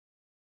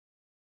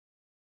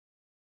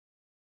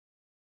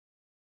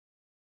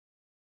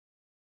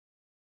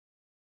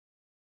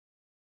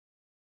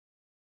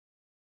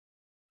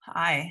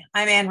Hi,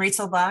 I'm Ann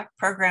Rieselbach,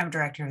 Program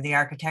Director of the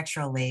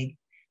Architectural League.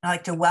 I'd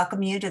like to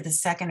welcome you to the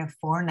second of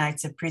 4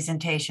 nights of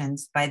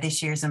presentations by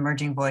this year's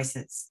Emerging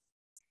Voices.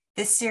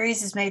 This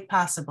series is made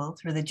possible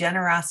through the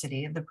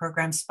generosity of the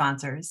program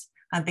sponsors.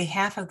 On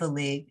behalf of the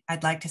League,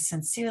 I'd like to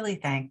sincerely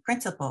thank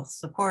principals,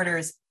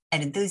 supporters,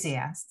 and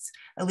enthusiasts,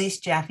 Elise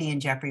Jaffe and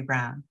Jeffrey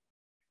Brown.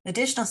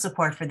 Additional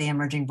support for the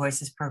Emerging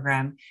Voices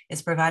program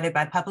is provided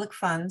by public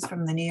funds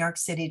from the New York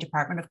City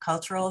Department of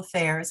Cultural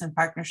Affairs in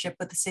partnership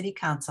with the City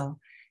Council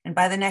and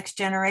by the Next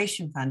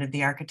Generation Fund of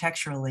the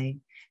Architectural League,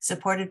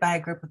 supported by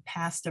a group of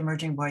past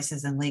Emerging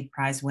Voices and League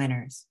Prize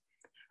winners.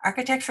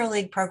 Architectural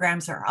League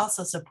programs are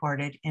also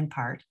supported, in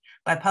part,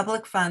 by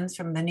public funds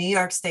from the New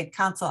York State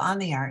Council on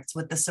the Arts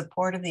with the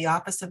support of the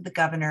Office of the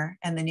Governor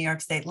and the New York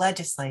State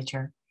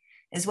Legislature,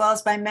 as well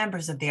as by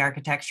members of the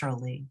Architectural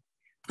League.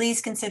 Please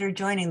consider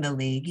joining the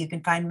League. You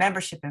can find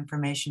membership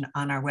information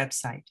on our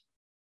website.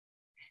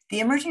 The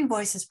Emerging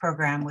Voices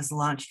program was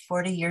launched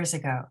 40 years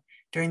ago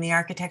during the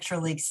Architectural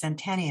League's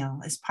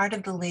centennial as part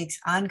of the League's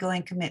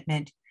ongoing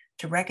commitment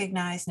to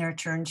recognize,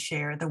 nurture, and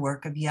share the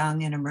work of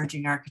young and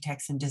emerging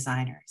architects and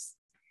designers.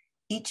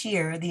 Each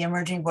year, the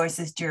Emerging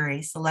Voices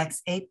jury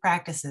selects 8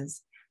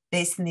 practices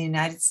based in the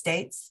United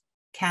States,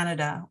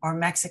 Canada, or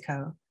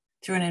Mexico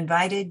through an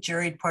invited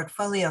juried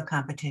portfolio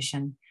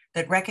competition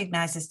that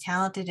recognizes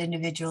talented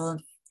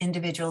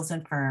individuals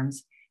and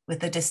firms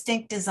with a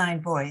distinct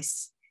design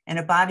voice and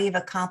a body of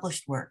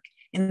accomplished work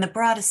in the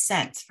broadest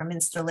sense, from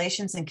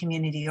installations and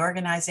community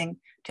organizing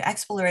to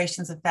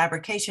explorations of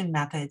fabrication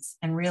methods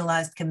and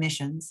realized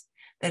commissions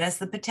that has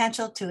the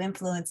potential to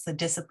influence the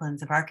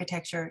disciplines of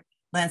architecture,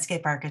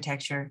 landscape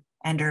architecture,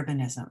 and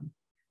urbanism.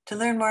 To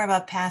learn more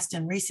about past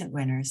and recent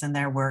winners and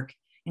their work,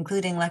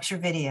 including lecture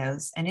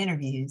videos and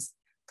interviews,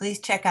 please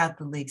check out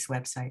the League's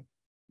website.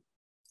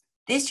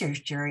 This year's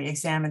jury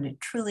examined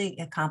truly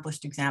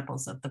accomplished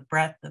examples of the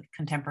breadth of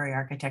contemporary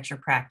architecture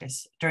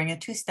practice during a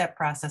 2-step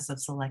process of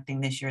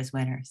selecting this year's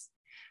winners.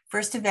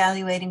 First,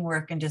 evaluating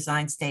work and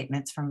design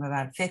statements from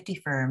about 50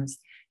 firms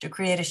to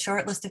create a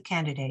short list of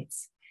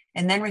candidates,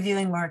 and then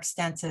reviewing more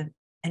extensive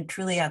and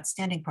truly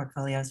outstanding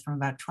portfolios from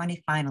about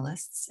 20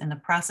 finalists in the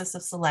process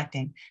of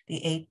selecting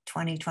the 8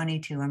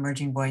 2022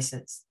 Emerging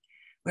Voices.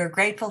 We're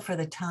grateful for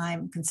the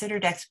time,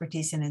 considered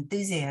expertise, and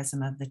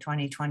enthusiasm of the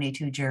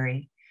 2022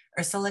 jury: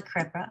 Ursula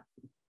Crippa,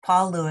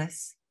 Paul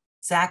Lewis,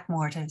 Zach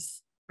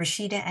Mortis,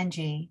 Rashida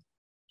Ng,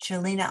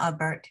 Shalina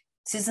Albert,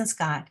 Susan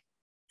Scott,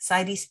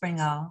 Saidi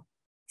Springall,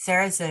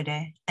 Sarah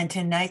Zode, and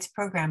tonight's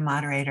program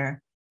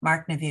moderator,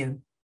 Mark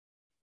Navieu.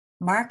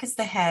 Mark is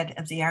the head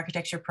of the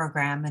architecture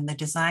program in the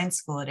design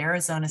school at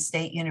Arizona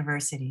State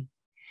University.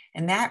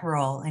 In that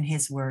role, in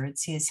his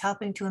words, he is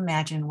helping to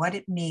imagine what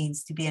it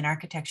means to be an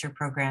architecture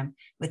program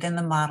within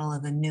the model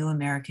of a new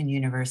American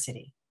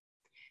university.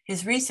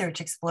 His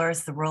research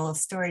explores the role of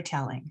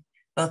storytelling,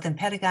 both in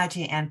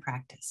pedagogy and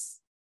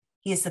practice.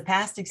 He is the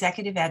past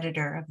executive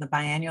editor of the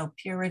biannual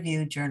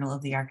peer-reviewed Journal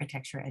of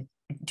Architectural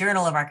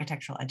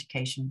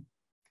Education.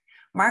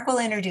 Mark will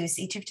introduce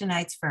each of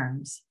tonight's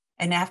firms,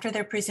 and after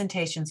their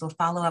presentations, will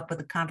follow up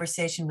with a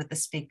conversation with the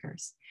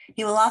speakers.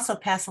 He will also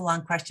pass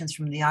along questions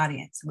from the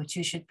audience, which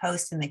you should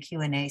post in the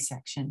Q&A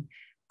section.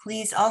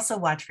 Please also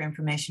watch for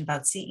information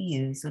about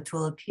CEUs, which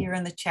will appear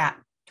in the chat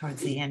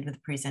towards the end of the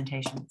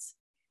presentations.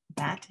 With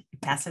that, I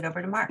pass it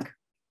over to Mark.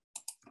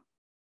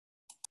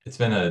 It's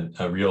been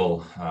a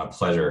real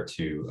pleasure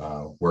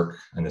to work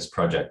in this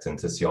project and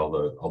to see all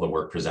the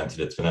work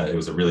presented. It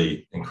was a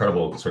really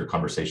incredible sort of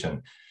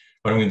conversation.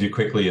 What I'm going to do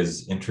quickly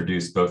is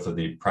introduce both of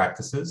the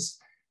practices,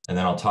 and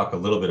then I'll talk a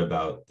little bit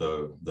about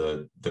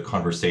the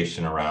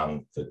conversation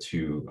around the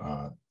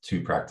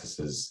two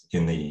practices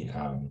in the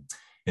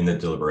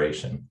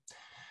deliberation.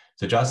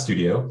 So Jazz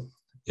Studio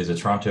is a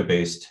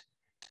Toronto-based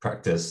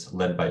practice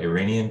led by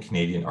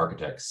Iranian-Canadian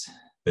architects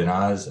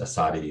Behnaz,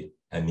 Assadi,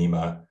 and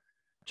Nima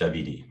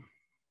Javidi.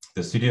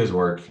 The studio's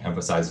work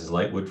emphasizes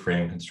light wood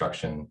frame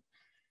construction,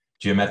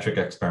 geometric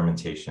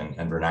experimentation,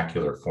 and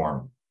vernacular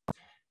form.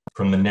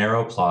 From the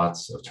narrow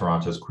plots of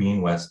Toronto's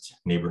Queen West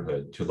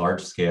neighborhood to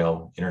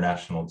large-scale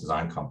international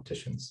design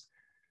competitions,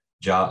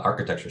 Ja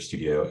Architecture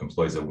Studio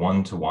employs a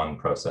one-to-one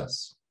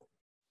process,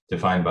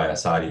 defined by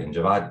Assadi and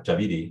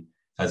Javidi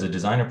as a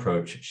design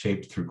approach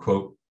shaped through,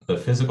 quote, the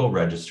physical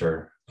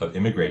register of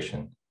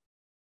immigration,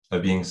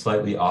 of being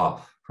slightly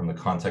off from the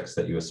context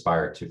that you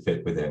aspire to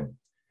fit within,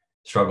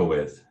 struggle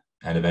with,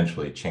 and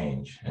eventually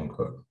change, end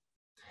quote.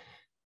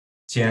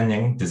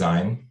 Tianying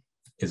Design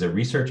is a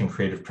research and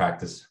creative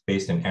practice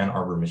based in Ann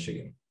Arbor,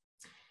 Michigan.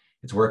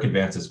 Its work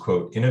advances,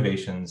 quote,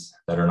 innovations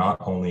that are not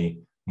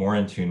only more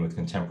in tune with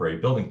contemporary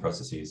building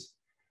processes,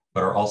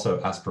 but are also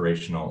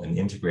aspirational in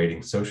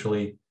integrating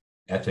socially,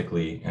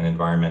 ethically, and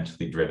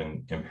environmentally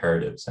driven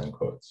imperatives, end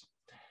quotes.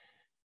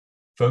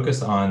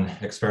 Focus on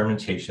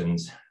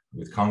experimentations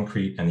with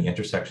concrete and the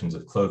intersections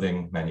of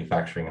clothing,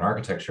 manufacturing, and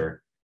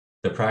architecture,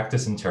 the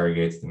practice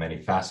interrogates the many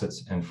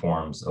facets and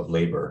forms of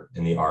labor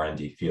in the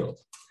R&D field.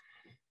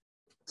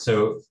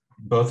 So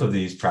both of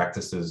these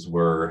practices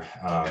were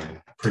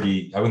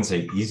pretty, I wouldn't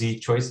say easy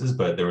choices,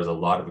 but there was a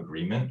lot of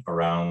agreement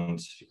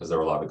around, because there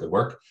were a lot of good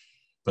work,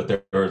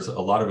 but there's a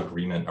lot of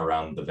agreement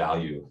around the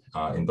value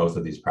in both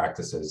of these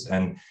practices.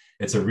 And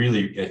it's a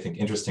really, I think,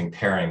 interesting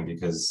pairing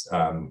because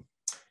on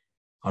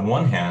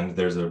one hand,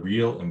 there's a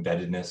real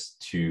embeddedness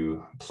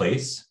to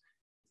place,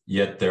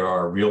 yet there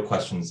are real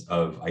questions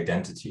of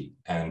identity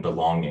and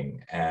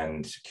belonging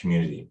and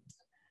community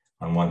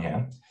on one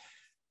hand.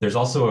 There's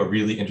also a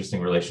really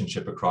interesting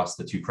relationship across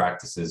the two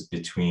practices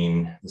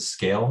between the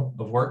scale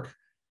of work.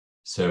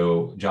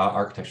 So Jia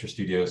Architecture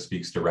Studio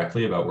speaks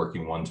directly about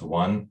working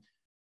one-to-one.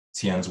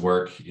 Tian's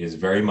work is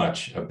very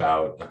much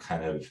about a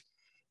kind of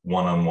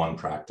one-on-one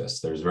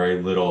practice. There's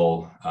very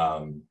little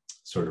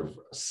sort of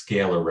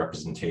scale or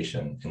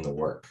representation in the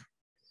work.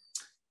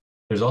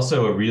 There's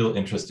also a real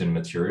interest in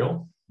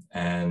material,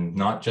 and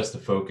not just a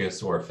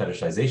focus or a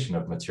fetishization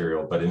of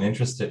material, but an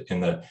interest in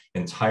the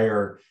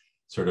entire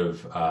sort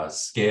of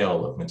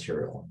scale of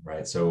material,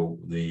 right? So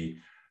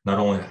not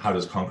only how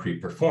does concrete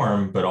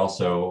perform, but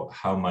also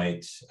how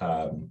might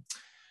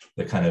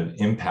the kind of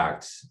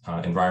impact,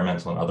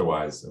 environmental and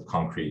otherwise, of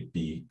concrete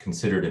be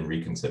considered and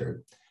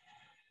reconsidered.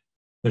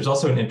 There's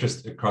also an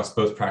interest across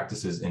both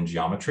practices in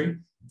geometry,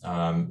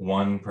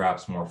 one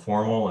perhaps more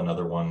formal,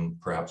 another one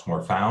perhaps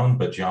more found,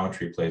 but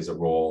geometry plays a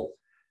role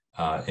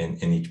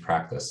in each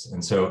practice.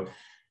 And so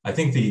I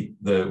think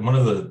one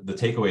of the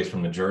takeaways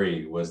from the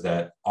jury was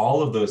that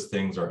all of those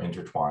things are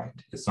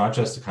intertwined. It's not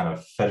just a kind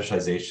of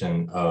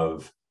fetishization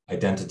of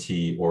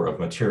identity or of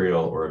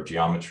material or of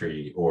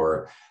geometry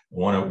or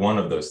one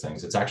of those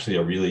things. It's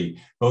actually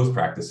both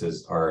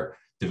practices are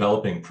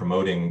developing,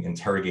 promoting,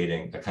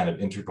 interrogating a kind of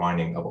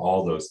intertwining of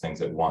all those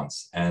things at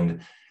once.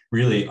 And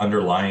really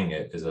underlying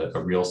it is a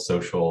real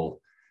social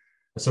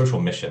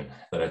mission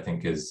that I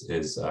think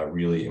is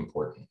really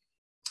important.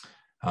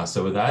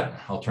 So with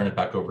that, I'll turn it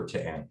back over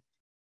to Anne.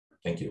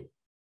 Thank you.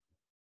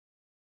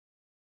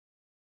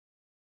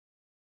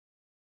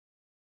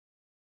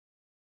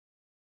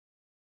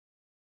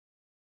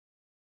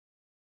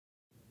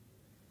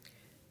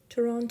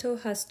 Toronto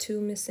has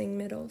two missing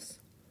middles.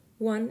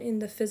 One in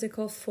the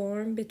physical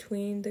form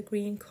between the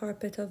green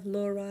carpet of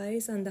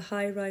low-rise and the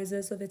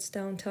high-rises of its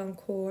downtown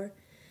core.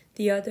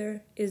 The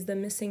other is the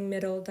missing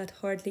middle that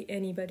hardly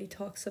anybody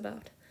talks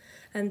about,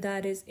 and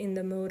that is in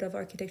the mode of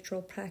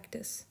architectural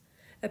practice,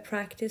 a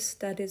practice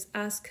that is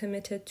as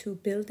committed to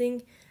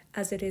building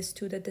as it is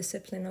to the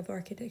discipline of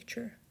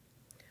architecture,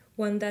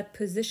 one that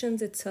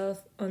positions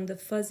itself on the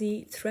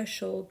fuzzy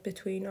threshold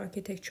between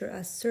architecture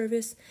as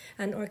service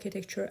and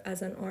architecture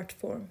as an art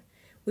form.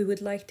 We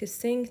would like to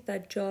think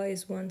that Jia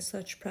is one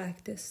such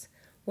practice,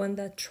 one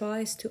that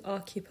tries to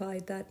occupy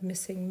that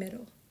missing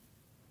middle.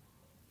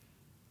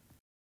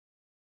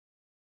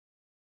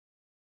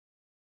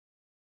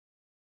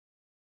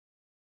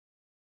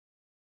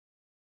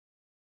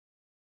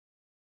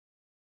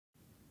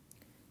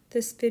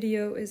 This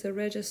video is a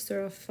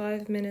register of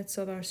 5 minutes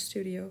of our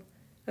studio,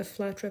 a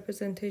flat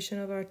representation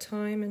of our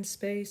time and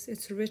space,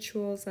 its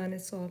rituals and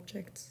its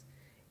objects.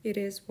 It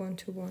is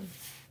one-to-one.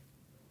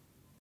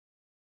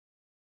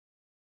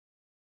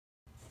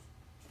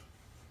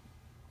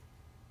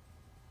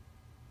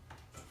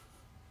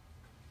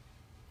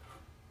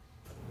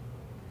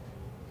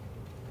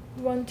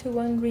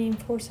 One-to-one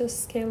reinforces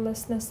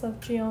scalelessness of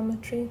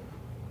geometry.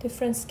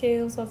 Different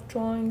scales of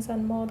drawings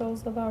and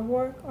models of our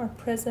work are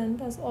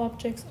present as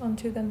objects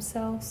unto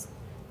themselves.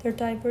 Their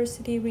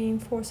diversity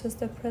reinforces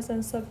the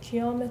presence of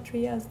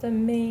geometry as the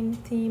main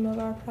theme of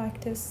our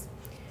practice.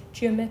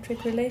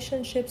 Geometric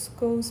relationships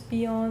goes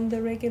beyond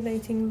the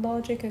regulating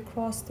logic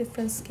across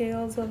different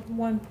scales of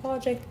one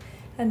project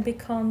and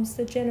becomes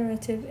the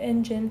generative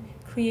engine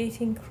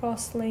creating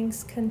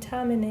cross-links,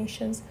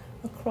 contaminations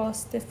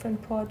across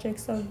different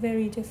projects of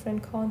very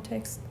different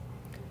contexts.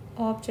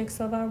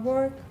 Objects of our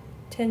work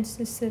tend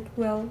to sit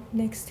well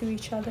next to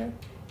each other.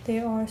 They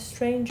are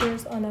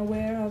strangers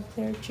unaware of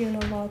their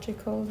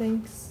genealogical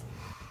links.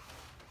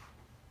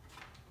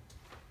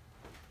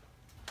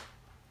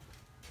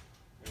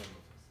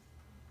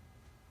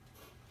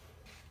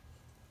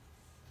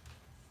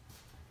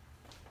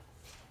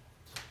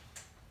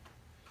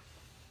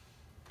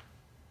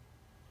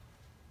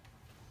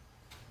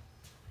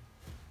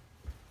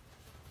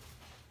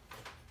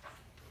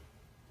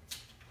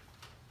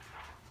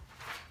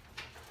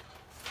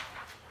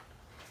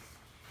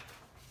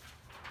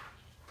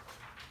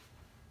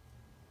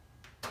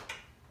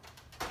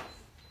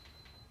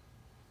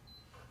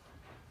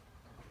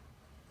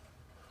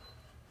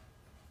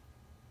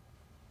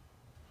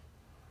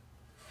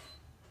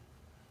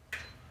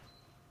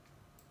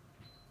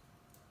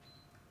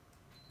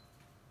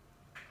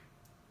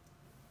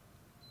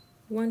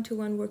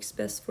 One-to-one works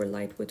best for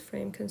light wood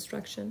frame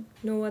construction.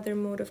 No other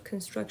mode of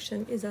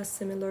construction is as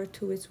similar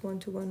to its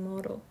one-to-one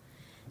model.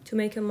 To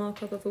make a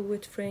mock-up of a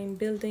wood frame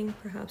building,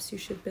 perhaps you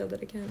should build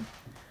it again.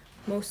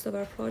 Most of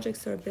our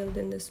projects are built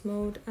in this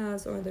mode,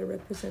 as are their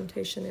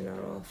representation in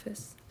our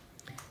office.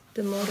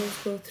 The models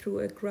go through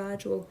a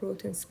gradual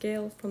growth in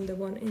scale from the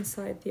one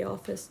inside the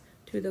office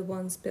to the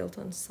ones built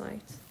on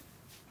site.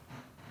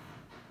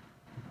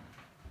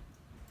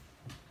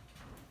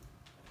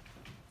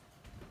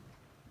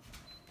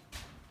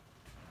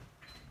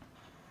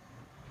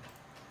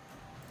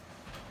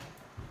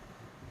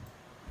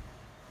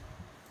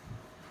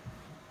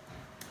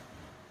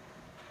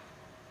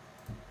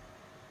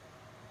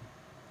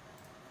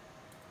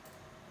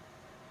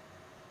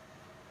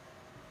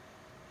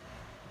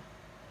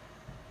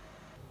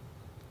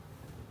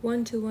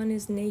 One-to-one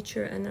is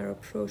nature and our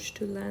approach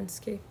to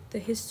landscape. The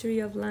history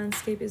of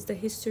landscape is the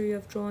history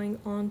of drawing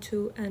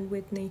onto and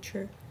with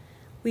nature.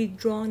 We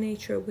draw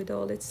nature with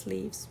all its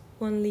leaves,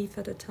 one leaf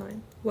at a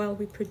time, while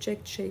we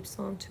project shapes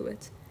onto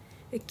it.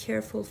 A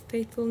careful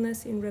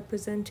faithfulness in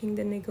representing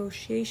the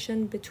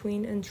negotiation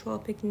between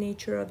entropic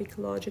nature of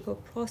ecological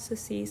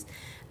processes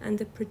and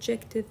the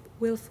projective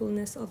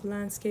willfulness of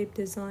landscape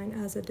design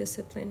as a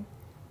discipline.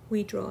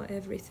 We draw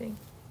everything.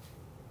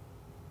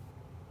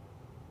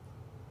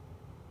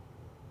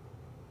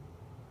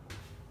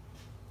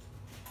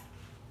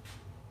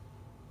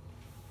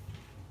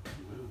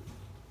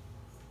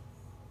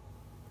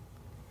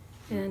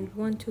 And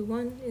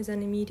one-to-one is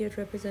an immediate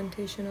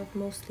representation of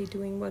mostly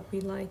doing what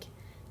we like,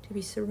 to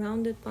be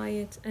surrounded by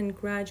it and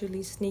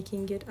gradually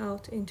sneaking it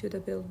out into the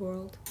built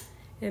world.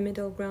 A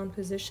middle ground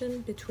position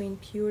between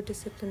pure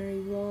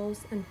disciplinary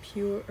walls and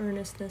pure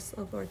earnestness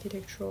of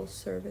architectural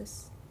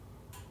service.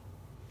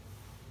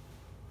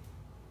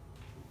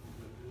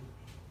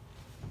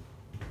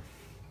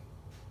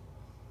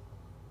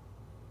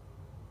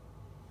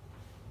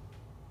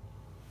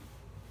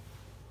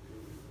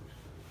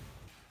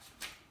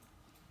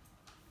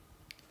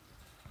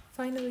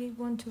 Finally,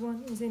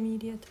 one-to-one is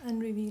immediate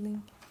and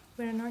revealing,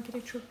 where an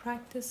architectural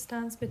practice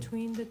stands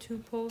between the two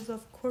poles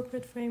of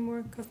corporate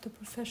framework of the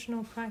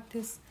professional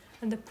practice,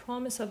 and the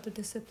promise of the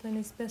discipline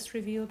is best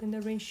revealed in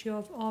the ratio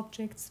of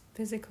objects,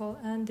 physical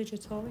and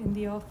digital, in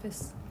the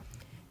office.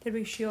 The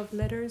ratio of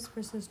letters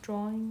versus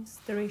drawings,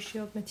 the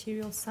ratio of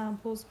material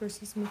samples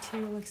versus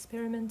material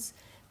experiments,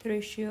 the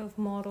ratio of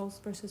models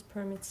versus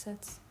permit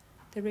sets.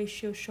 The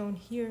ratio shown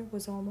here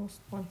was almost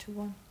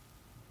one-to-one.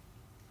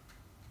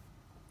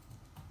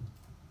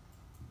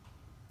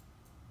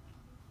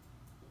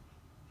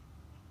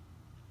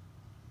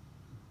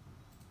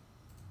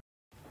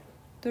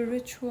 The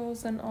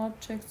rituals and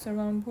objects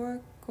around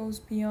work goes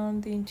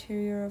beyond the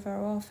interior of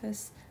our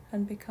office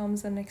and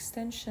becomes an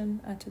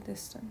extension at a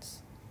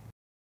distance.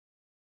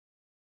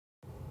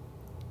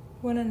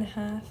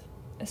 1.5,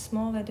 a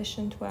small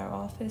addition to our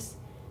office,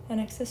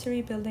 an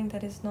accessory building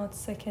that is not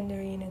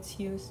secondary in its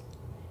use.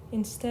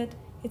 Instead,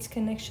 its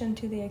connection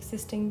to the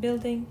existing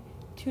building,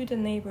 to the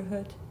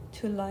neighborhood,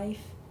 to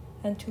life,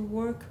 and to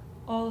work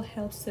all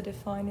helps to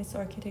define its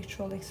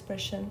architectural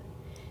expression.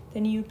 The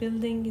new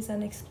building is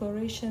an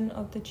exploration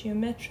of the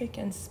geometric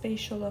and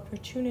spatial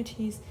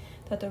opportunities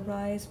that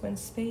arise when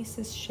space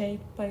is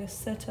shaped by a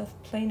set of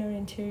planar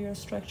interior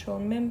structural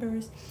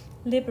members,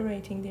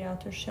 liberating the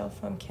outer shell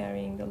from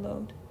carrying the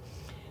load.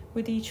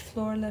 With each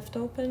floor left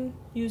open,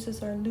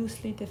 uses are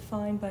loosely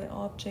defined by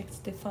objects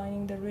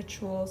defining the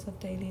rituals of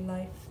daily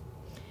life.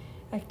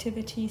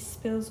 Activity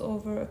spills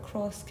over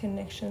across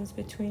connections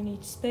between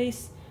each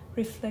space,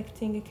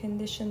 reflecting a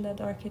condition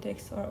that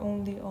architects are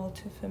only all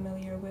too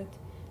familiar with.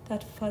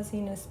 That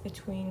fuzziness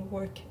between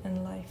work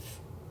and life.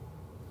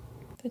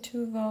 The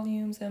two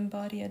volumes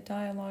embody a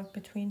dialogue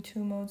between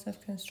two modes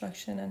of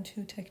construction and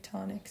two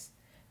tectonics,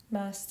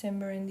 mass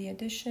timber in the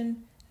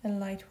addition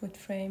and lightwood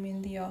frame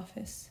in the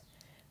office.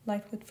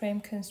 Lightwood frame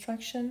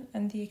construction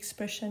and the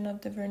expression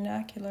of the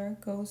vernacular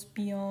goes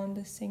beyond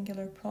a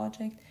singular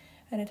project,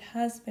 and it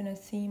has been a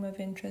theme of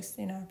interest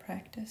in our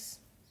practice.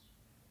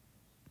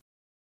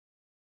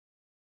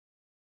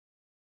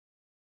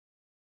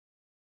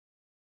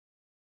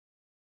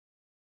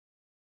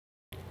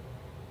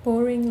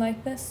 Bore-ing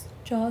Lightness,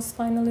 Jaws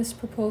finalist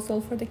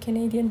proposal for the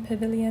Canadian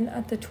Pavilion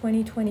at the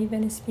 2020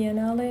 Venice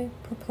Biennale,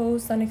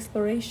 proposed an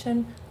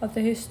exploration of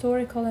the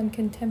historical and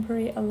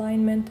contemporary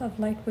alignment of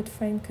lightwood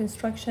frame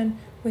construction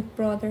with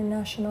broader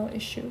national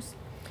issues.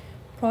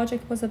 The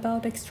project was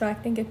about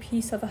extracting a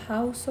piece of a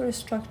house or a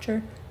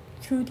structure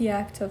through the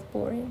act of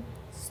boring,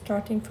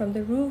 starting from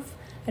the roof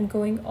and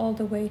going all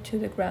the way to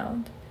the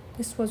ground.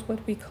 This was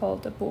what we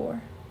called a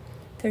bore.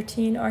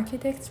 13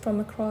 architects from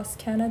across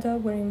Canada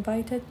were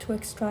invited to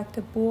extract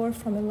a bore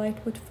from a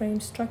lightwood frame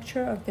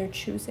structure of their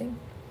choosing.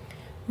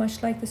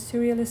 Much like the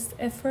surrealist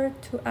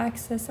effort to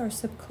access our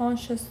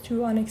subconscious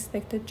through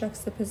unexpected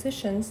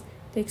juxtapositions,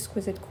 the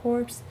exquisite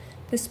corpse,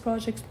 this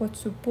project was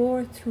to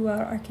bore through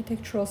our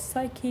architectural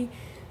psyche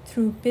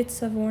through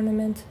bits of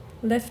ornament,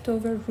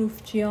 leftover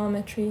roof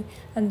geometry,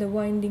 and the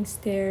winding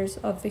stairs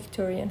of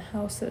Victorian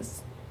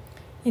houses.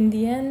 In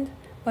the end,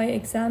 by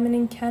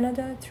examining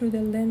Canada through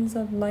the lens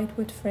of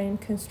lightwood frame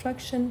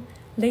construction,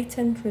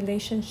 latent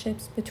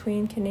relationships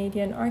between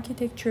Canadian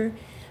architecture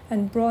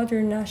and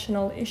broader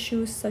national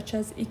issues such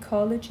as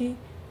ecology,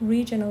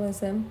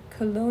 regionalism,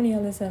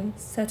 colonialism,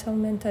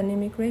 settlement, and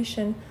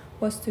immigration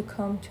was to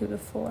come to the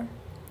fore.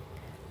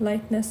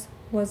 Lightness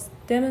was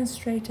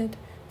demonstrated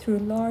through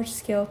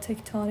large-scale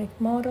tectonic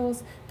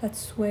models that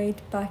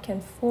swayed back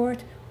and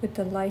forth with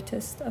the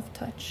lightest of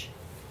touch.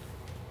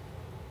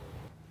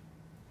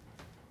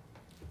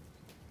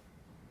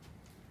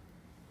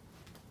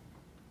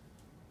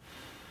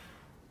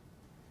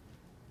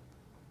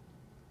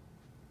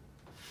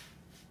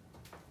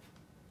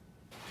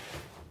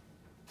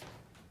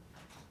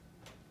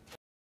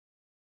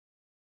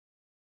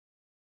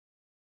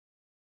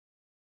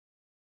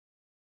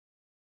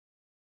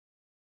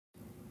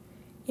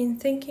 In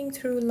thinking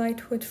through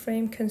lightwood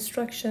frame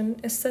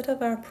construction, a set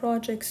of our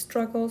projects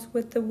struggles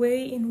with the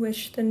way in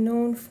which the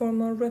known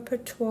formal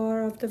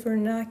repertoire of the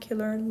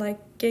vernacular, like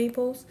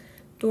gables,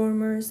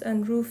 dormers,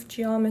 and roof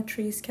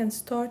geometries, can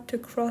start to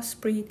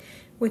crossbreed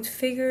with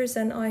figures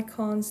and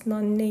icons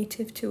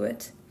non-native to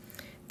it.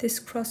 This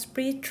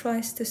crossbreed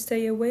tries to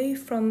stay away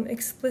from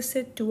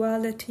explicit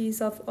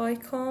dualities of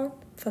icon,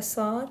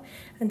 facade,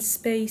 and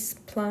space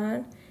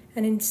plan,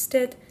 and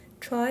instead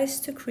tries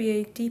to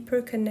create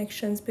deeper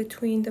connections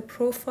between the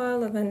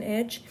profile of an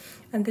edge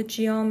and the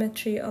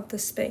geometry of the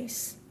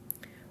space.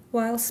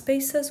 While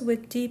spaces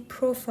with deep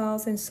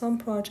profiles in some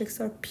projects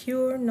are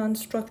pure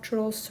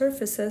non-structural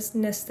surfaces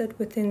nested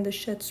within the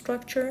shed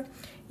structure,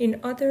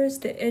 in others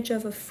the edge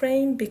of a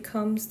frame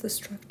becomes the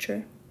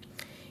structure.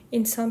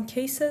 In some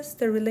cases,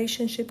 the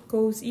relationship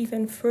goes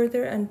even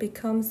further and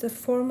becomes the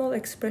formal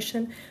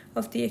expression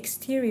of the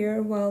exterior,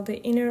 while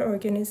the inner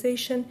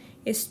organization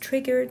is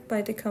triggered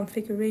by the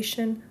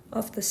configuration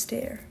of the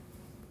stair.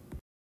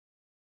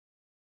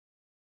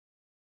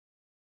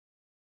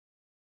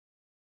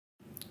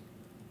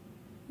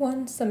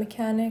 Once a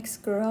mechanic's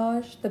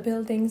garage, the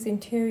building's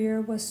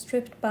interior was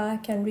stripped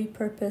back and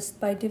repurposed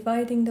by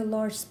dividing the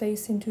large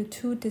space into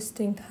two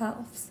distinct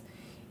halves,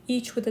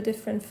 each with a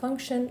different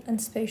function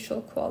and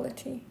spatial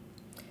quality.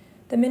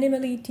 The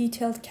minimally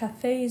detailed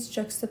cafe is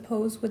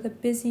juxtaposed with a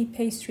busy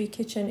pastry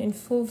kitchen in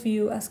full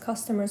view as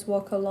customers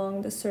walk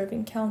along the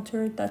serving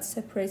counter that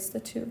separates the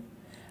two.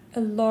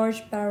 A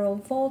large barrel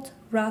vault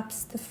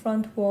wraps the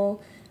front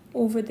wall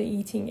over the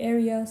eating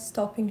area,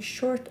 stopping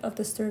short of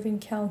the serving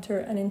counter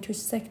and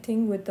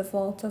intersecting with the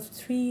vault of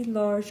three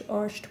large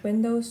arched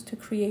windows to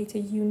create a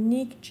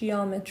unique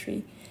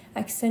geometry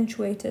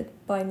accentuated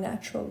by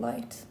natural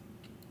light.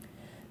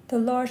 The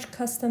large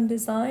custom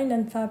design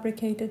and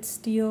fabricated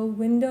steel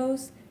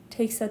windows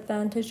takes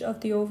advantage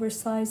of the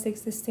oversized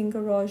existing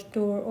garage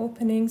door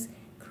openings,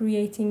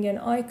 creating an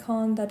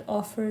icon that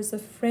offers a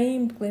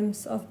framed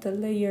glimpse of the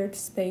layered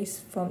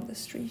space from the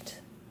street.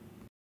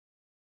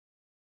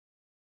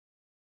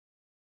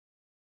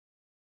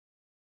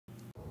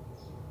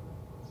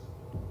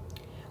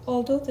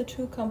 Although the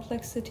true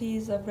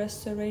complexities of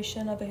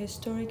restoration of a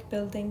historic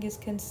building is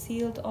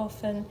concealed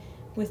often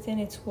within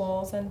its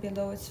walls and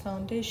below its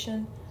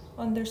foundation,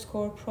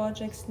 Underscore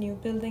Project's new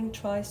building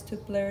tries to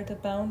blur the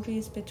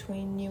boundaries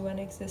between new and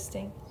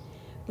existing.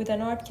 With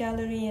an art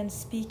gallery and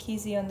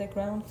speakeasy on the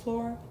ground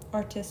floor,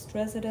 artist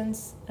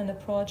residence and a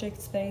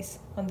project space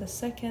on the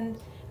second,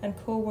 and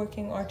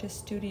co-working artist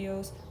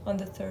studios on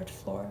the third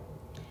floor.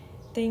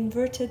 The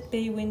inverted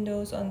bay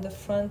windows on the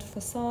front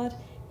facade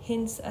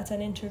hints at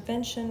an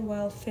intervention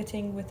while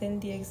fitting within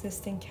the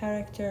existing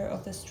character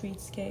of the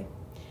streetscape.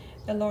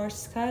 A large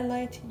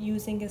skylight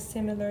using a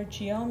similar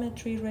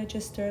geometry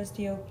registers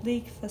the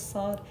oblique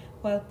facade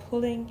while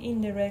pulling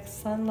indirect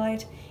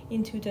sunlight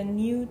into the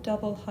new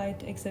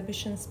double-height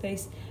exhibition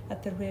space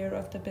at the rear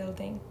of the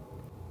building.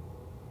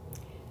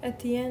 At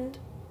the end,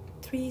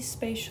 three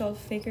spatial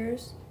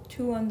figures,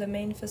 two on the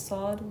main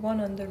facade, one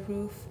on the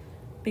roof,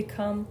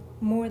 become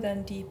more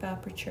than deep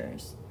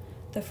apertures.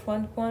 The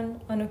front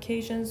one on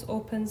occasions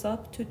opens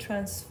up to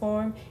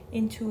transform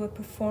into a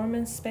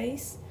performance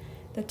space.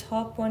 The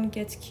top one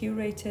gets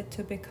curated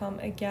to become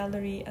a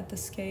gallery at the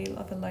scale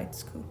of a light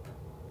scoop.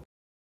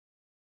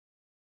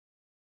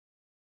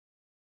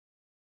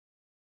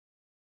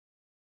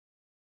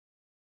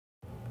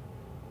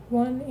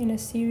 One in a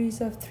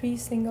series of three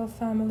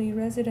single-family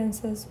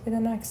residences with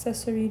an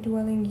accessory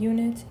dwelling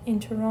unit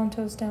in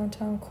Toronto's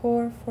downtown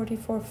core,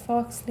 44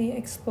 Foxley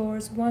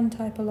explores one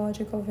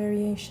typological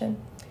variation.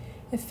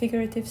 A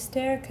figurative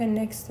stair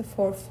connects the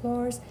 4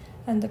 floors,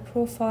 and the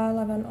profile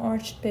of an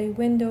arched bay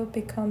window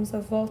becomes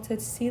a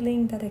vaulted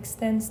ceiling that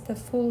extends the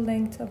full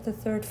length of the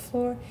 3rd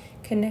floor,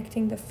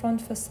 connecting the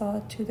front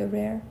facade to the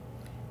rear.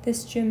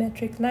 This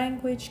geometric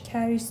language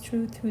carries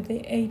through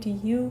the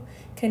ADU,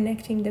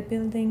 connecting the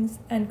buildings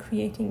and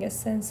creating a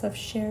sense of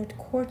shared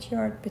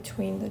courtyard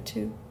between the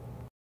two.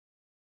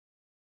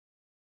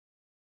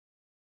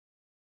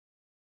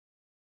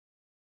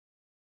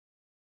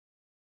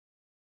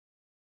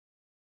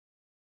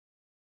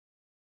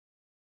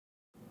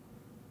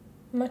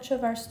 Much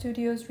of our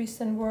studio's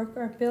recent work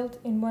are built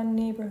in one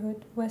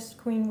neighborhood, West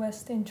Queen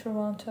West in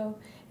Toronto,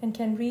 and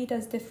can read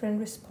as different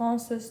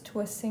responses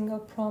to a single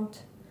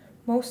prompt.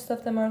 Most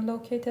of them are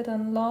located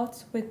on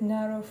lots with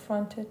narrow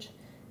frontage.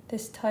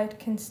 This tight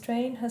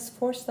constraint has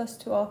forced us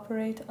to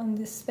operate on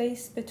the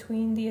space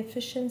between the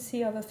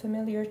efficiency of a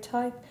familiar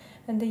type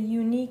and the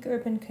unique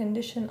urban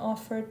condition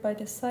offered by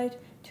the site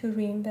to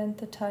reinvent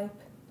the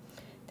type.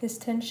 This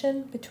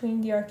tension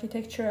between the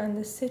architecture and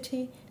the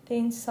city, the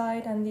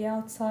inside and the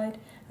outside,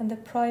 and the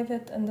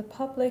private and the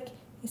public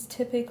is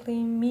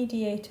typically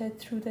mediated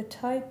through the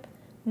type,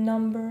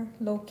 number,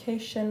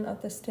 location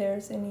of the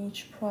stairs in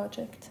each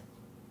project.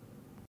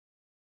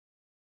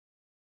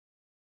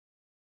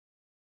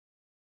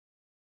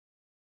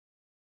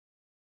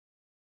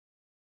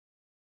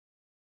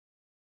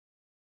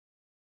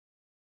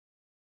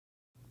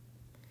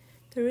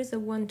 There is a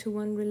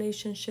one-to-one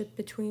relationship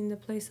between the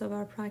place of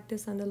our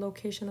practice and the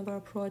location of our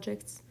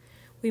projects.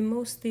 We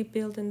mostly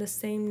build in the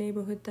same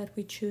neighborhood that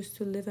we choose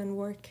to live and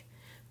work.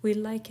 We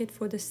like it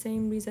for the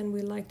same reason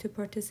we like to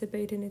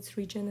participate in its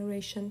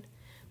regeneration.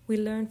 We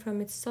learn from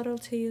its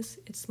subtleties,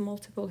 its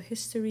multiple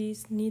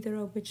histories, neither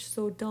of which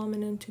so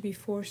dominant to be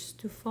forced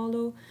to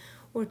follow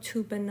or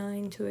too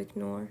benign to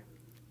ignore.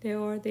 They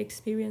are the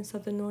experience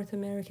of the North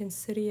American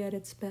city at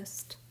its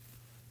best.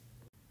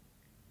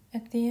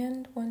 At the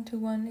end,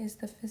 one-to-one is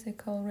the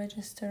physical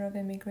register of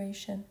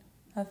immigration,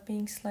 of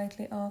being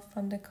slightly off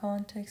from the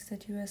context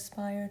that you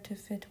aspire to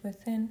fit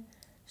within,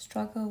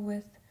 struggle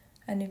with,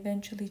 and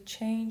eventually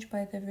change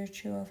by the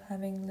virtue of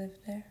having lived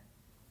there.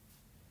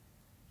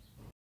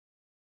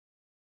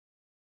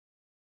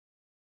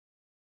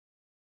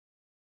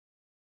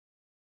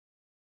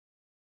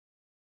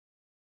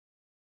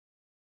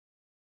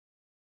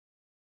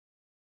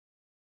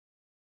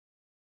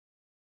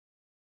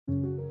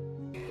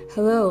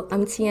 Hello,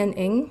 I'm Tian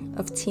Ng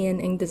of Tian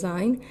Ng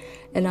Design,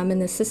 and I'm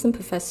an assistant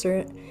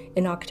professor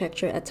in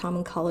architecture at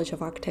Talman College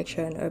of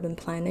Architecture and Urban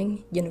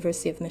Planning,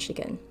 University of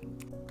Michigan.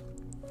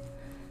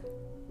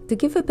 To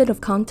give a bit of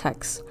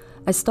context,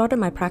 I started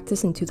my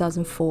practice in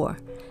 2004,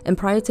 and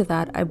prior to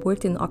that, I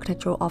worked in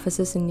architectural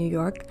offices in New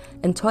York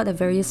and taught at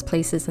various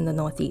places in the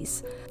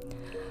Northeast.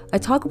 I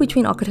toggle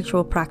between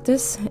architectural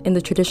practice, in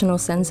the traditional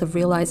sense of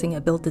realizing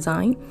a built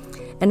design,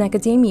 and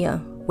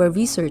academia, where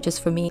research is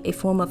for me a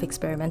form of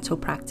experimental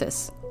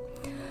practice.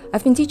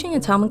 I've been teaching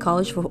at Talman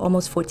College for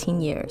almost 14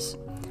 years.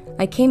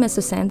 I came as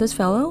a Sanders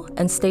Fellow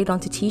and stayed on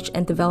to teach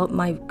and develop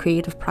my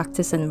creative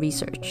practice and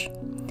research.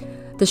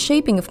 The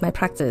shaping of my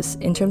practice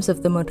in terms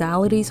of the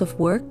modalities of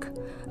work,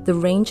 the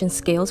range and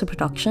scales of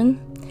production,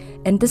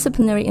 and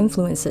disciplinary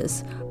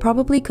influences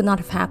probably could not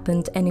have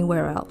happened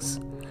anywhere else.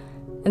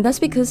 And that's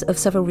because of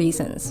several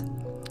reasons.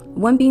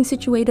 One being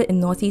situated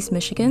in Northeast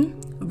Michigan,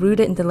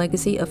 rooted in the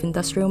legacy of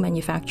industrial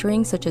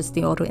manufacturing such as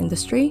the auto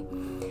industry,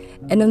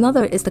 and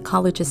another is the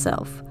college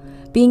itself,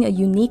 being a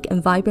unique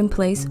and vibrant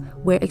place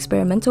where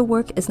experimental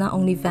work is not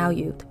only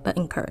valued but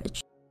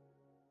encouraged.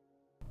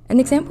 An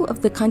example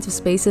of the kinds of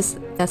spaces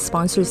that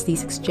sponsors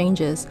these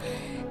exchanges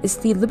is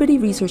the Liberty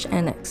Research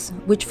Annex,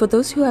 which for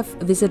those who have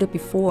visited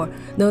before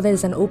know that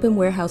is an open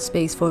warehouse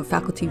space for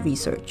faculty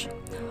research.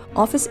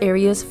 Office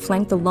areas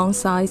flank the long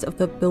sides of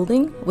the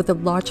building with a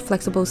large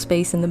flexible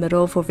space in the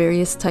middle for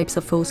various types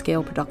of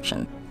full-scale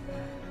production.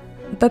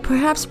 But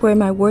perhaps where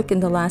my work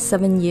in the last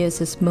 7 years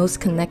is most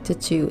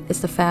connected to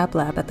is the Fab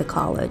Lab at the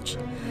college,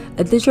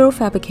 a digital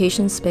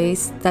fabrication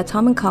space that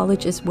Talman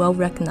College is well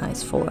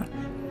recognized for.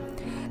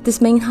 This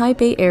main high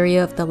bay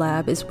area of the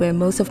lab is where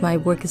most of my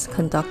work is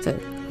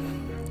conducted.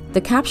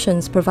 The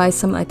captions provide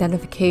some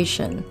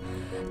identification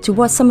to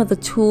what some of the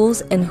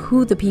tools and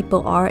who the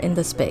people are in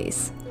the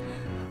space.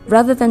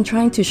 Rather than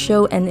trying to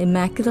show an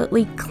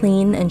immaculately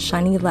clean and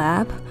shiny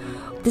lab,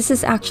 this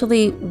is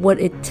actually what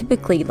it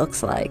typically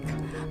looks like.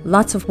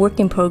 Lots of work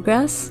in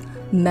progress,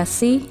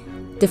 messy,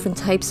 different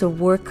types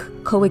of work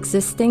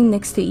coexisting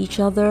next to each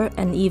other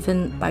and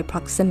even by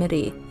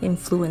proximity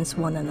influence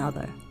one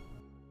another.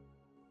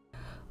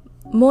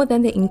 More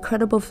than the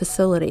incredible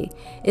facility,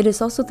 it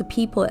is also the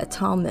people at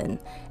Talman,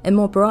 and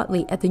more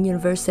broadly at the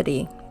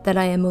university, that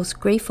I am most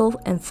grateful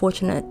and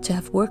fortunate to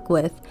have worked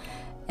with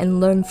and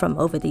learned from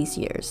over these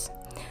years.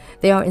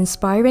 They are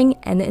inspiring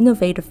and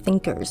innovative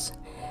thinkers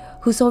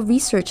who saw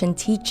research and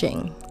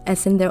teaching,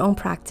 as in their own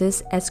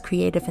practice, as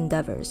creative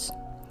endeavors.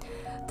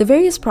 The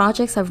various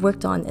projects I've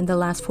worked on in the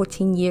last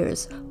 14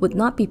 years would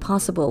not be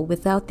possible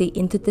without the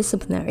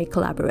interdisciplinary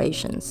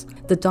collaborations,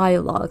 the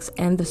dialogues,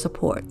 and the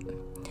support.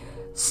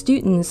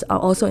 Students are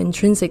also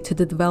intrinsic to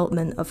the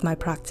development of my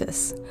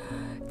practice.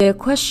 Their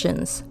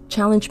questions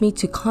challenge me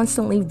to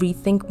constantly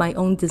rethink my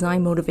own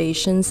design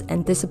motivations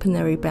and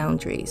disciplinary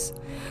boundaries.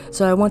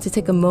 So I want to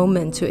take a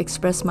moment to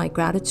express my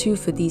gratitude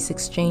for these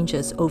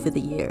exchanges over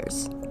the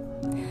years.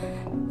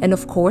 And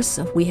of course,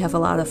 we have a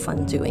lot of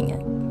fun doing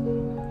it.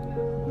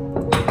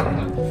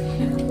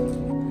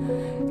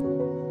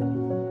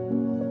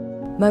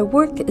 My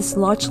work is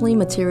largely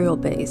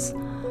material-based.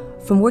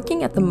 From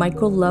working at the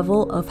micro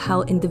level of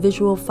how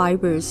individual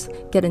fibers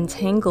get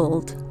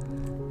entangled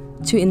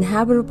to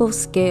inhabitable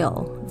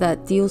scale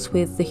that deals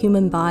with the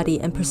human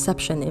body and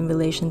perception in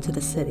relation to the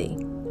city.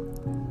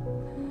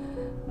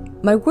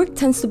 My work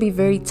tends to be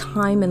very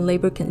time and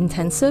labor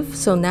intensive,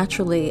 so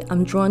naturally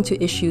I'm drawn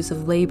to issues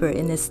of labor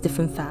in its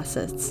different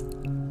facets.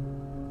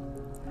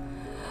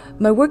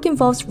 My work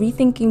involves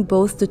rethinking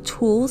both the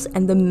tools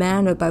and the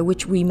manner by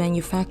which we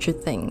manufacture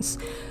things,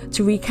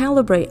 to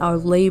recalibrate our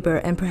labor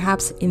and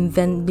perhaps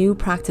invent new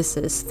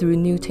practices through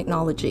new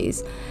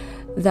technologies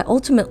that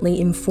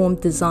ultimately inform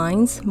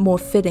designs more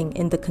fitting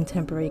in the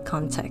contemporary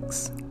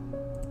context.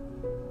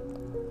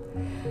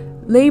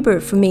 Labor,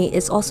 for me,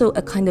 is also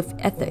a kind of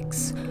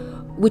ethics,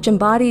 which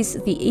embodies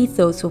the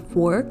ethos of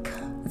work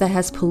that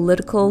has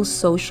political,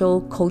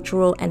 social,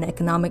 cultural, and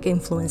economic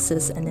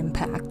influences and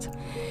impact.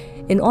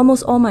 In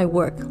almost all my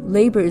work,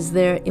 labor is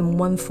there in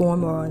one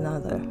form or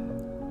another.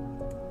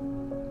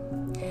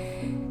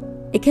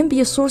 It can be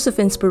a source of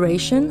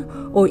inspiration,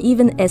 or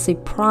even as a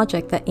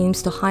project that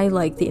aims to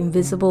highlight the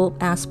invisible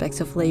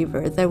aspects of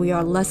labor that we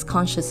are less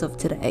conscious of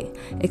today,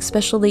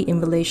 especially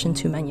in relation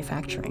to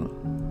manufacturing.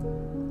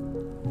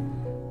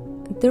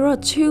 There are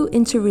two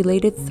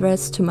interrelated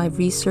threads to my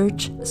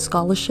research,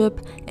 scholarship,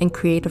 and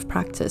creative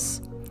practice.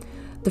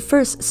 The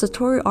first,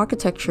 Satori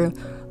architecture,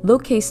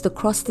 locates the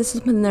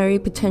cross-disciplinary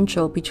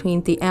potential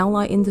between the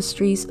ally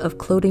industries of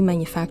clothing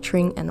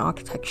manufacturing and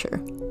architecture.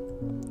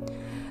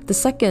 The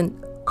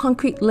second,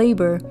 concrete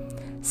labor,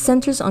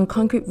 centers on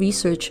concrete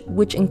research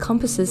which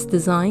encompasses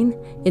design,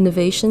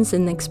 innovations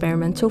in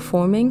experimental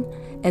forming,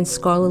 and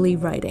scholarly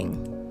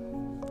writing,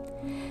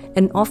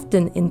 and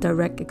often in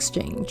direct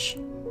exchange.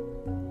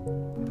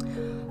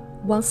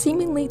 While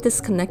seemingly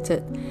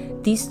disconnected,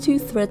 these two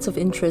threads of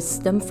interest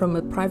stem from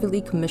a privately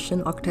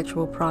commissioned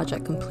architectural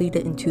project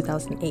completed in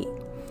 2008.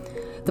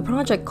 The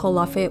project, called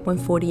Lafayette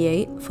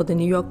 148 for the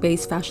New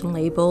York-based fashion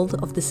label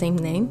of the same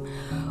name,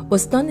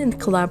 was done in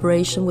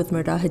collaboration with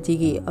Murda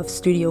Hadigi of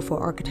Studio for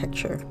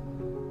Architecture.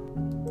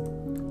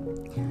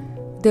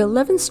 The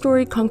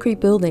 11-story concrete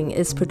building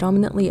is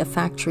predominantly a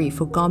factory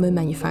for garment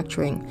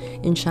manufacturing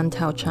in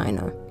Shantou,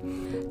 China.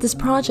 This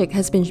project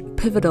has been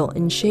pivotal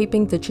in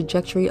shaping the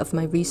trajectory of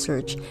my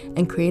research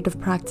and creative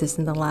practice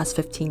in the last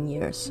 15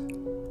 years.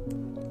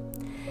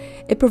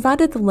 It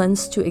provided the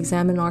lens to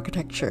examine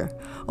architecture,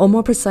 or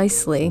more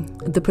precisely,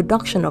 the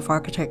production of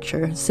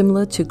architecture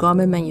similar to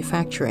garment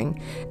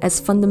manufacturing, as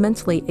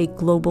fundamentally a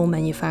global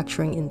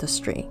manufacturing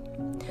industry,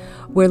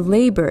 where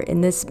labor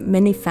in its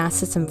many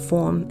facets and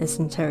form is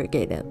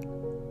interrogated.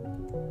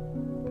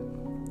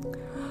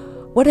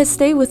 What has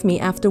stayed with me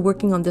after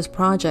working on this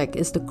project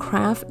is the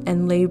craft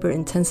and labor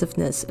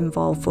intensiveness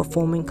involved for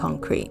forming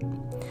concrete.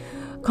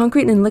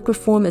 Concrete in liquid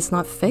form is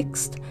not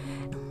fixed,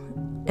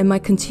 and my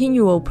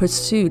continual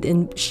pursuit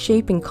in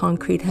shaping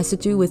concrete has to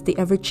do with the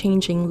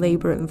ever-changing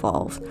labor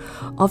involved,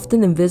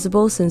 often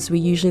invisible since we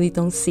usually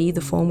don't see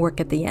the formwork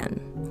at the end.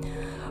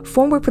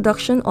 Formwork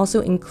production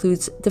also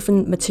includes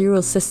different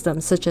material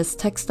systems such as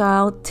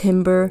textile,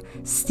 timber,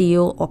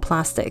 steel, or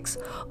plastics,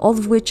 all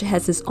of which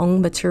has its own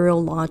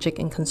material logic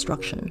and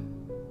construction.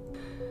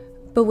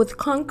 But with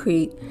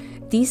concrete,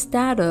 these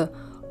data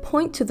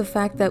point to the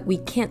fact that we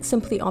can't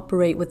simply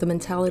operate with the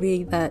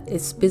mentality that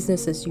it's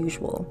business as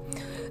usual.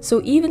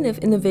 So even if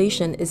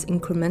innovation is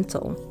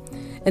incremental,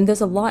 and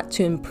there's a lot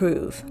to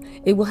improve,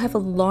 it will have a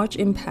large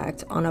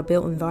impact on our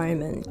built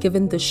environment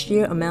given the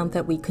sheer amount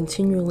that we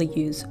continually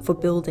use for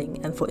building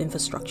and for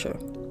infrastructure.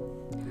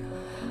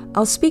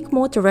 I'll speak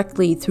more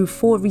directly through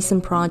 4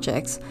 recent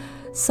projects.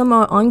 Some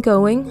are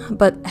ongoing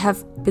but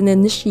have been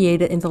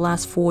initiated in the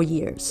last 4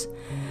 years.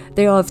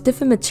 They are of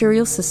different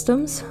material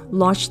systems,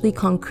 largely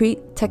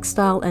concrete,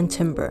 textile, and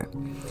timber.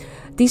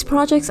 These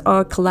projects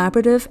are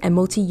collaborative and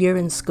multi-year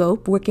in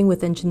scope, working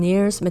with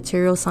engineers,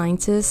 material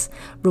scientists,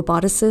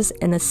 roboticists,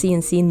 and a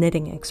CNC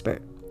knitting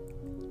expert.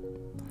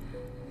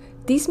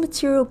 These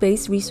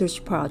material-based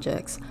research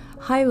projects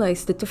highlight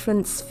the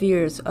different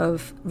spheres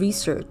of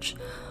research.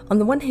 On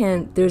the one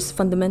hand, there's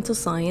fundamental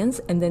science,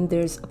 and then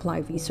there's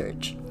applied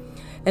research.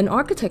 And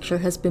architecture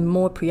has been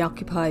more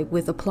preoccupied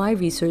with applied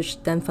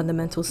research than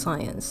fundamental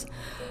science.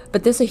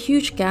 But there's a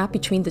huge gap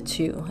between the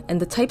two, and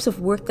the types of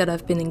work that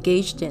I've been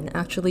engaged in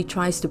actually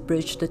tries to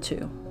bridge the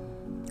two.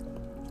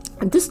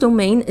 And this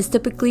domain is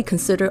typically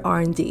considered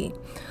R&D.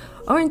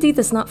 R&D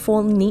does not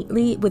fall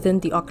neatly within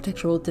the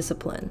architectural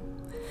discipline.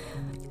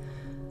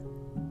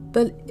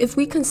 But if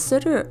we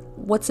consider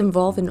what's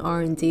involved in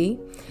R&D,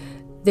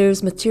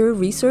 there's material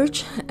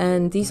research,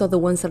 and these are the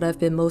ones that I've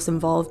been most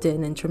involved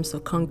in terms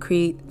of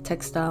concrete,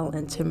 textile,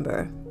 and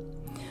timber.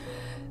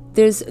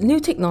 There's new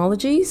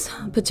technologies,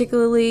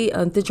 particularly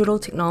digital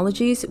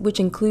technologies, which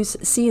includes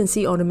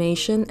CNC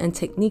automation and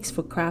techniques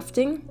for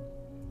crafting.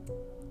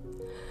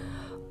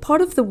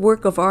 Part of the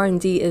work of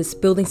R&D is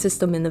building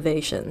system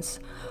innovations.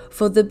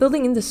 For the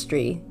building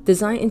industry,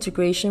 design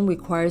integration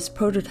requires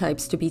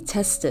prototypes to be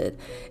tested,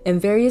 and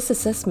various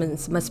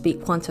assessments must be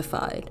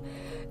quantified.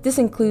 This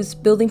includes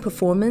building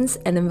performance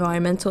and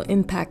environmental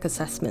impact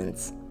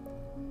assessments.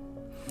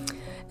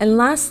 And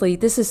lastly,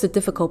 this is the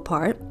difficult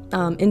part,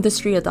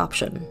 industry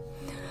adoption.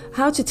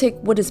 How to take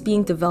what is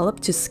being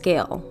developed to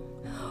scale.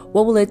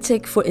 What will it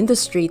take for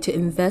industry to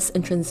invest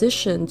and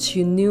transition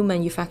to new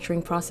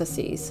manufacturing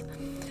processes?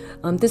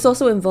 This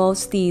also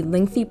involves the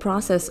lengthy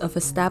process of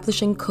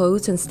establishing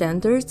codes and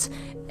standards,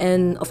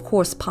 and of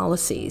course,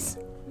 policies.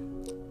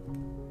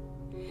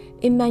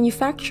 In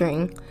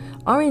manufacturing,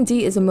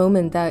 R&D is a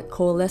moment that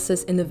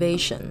coalesces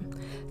innovation,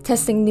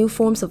 testing new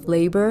forms of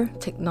labor,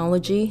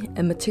 technology,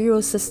 and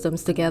material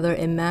systems together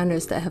in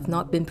manners that have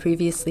not been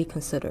previously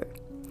considered.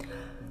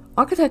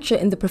 Architecture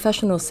in the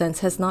professional sense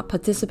has not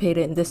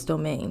participated in this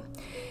domain.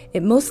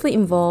 It mostly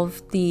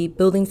involved the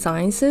building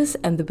sciences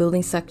and the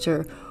building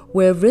sector,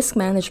 where risk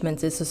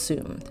management is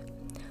assumed.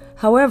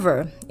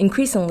 However,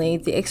 increasingly,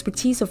 the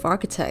expertise of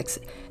architects,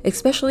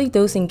 especially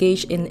those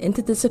engaged in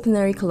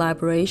interdisciplinary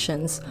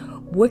collaborations,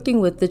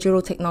 working with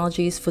digital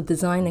technologies for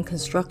design and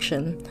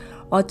construction,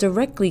 are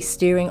directly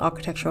steering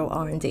architectural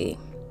R&D.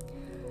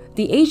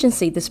 The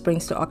agency this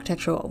brings to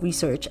architectural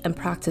research and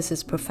practice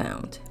is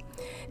profound.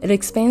 It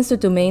expands the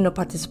domain of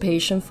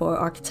participation for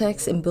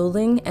architects in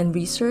building and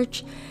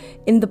research.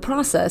 In the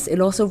process, it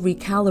also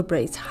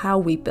recalibrates how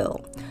we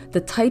build,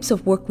 the types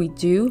of work we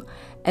do,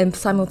 and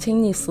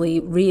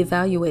simultaneously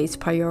reevaluates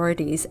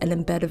priorities and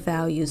embedded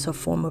values of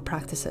former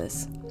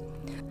practices.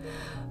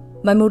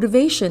 My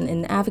motivation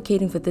in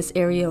advocating for this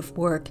area of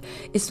work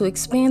is to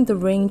expand the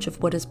range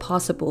of what is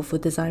possible for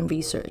design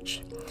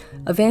research,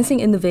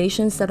 advancing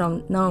innovations that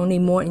are not only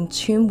more in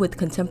tune with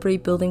contemporary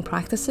building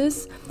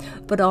practices,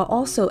 but are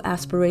also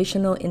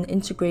aspirational in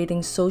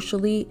integrating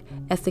socially,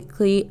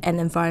 ethically, and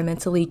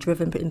environmentally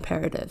driven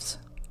imperatives.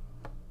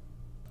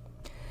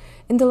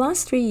 In the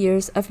last 3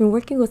 years, I've been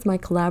working with my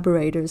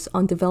collaborators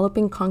on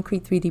developing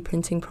concrete 3D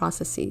printing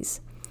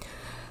processes.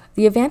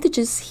 The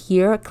advantages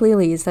here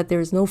clearly is that there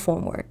is no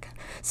formwork,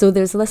 so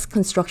there's less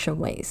construction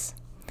waste.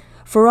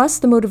 For us,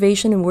 the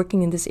motivation in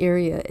working in this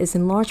area is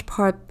in large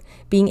part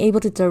being able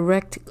to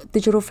direct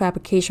digital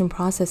fabrication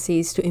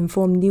processes to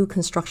inform new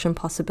construction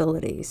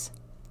possibilities.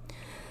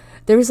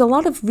 There is a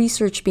lot of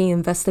research being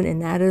invested in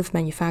additive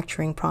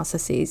manufacturing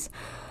processes.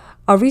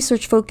 Our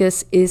research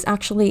focus is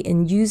actually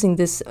in using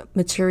this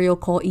material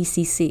called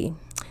ECC.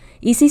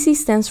 ECC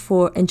stands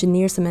for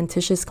Engineered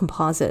Cementitious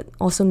Composite,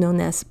 also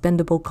known as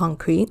bendable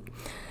concrete,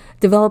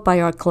 developed by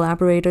our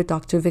collaborator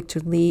Dr.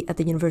 Victor Lee at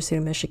the University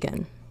of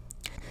Michigan.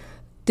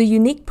 The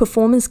unique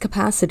performance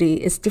capacity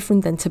is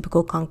different than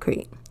typical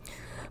concrete,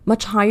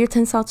 much higher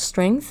tensile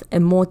strength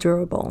and more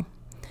durable.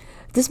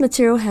 This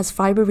material has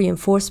fiber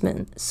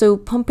reinforcement, so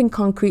pumping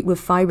concrete with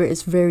fiber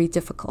is very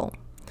difficult.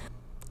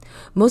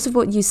 Most of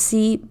what you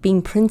see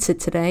being printed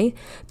today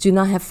do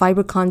not have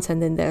fiber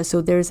content in there,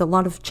 so there is a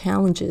lot of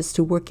challenges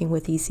to working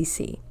with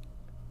ECC.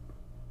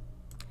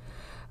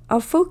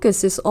 Our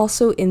focus is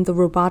also in the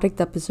robotic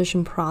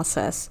deposition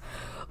process,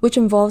 which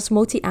involves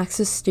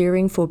multi-axis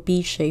steering for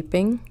bead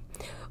shaping,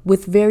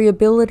 with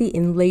variability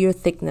in layer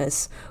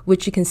thickness,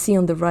 which you can see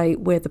on the right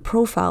where the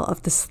profile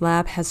of the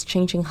slab has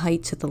changing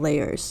height to the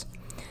layers.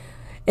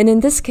 And in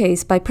this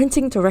case, by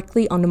printing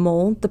directly on the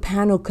mold, the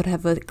panel could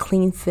have a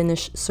clean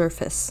finished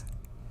surface.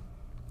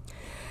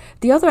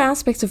 The other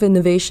aspect of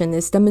innovation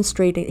is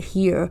demonstrated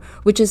here,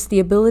 which is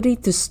the ability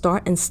to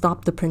start and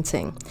stop the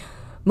printing.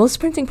 Most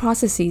printing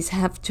processes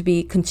have to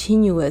be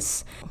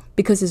continuous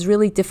because it's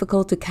really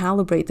difficult to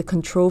calibrate the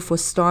control for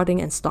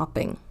starting and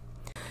stopping.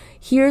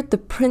 Here, the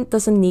print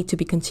doesn't need to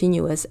be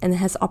continuous and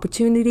has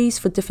opportunities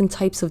for different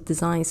types of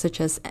design, such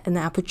as an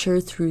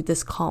aperture through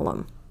this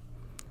column.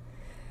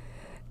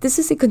 This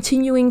is a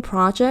continuing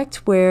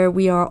project where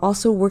we are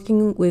also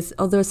working with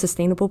other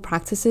sustainable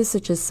practices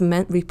such as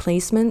cement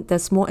replacement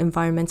that's more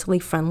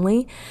environmentally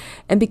friendly.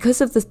 And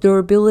because of the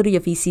durability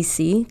of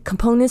ECC,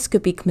 components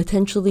could be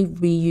potentially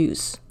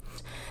reused,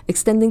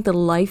 extending the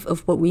life of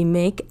what we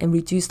make and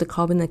reduce the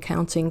carbon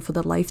accounting for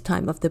the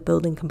lifetime of the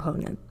building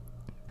component.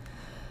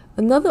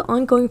 Another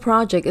ongoing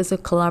project is a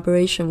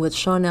collaboration with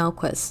Sean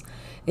Alquist,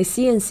 a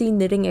CNC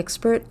knitting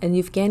expert, and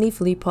Evgeny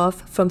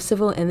Filipov from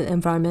Civil and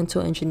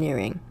Environmental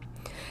Engineering.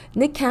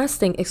 Knit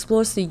casting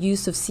explores the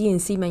use of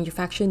CNC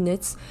manufactured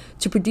knits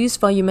to produce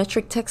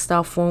volumetric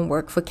textile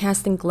formwork for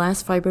casting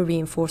glass fiber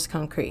reinforced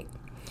concrete.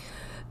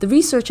 The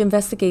research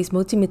investigates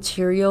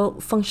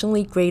multi-material,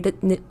 functionally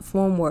graded knit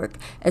formwork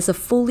as a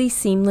fully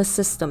seamless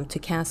system to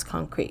cast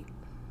concrete.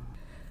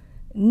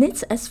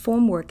 Knits as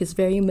formwork is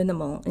very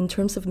minimal in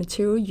terms of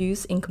material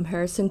use in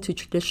comparison to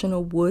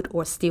traditional wood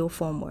or steel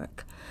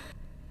formwork.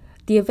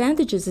 The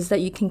advantages is that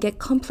you can get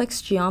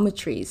complex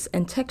geometries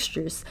and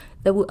textures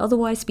that would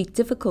otherwise be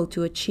difficult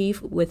to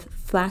achieve with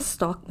flat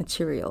stock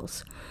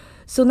materials.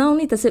 So not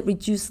only does it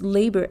reduce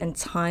labor and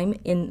time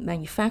in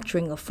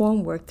manufacturing a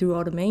formwork through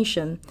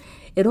automation,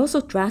 it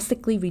also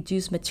drastically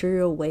reduces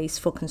material waste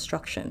for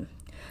construction.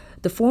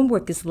 The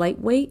formwork is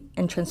lightweight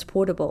and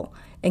transportable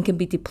and can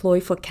be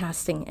deployed for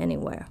casting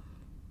anywhere.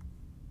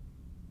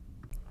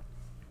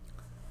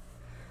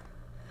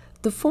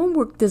 The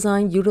formwork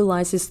design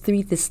utilizes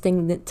 3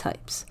 distinct knit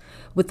types,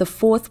 with the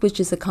fourth which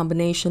is a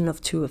combination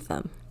of 2 of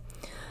them.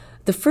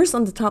 The first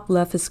on the top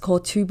left is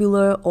called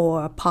tubular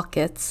or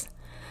pockets.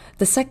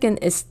 The second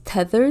is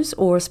tethers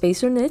or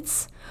spacer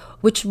knits,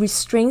 which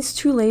restrains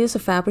 2 layers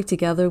of fabric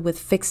together with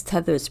fixed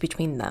tethers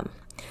between them.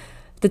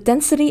 The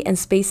density and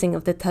spacing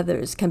of the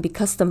tethers can be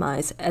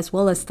customized as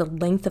well as the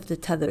length of the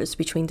tethers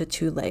between the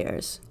 2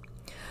 layers.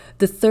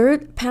 The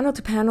third,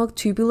 panel-to-panel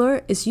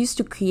tubular, is used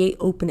to create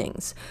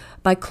openings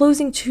by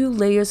closing two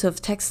layers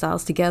of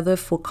textiles together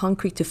for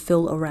concrete to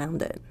fill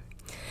around it.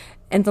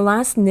 And the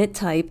last knit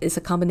type is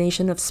a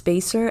combination of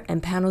spacer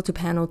and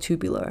panel-to-panel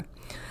tubular,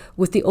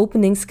 with the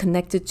openings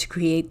connected to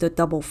create the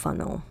double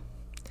funnel.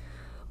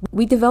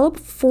 We developed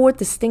 4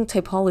 distinct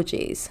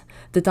typologies: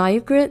 the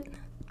diagrit,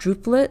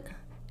 druplet,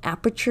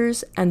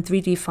 apertures, and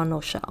 3D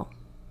funnel shell.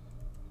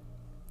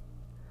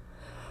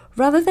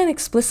 Rather than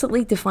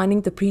explicitly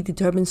defining the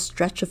predetermined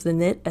stretch of the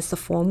knit as the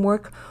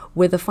formwork,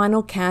 where the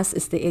final cast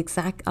is the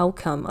exact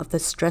outcome of the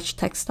stretched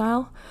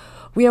textile,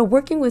 we are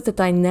working with the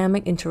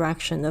dynamic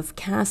interaction of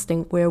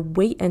casting where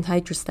weight and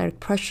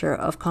hydrostatic pressure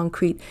of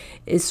concrete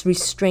is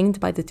restrained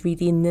by the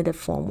 3D knitted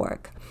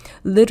formwork,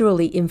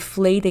 literally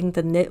inflating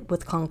the knit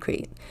with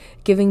concrete,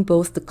 giving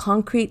both the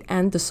concrete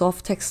and the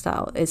soft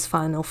textile its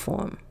final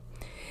form.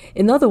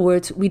 In other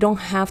words, we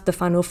don't have the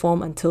final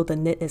form until the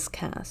knit is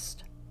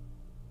cast.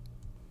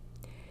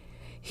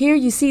 Here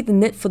you see the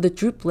knit for the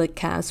druplet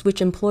cast,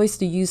 which employs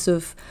the use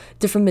of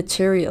different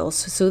materials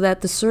so that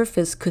the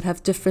surface could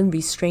have different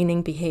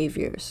restraining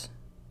behaviors.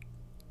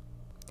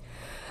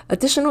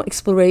 Additional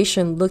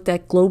exploration looked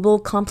at global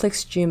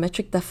complex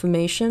geometric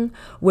deformation,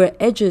 where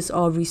edges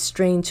are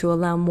restrained to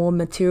allow more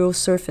material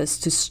surface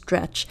to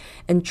stretch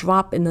and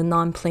drop in a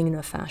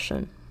non-planar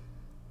fashion.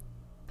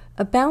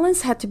 A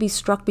balance had to be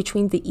struck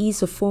between the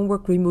ease of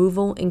formwork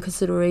removal in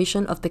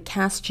consideration of the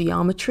cast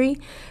geometry,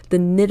 the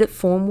knitted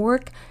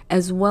formwork,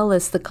 as well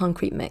as the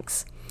concrete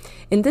mix.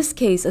 In this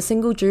case, a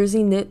single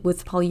jersey knit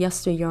with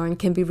polyester yarn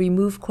can be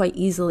removed quite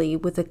easily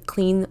with a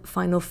clean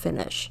final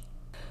finish.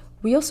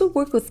 We also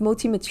work with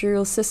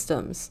multi-material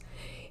systems.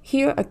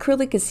 Here,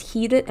 acrylic is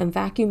heated and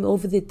vacuumed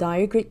over the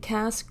diagrit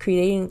cast,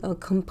 creating a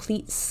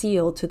complete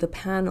seal to the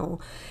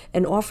panel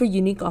and offer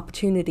unique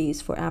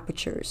opportunities for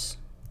apertures.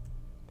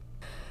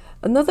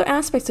 Another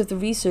aspect of the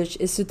research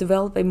is to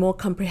develop a more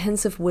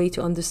comprehensive way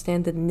to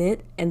understand the knit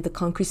and the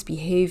concrete's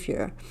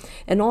behavior,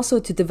 and also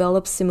to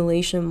develop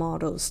simulation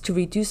models to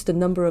reduce the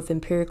number of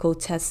empirical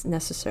tests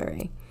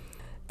necessary.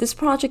 This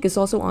project is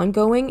also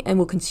ongoing and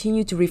will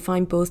continue to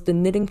refine both the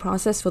knitting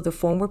process for the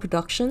formwork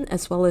production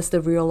as well as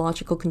the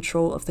rheological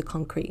control of the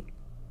concrete.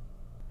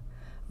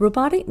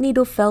 Robotic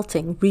needle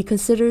felting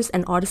reconsiders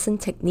an artisan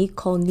technique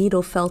called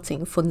needle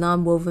felting for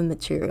non-woven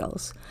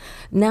materials,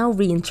 now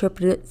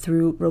reinterpreted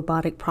through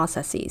robotic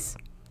processes.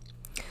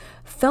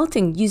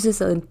 Felting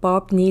uses a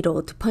barbed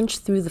needle to punch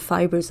through the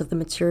fibers of the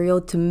material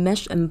to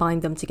mesh and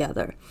bind them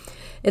together.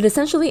 It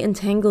essentially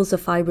entangles the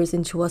fibers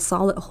into a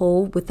solid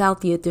whole without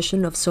the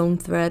addition of sewn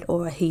thread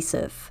or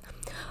adhesive.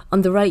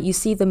 On the right, you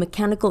see the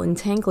mechanical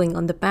entangling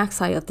on the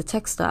backside of the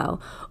textile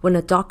when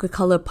a darker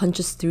color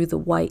punches through the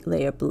white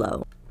layer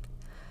below.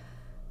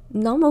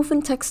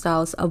 Non-woven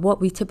textiles are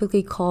what we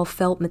typically call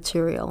felt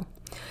material.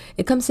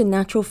 It comes in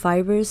natural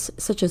fibers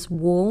such as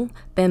wool,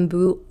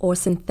 bamboo, or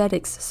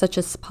synthetics such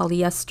as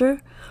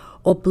polyester,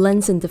 or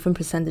blends in different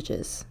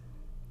percentages.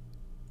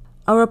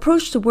 Our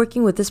approach to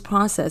working with this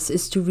process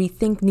is to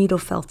rethink needle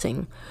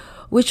felting,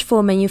 which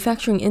for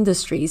manufacturing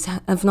industries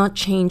have not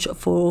changed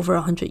for over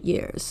 100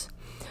 years.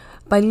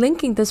 By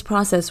linking this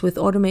process with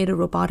automated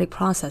robotic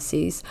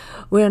processes,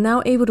 we are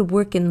now able to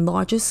work in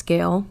larger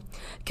scale,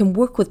 can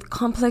work with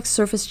complex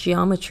surface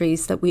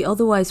geometries that we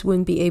otherwise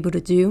wouldn't be able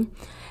to do,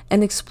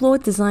 and explore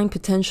design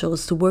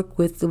potentials to work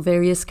with the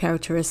various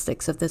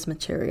characteristics of this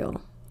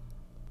material.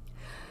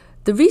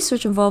 The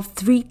research involved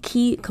 3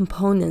 key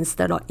components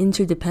that are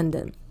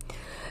interdependent.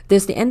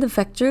 There's the end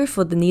effector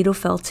for the needle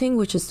felting,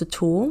 which is the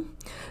tool,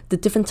 the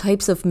different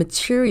types of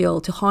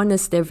material to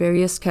harness their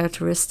various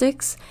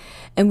characteristics,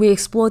 and we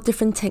explore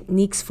different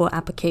techniques for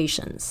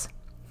applications.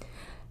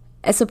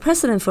 As a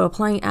precedent for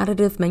applying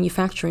additive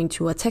manufacturing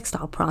to a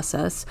textile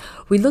process,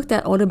 we looked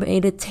at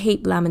automated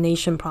tape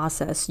lamination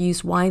process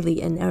used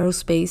widely in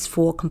aerospace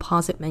for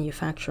composite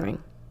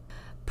manufacturing.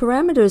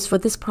 Parameters for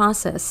this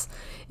process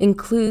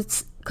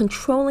includes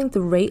controlling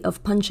the rate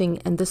of punching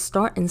and the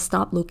start and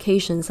stop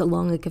locations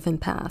along a given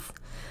path.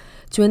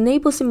 To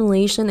enable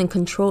simulation and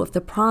control of the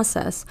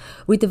process,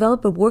 we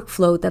developed a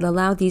workflow that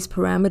allowed these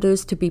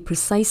parameters to be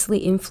precisely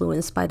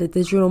influenced by the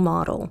digital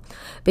model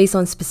based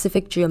on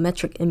specific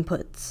geometric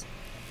inputs.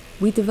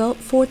 We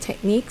developed 4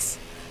 techniques.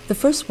 The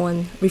first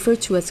one,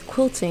 referred to as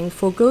quilting,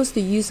 forgoes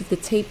the use of the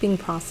taping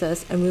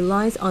process and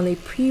relies on a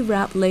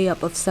pre-wrapped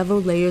layup of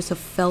several layers of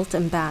felt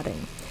and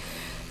batting.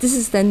 This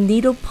is then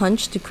needle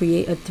punched to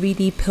create a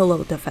 3D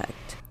pillow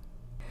defect.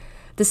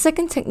 The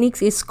second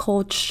technique is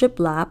called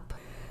shiplap.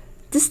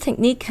 This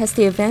technique has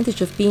the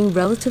advantage of being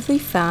relatively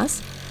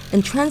fast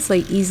and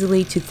translate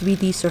easily to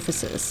 3D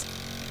surfaces.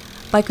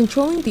 By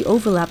controlling the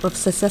overlap of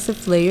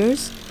successive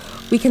layers,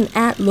 we can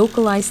add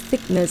localized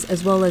thickness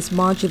as well as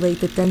modulate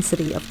the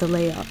density of the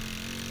layup.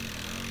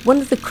 One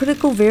of the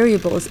critical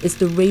variables is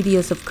the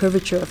radius of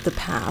curvature of the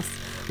path,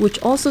 which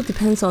also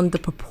depends on the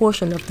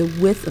proportion of the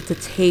width of the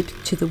tape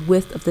to the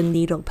width of the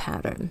needle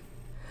pattern.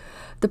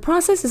 The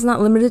process is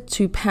not limited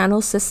to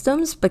panel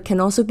systems, but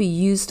can also be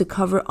used to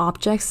cover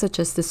objects such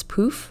as this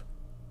poof.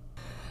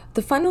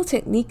 The final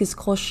technique is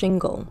called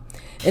shingle.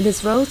 It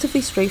is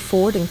relatively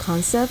straightforward in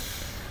concept,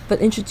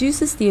 but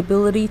introduces the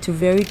ability to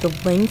vary the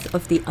length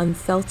of the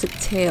unfelted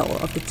tail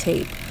of the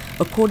tape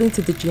according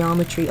to the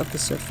geometry of the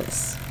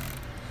surface.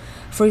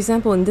 For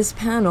example, in this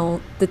panel,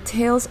 the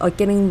tails are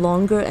getting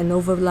longer and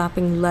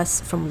overlapping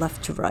less from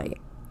left to right.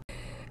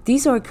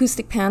 These are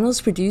acoustic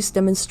panels produced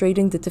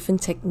demonstrating the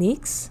different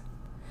techniques,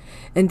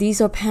 and these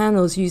are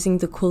panels using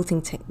the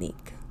quilting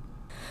technique.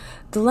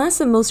 The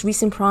last and most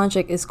recent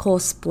project is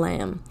called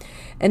SPLAM,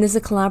 and is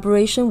a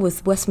collaboration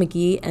with West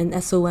McGee and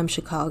SOM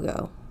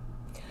Chicago.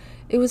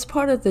 It was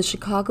part of the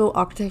Chicago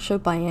Architecture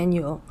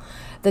Biennial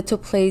that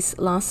took place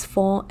last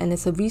fall, and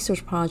is a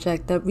research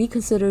project that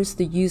reconsiders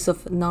the use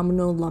of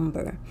nominal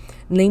lumber,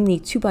 namely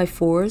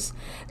 2x4s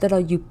that are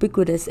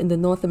ubiquitous in the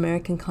North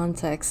American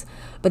context,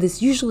 but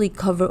is usually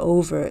covered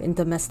over in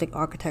domestic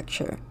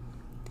architecture.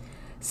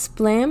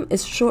 SPLAM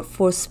is short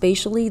for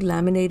spatially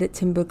laminated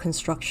timber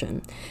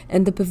construction,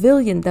 and the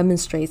pavilion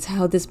demonstrates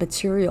how this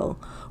material,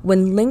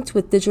 when linked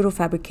with digital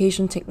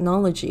fabrication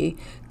technology,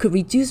 could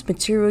reduce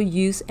material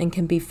use and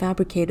can be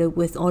fabricated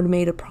with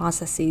automated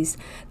processes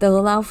that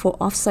allow for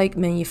off-site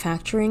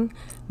manufacturing,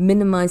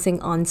 minimizing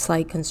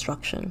on-site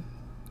construction.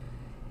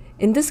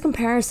 In this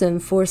comparison,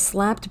 for a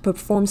slab to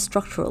perform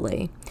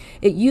structurally,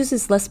 it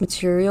uses less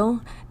material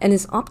and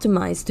is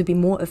optimized to be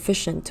more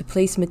efficient to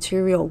place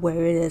material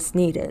where it is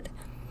needed,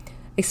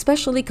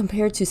 especially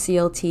compared to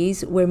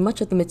CLTs, where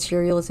much of the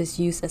materials is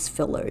used as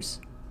fillers.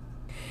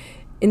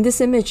 In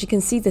this image, you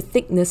can see the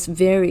thickness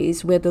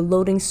varies where the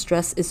loading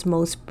stress is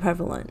most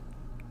prevalent.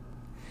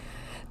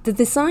 The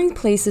design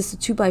places the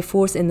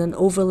 2x4s in an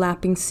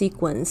overlapping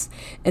sequence,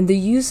 and the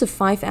use of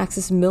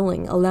 5-axis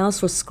milling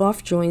allows for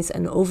scarf joints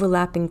and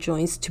overlapping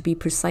joints to be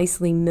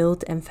precisely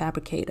milled and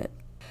fabricated.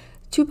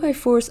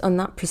 2x4s are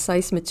not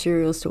precise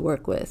materials to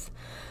work with.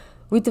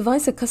 We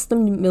devised a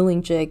custom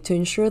milling jig to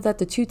ensure that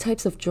the two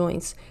types of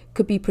joints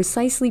could be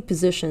precisely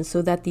positioned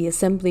so that the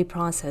assembly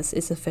process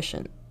is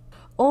efficient.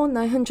 All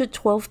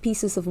 912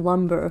 pieces of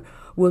lumber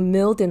were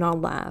milled in our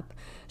lab,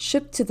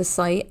 shipped to the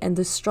site, and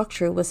the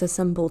structure was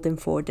assembled in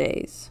 4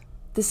 days.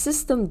 The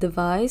system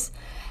devised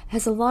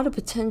has a lot of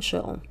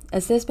potential,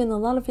 as there's been a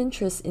lot of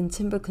interest in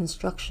timber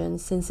construction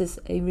since it's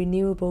a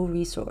renewable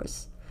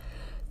resource.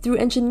 Through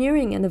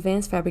engineering and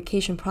advanced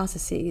fabrication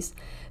processes,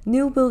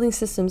 new building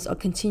systems are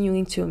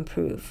continuing to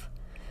improve.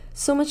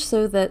 So much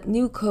so that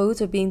new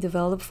codes are being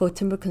developed for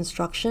timber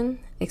construction,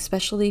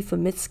 especially for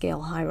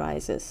mid-scale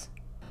high-rises.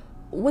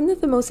 One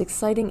of the most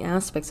exciting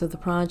aspects of the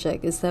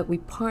project is that we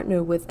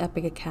partner with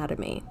Epic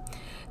Academy,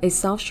 a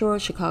South Shore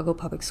Chicago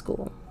public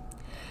school.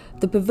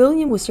 The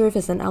pavilion will serve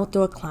as an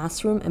outdoor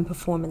classroom and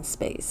performance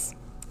space.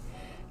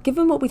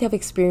 Given what we have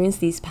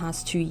experienced these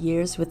past 2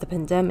 years with the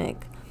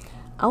pandemic,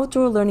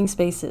 outdoor learning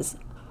spaces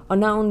are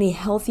not only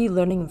healthy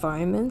learning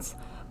environments,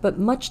 but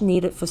much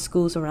needed for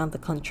schools around the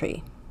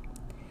country.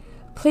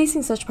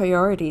 Placing such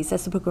priorities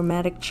as a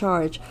programmatic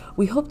charge,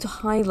 we hope to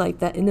highlight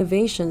that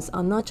innovations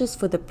are not just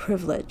for the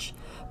privileged,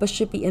 but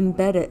should be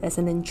embedded as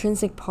an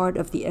intrinsic part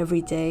of the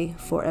everyday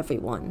for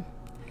everyone.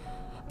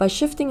 By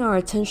shifting our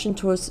attention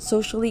towards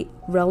socially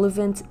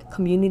relevant,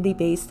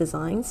 community-based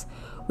designs,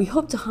 we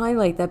hope to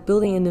highlight that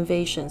building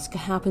innovations can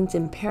happen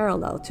in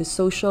parallel to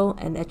social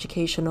and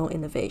educational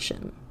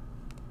innovation.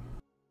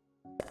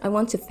 I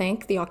want to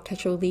thank the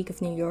Architectural League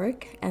of New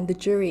York and the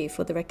jury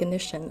for the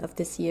recognition of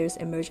this year's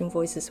Emerging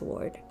Voices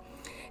Award.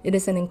 It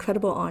is an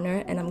incredible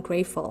honor, and I'm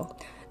grateful,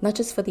 not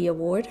just for the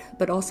award,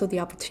 but also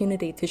the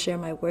opportunity to share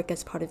my work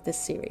as part of this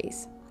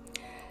series.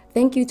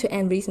 Thank you to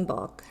Anne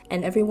Riesenbach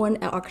and everyone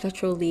at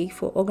Architectural League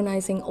for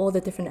organizing all the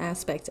different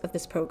aspects of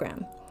this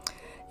program.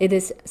 It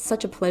is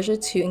such a pleasure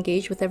to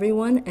engage with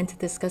everyone and to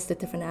discuss the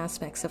different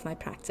aspects of my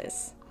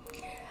practice.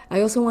 I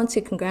also want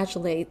to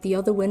congratulate the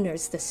other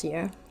winners this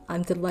year.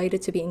 I'm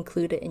delighted to be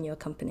included in your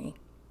company.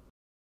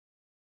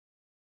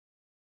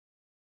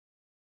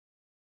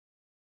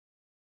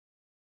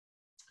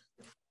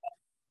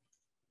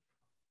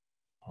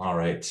 All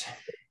right.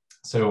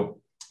 So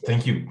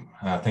thank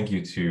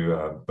you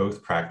to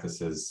both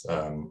practices.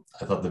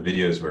 I thought the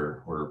videos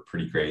were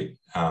pretty great.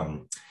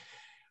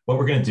 What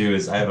we're going to do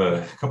is I have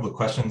a couple of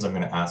questions I'm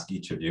going to ask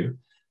each of you.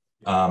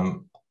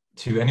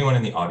 To anyone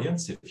in the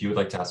audience, if you would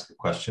like to ask a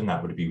question,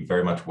 that would be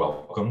very much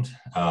welcomed.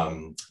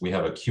 We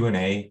have a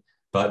Q&A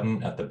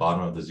button at the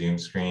bottom of the Zoom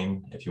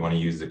screen. If you want to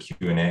use the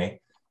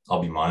Q&A,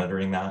 I'll be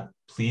monitoring that.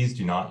 Please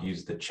do not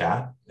use the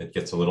chat. It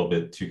gets a little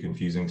bit too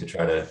confusing to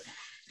try to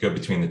go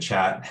between the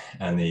chat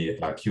and the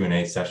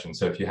Q&A session.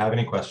 So if you have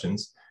any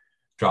questions,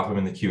 drop them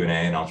in the Q&A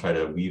and I'll try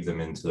to weave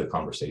them into the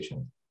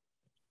conversation.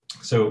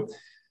 So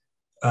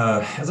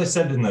as I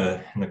said in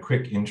the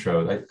quick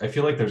intro, I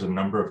feel like there's a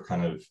number of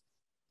kind of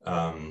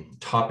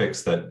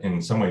topics that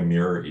in some way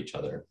mirror each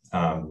other.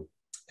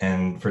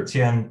 And for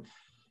Tien,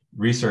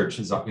 research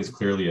is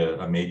clearly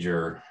a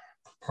major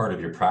part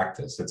of your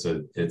practice.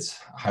 It's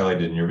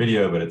highlighted in your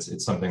video, but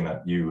it's something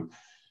that you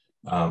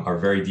are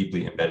very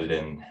deeply embedded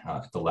in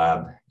at the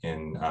lab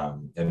in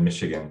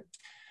Michigan.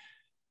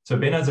 So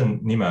Behnaz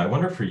and Nima, I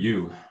wonder for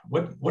you,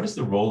 what is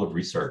the role of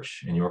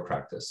research in your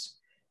practice?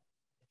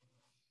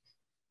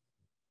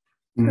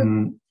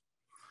 For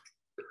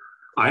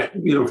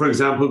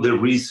example, the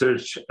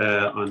research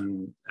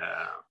on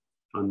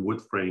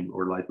wood frame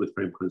or light wood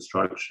frame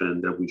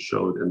construction that we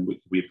showed and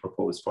we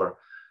proposed for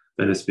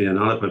Venice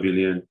Biennale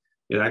Pavilion,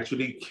 it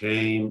actually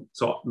came,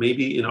 so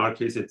maybe in our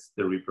case, it's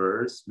the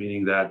reverse,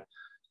 meaning that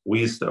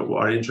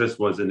our interest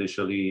was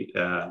initially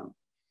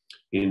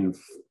in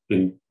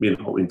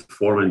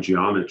form and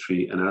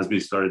geometry. And as we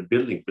started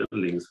building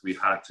buildings, we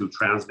had to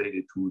translate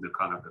it to the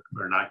kind of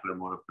vernacular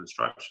mode of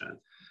construction.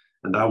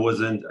 And that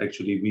wasn't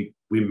actually,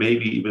 we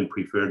maybe even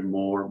preferred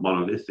more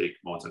monolithic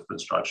modes of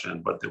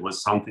construction, but there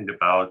was something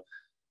about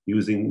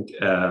using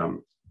a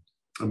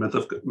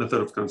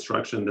method of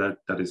construction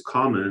that is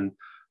common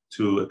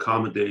to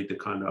accommodate the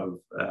kind of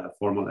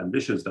formal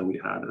ambitions that we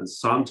had. And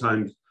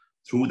sometimes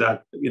through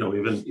that,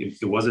 even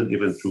if it wasn't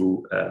even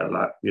through,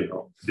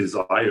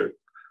 desire,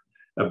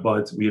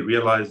 but we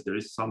realized there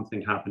is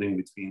something happening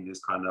between this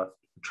kind of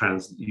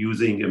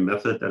using a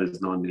method that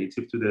is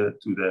non-native to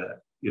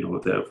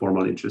the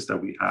formal interest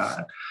that we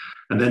had.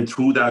 And then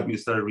through that, we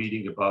started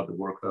reading about the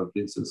work of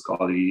Vincent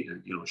Scully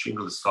and,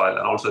 shingle style,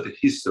 and also the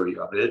history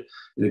of it.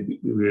 And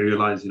we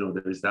realized,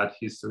 there is that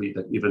history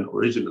that even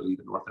originally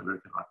the North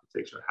American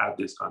architecture had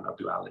this kind of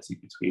duality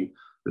between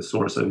the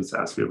source of its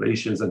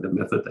aspirations and the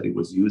method that it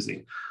was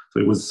using. So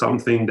it was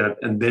something that,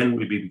 and then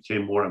we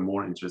became more and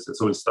more interested.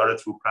 So it started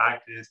through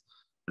practice.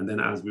 And then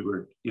as we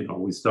were,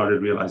 we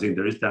started realizing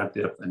there is that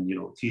depth, and,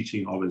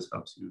 teaching always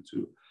helps you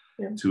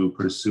to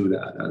pursue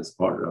that as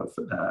part of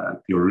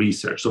your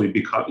research. So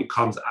it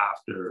comes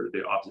after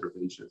the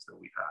observations that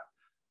we have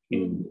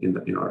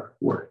in our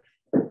work.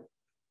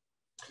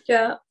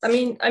 Yeah,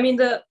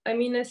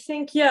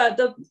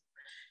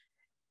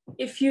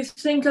 if you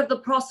think of the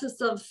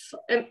process of,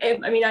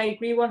 I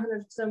agree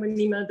 100% with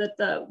Nima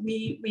that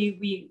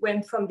we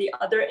went from the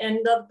other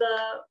end of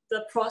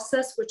the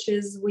process, which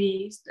is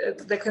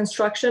the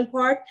construction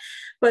part.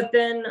 But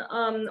then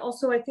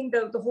also I think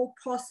the whole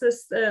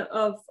process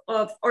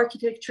of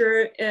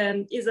architecture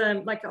is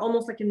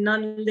almost like a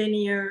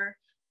non-linear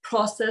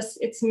process.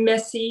 It's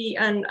messy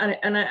and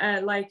I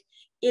like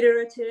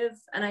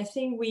iterative, and I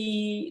think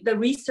the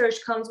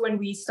research comes when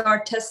we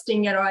start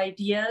testing our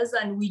ideas,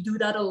 and we do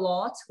that a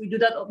lot. We do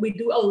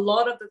a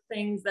lot of the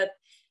things that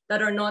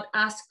are not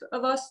asked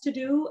of us to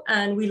do,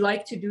 and we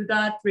like to do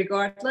that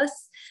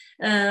regardless.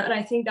 And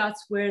I think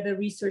that's where the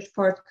research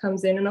part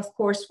comes in. And of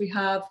course we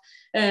have,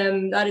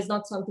 that is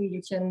not something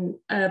you can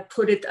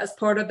put it as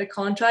part of the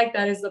contract.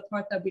 That is the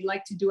part that we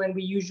like to do. And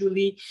we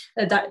usually,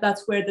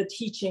 that's where the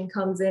teaching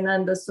comes in,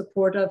 and the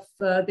support of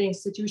the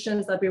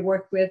institutions that we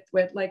work with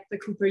like the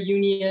Cooper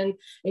Union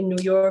in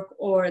New York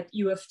or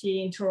U of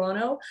T in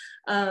Toronto,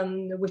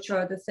 which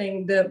are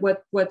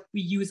what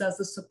we use as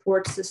a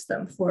support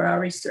system for our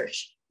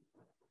research.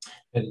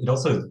 It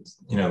also,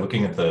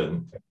 looking at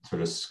the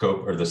sort of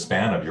scope or the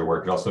span of your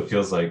work, it also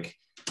feels like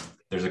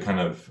there's a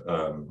kind of,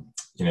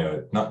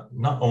 not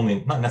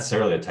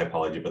necessarily a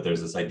typology, but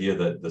there's this idea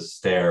that the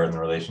stair and the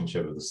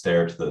relationship of the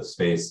stair to the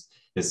space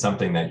is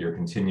something that you're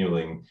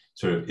continually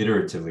sort of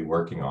iteratively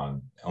working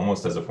on,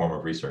 almost as a form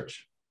of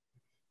research.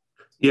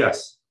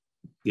 Yes,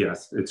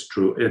 it's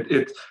true.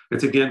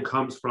 It again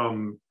comes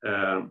from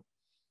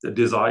the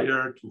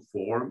desire to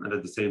form, and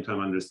at the same time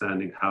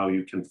understanding how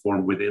you can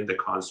form within the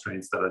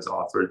constraints that is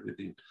offered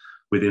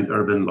within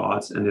urban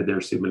lots and their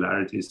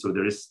similarities. So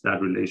there is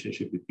that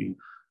relationship between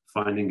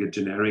finding a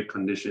generic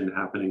condition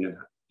happening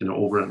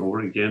over and over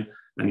again,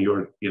 and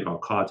you're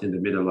caught in the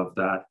middle of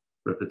that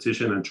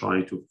repetition and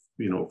trying to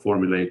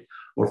formulate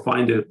or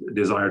find a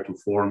desire to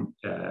form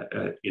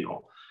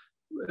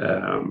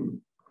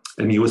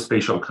a new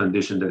spatial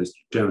condition that is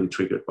generally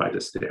triggered by the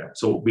stair.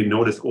 So we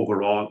notice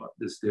overall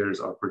the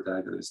stairs are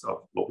protagonists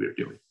of what we're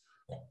doing.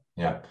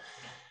 Yeah.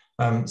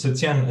 So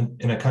Tian,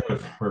 in a kind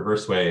of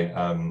reverse way,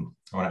 I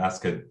want to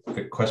ask a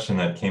question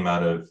that came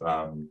out of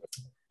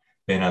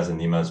Behnaz and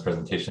Nima's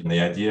presentation. The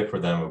idea for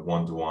them of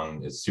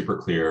one-to-one is super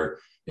clear.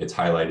 It's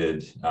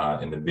highlighted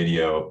in the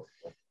video.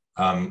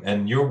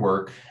 And your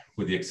work,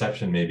 with the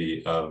exception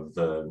maybe of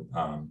the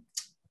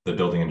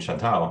building in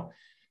Chantal,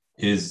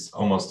 is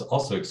almost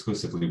also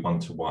exclusively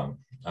one-to-one.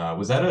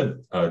 Was that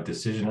a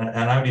decision?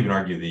 And I would even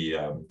argue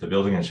the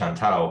building in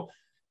Chantal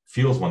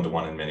feels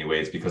one-to-one in many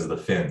ways because of the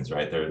fins,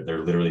 right?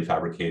 They're literally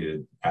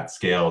fabricated at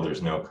scale.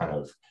 There's no kind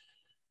of,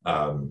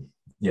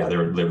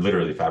 they're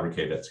literally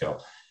fabricated at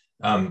scale.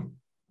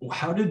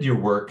 How did your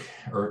work,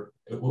 or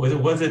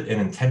was it an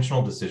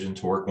intentional decision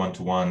to work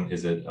one-to-one?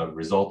 Is it a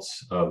result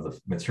of the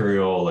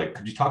material? Like,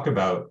 could you talk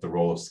about the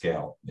role of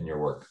scale in your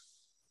work?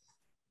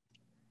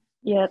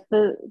 Yeah,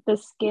 the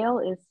scale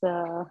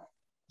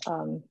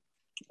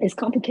is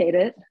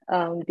complicated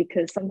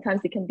because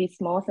sometimes it can be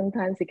small,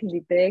 sometimes it can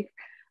be big,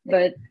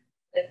 but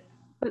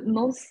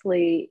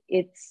mostly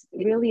it's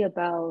really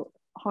about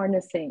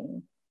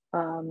harnessing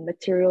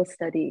material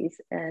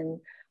studies and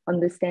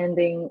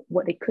understanding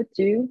what it could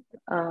do.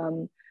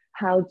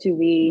 How do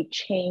we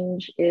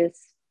change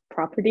its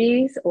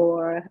properties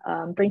or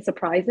bring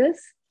surprises,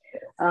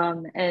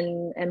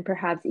 and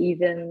perhaps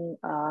even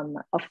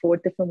afford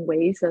different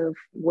ways of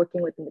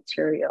working with the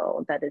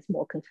material that is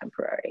more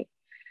contemporary.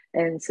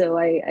 And so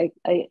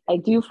I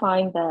do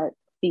find that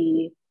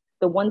the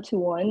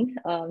one-to-one,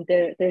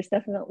 there's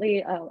definitely,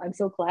 I'm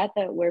so glad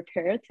that we're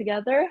paired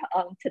together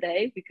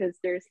today, because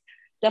there's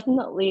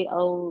definitely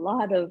a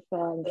lot of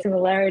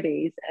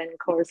similarities and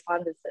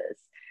correspondences.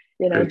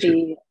 You know,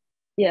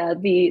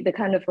 the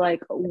kind of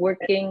like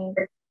working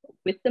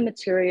with the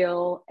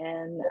material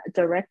and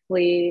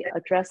directly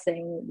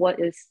addressing what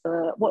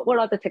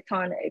are the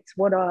tectonics,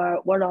 what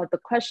are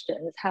the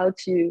questions, how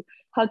to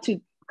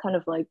kind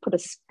of like put a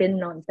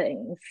spin on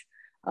things.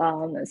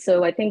 So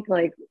I think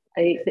like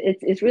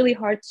it's really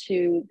hard to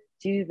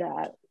do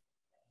that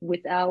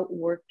without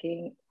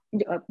working.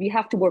 We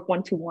have to work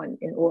one-to-one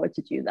in order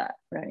to do that,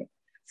 right?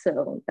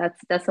 So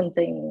that's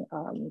something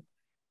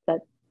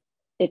that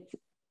it's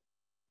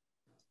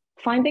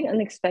finding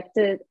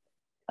unexpected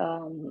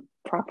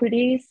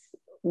properties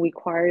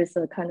requires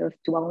a kind of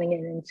dwelling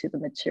into the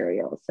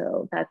material.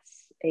 So that's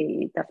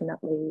a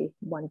definitely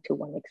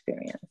one-to-one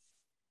experience.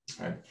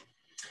 All right.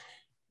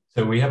 So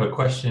we have a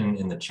question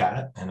in the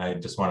chat, and I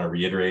just want to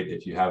reiterate,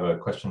 if you have a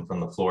question from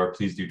the floor,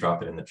 please do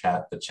drop it in the chat.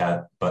 The chat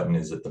button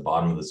is at the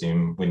bottom of the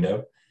Zoom window.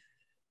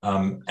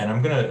 And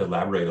I'm going to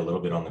elaborate a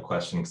little bit on the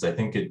question, because I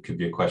think it could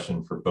be a question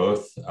for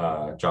both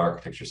Jaw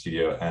Architecture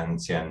Studio and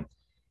Xian.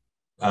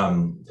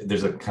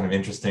 There's a kind of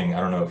interesting, I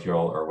don't know if you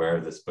all are aware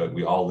of this, but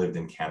we all lived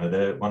in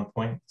Canada at one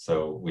point.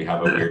 So we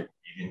have a weird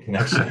Canadian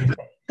connection.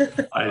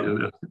 I don't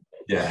know.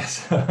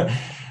 Yes.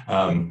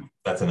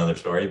 That's another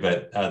story.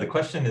 But the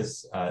question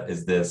is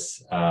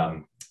this,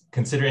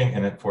 considering,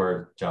 and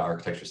for Jaw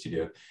Architecture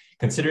Studio,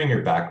 considering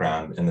your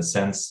background in the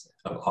sense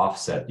of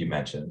offset you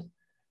mentioned,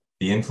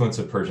 the influence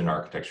of Persian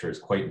architecture is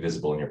quite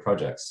visible in your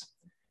projects.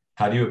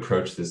 How do you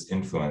approach this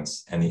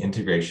influence and the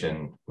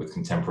integration with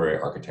contemporary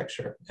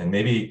architecture? And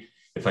maybe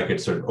if I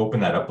could sort of open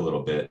that up a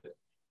little bit,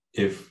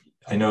 if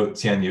I know,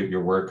 Xian,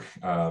 your work,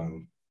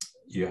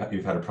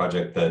 you've had a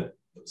project that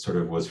sort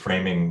of was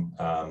framing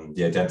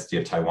the identity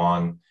of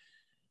Taiwan.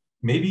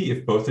 Maybe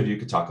if both of you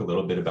could talk a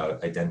little bit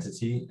about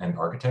identity and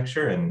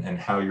architecture, and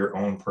how your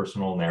own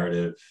personal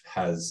narrative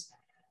has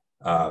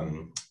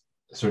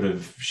sort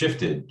of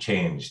shifted,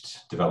 changed,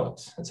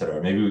 developed, et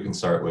cetera. Maybe we can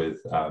start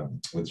with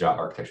Jaw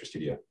Architecture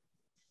Studio.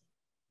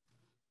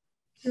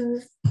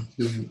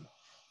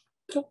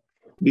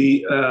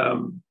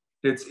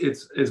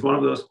 It's one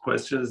of those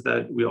questions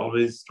that we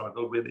always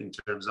struggle with in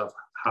terms of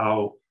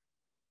how,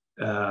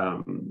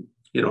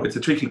 you know, it's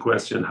a tricky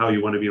question, how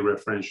you want to be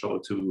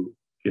referential to,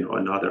 you know,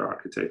 another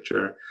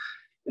architecture.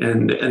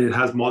 And it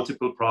has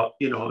multiple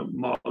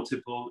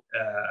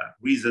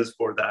reasons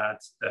for that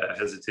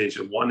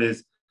hesitation. One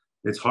is,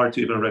 it's hard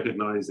to even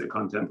recognize a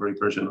contemporary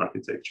Persian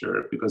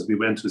architecture, because we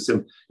went to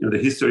the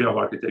history of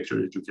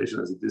architecture education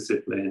as a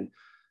discipline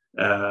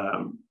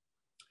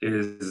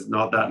is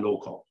not that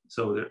local.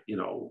 So, you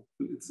know,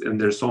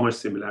 and there's so much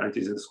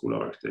similarities in the School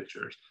of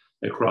Architecture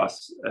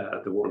across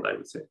the world, I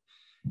would say.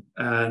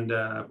 And,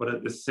 but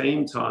at the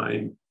same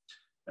time,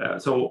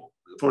 so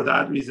for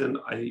that reason,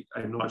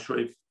 I'm not sure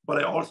if, but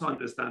I also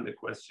understand the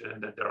question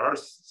that there are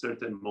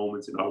certain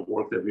moments in our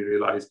work that we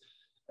realize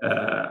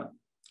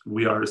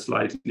we are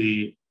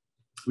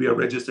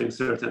registering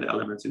certain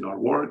elements in our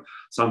work.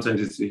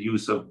 Sometimes it's the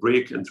use of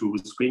brick and through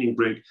screening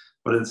brick,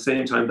 but at the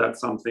same time, that's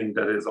something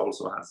that is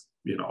also has,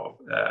 you know,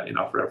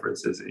 enough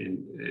references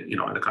in, you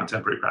know, in the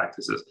contemporary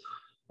practices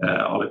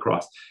all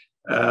across.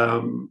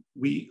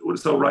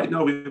 So right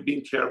now we've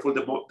been careful.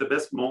 The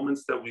best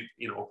moments that we,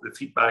 you know, the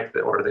feedback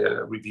or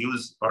the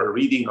reviews or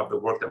reading of the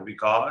work that we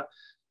got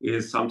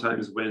is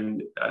sometimes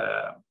when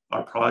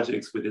our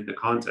projects within the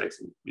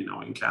context, you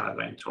know, in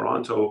Canada, in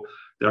Toronto,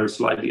 they're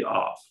slightly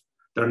off.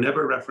 There are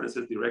never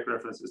direct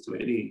references to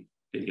any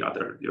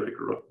other direct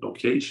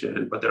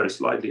location, but they're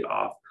slightly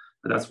off.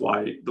 And that's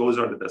why those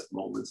are the best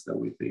moments that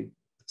we think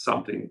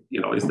something,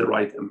 you know, is the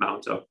right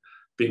amount of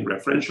being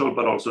referential,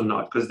 but also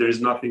not, because there's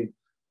nothing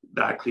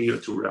that clear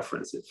to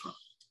reference it from.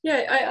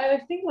 Yeah, I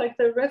think like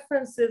the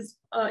references,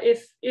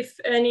 if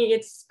any,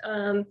 it's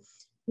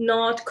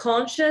not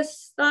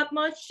conscious that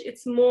much.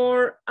 It's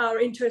more our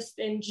interest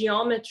in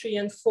geometry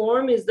and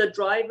form is the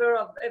driver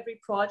of every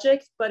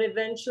project. But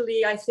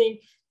eventually, I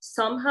think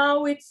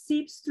somehow it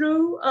seeps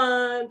through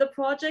the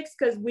projects,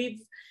 because we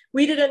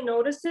didn't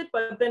notice it,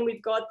 but then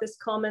we've got this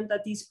comment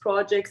that these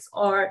projects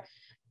are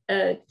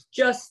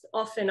just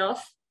off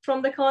enough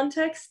from the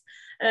context.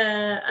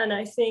 And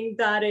I think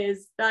that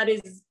is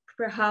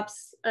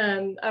perhaps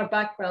our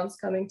backgrounds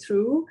coming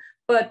through,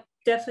 but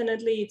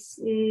definitely it's,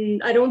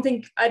 I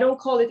don't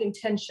call it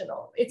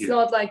intentional. It's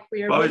not like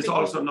we're. Well, it's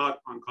also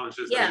not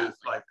unconscious. Yeah. It's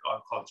like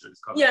our culture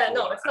is coming. Yeah,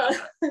 no, it's not.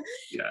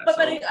 Yeah. But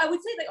I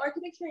would say the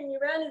architecture in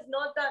Iran is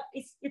not that,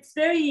 it's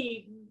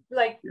very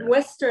like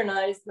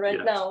westernized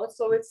right now.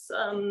 So it's.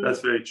 That's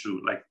very true.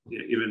 Like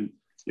even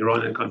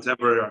Iranian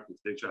contemporary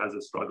architecture has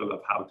a struggle of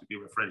how to be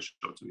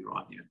referential to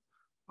Iranian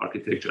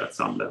architecture at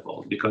some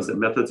level, because the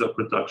methods of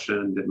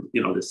production,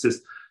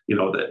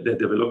 the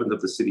development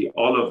of the city,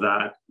 all of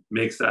that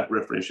makes that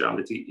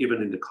referentiality,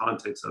 even in the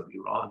context of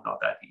Iran, not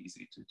that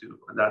easy to do.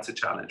 And that's a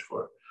challenge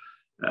for,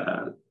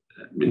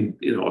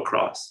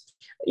 across.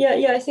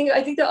 Yeah, I think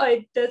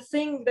the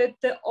thing that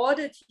the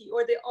oddity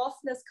or the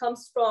offness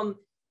comes from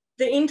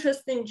the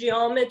interest in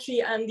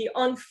geometry and the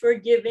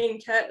unforgiving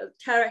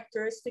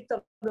characteristic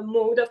of the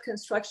mode of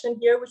construction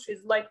here, which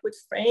is light with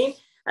frame,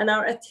 and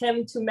our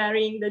attempt to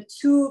marrying the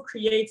two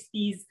creates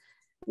these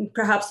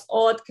perhaps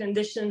odd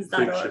conditions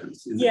that are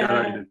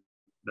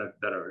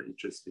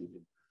interesting,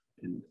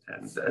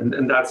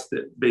 and that's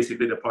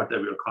basically the part that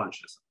we are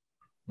conscious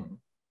of. Mm-hmm.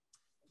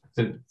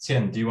 So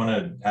Xian, do you want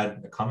to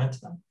add a comment to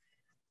that?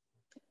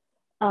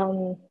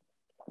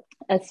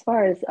 As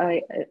far as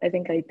I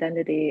think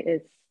identity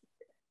is,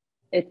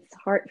 it's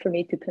hard for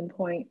me to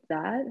pinpoint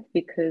that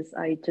because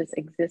I just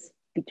exist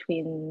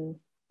between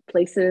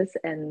places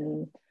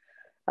and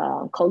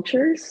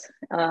cultures.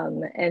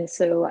 And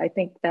so I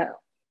think that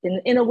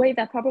in a way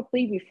that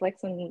probably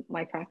reflects on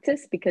my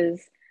practice,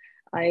 because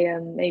I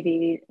am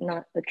maybe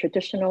not a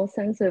traditional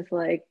sense of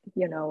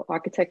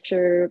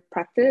architecture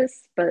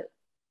practice, but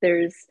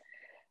there's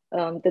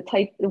the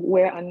type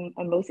where I'm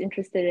most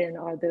interested in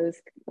are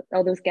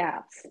those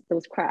gaps,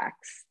 those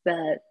cracks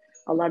that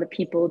a lot of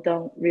people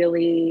don't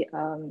really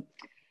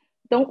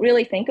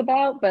think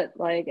about, but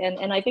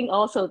and I think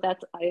also that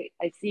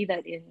I see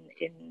that in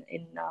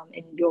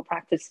your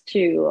practice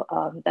too,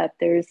 that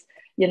there's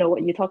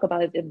what you talk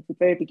about at the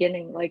very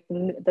beginning, like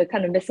the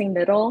kind of missing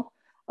middle,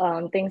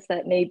 things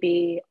that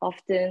maybe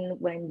often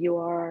when you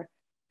are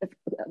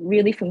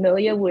really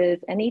familiar with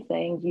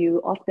anything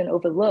you often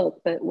overlook,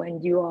 but when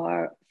you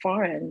are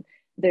foreign,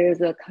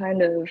 there's a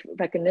kind of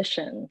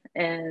recognition.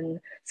 And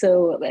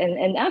so,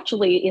 and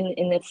actually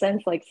in a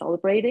sense, like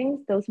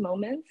celebrating those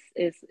moments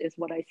is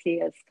what I see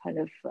as kind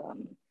of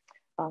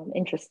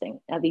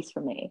interesting, at least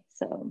for me,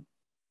 so.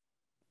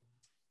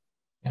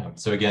 Yeah,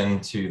 so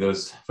again, to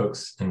those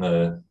folks in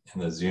the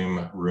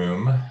Zoom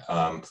room,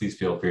 please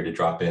feel free to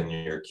drop in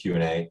your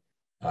Q&A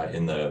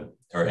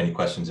or any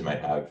questions you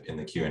might have in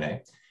the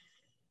Q&A.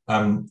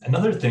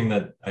 Another thing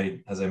that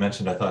as I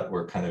mentioned, I thought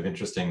were kind of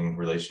interesting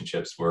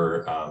relationships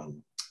were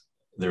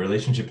the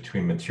relationship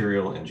between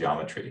material and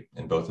geometry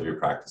in both of your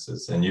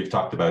practices. And you've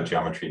talked about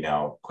geometry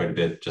now quite a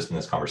bit just in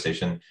this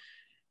conversation.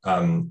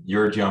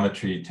 Your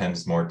geometry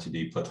tends more to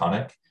be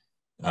Platonic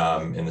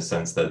in the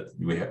sense that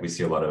we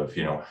see a lot of,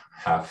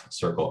 half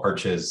circle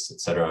arches,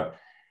 etc.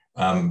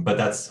 But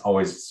that's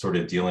always sort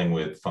of dealing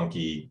with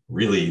funky,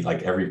 really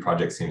like every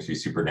project seems to be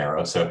super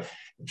narrow. So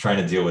trying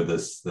to deal with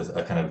this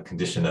a kind of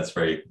condition that's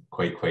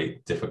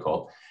quite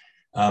difficult.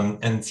 And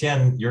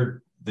Xian,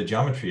 the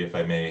geometry, if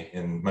I may,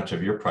 in much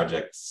of your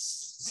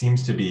projects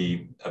seems to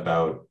be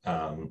about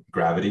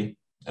gravity,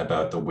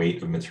 about the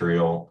weight of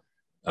material,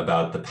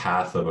 about the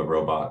path of a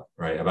robot,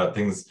 right? About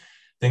things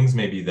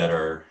maybe that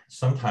are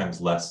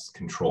sometimes less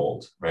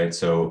controlled, right?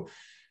 So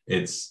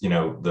it's,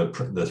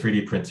 the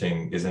 3D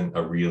printing isn't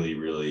a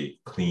really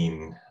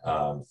clean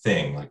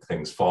thing, like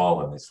things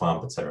fall and they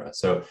slump, et cetera.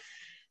 So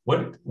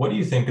what do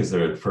you think is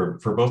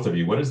for both of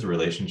you, what is the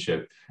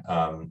relationship?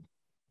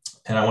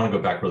 And I want to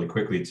go back really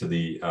quickly to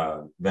the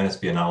Venice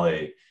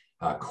Biennale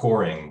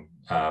coring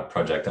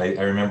project. I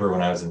remember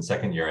when I was in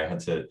second year,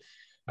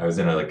 I was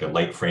in a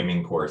light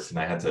framing course, and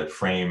I had to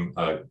frame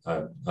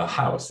a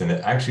house, and I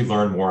actually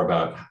learned more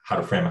about how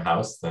to frame a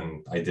house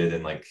than I did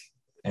in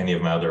any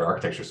of my other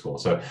architecture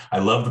schools. So I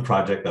love the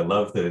project. I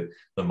love the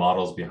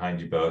models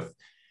behind you both.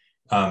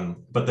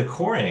 But the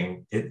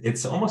coring,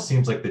 it almost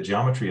seems like the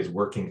geometry is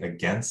working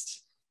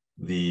against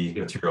the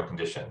material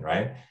condition,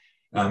 right?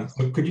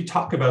 Could you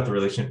talk about the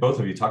relationship, both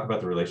of you talk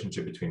about the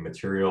relationship between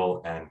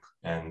material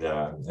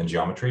and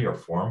geometry or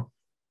form?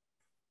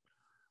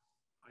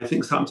 I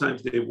think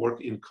sometimes they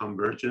work in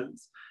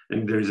convergence,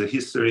 and there's a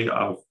history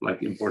of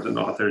important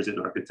authors in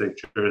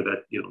architecture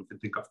that, you can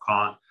think of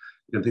Kahn,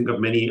 you can think of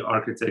many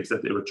architects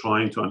that they were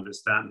trying to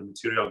understand the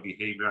material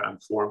behavior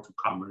and form to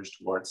converge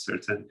towards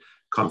certain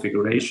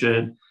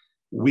configuration.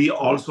 We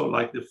also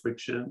like the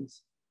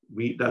frictions.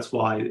 That's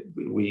why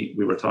we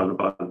were talking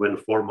about when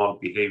formal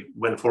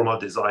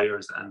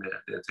desires and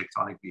the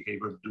tectonic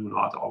behavior do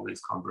not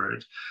always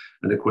converge.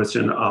 And the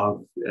question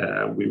of,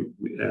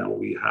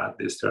 we had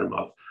this term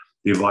of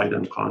divide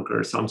and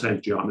conquer.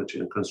 Sometimes geometry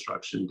and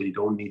construction, they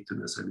don't need to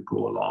necessarily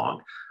go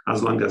along.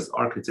 As long as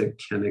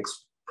architect can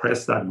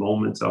express that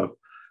moment of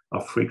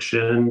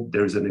friction,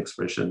 there's an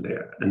expression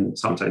there. And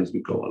sometimes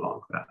we go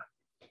along that.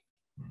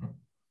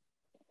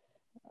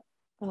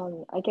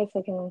 I guess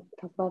I can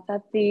talk about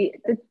that. The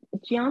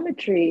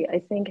geometry, I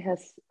think,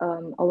 has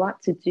a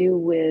lot to do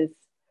with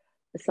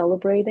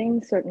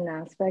celebrating certain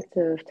aspects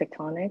of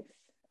tectonics,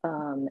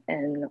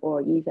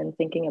 or even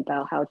thinking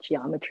about how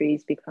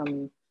geometries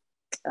become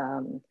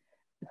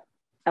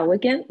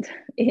elegant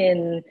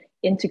in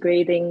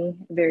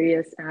integrating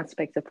various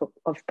aspects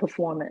of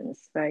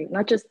performance, right?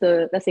 Not just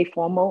the, let's say,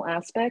 formal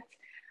aspect,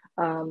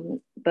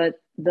 but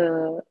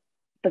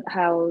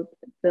how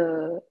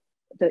the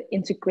the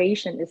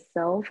integration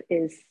itself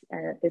is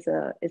an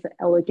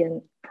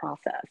elegant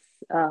process.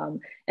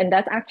 And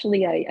that's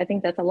actually, I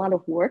think that's a lot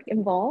of work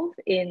involved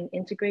in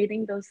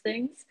integrating those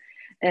things,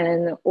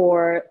 and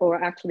or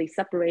actually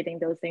separating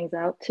those things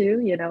out too.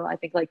 You know, I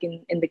think like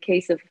in the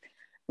case of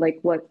like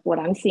what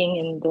I'm seeing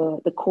in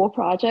the core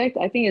project,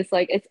 I think it's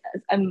like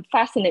I'm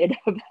fascinated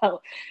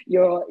about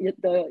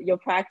your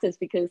practice,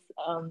 because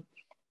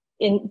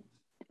in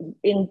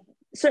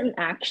certain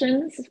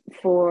actions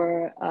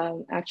for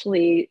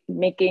actually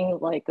making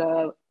like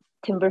a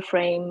timber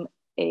frame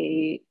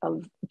a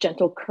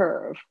gentle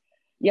curve,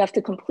 you have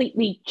to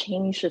completely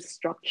change the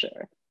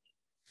structure,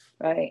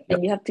 right?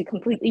 And you have to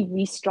completely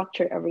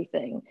restructure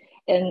everything.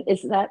 And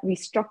it's that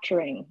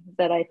restructuring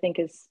that I think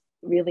is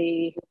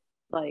really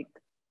like,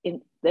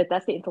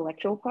 that's the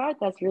intellectual part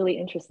that's really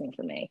interesting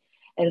for me.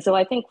 And so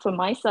I think for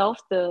myself,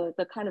 the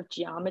kind of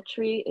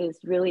geometry is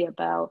really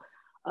about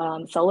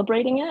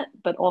celebrating it,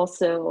 but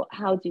also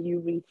how do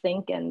you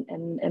rethink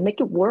and make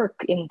it work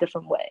in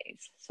different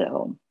ways.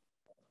 So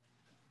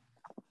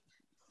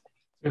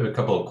we have a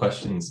couple of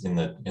questions in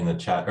the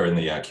chat, or in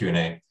the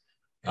Q&A.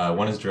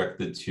 One is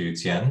directed to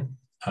Tien.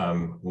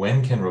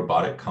 When can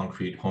robotic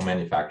concrete home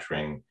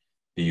manufacturing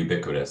be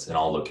ubiquitous in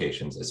all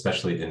locations,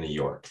 especially in New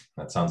York?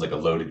 That sounds like a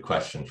loaded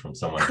question from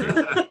someone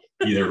who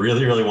either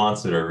really, really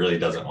wants it or really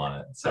doesn't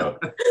want it. So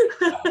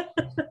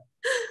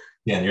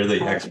Tien, you're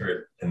the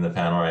expert in the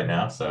panel right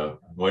now. So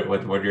what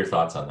are your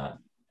thoughts on that?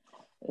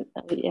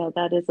 Yeah,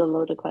 that is a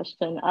loaded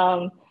question.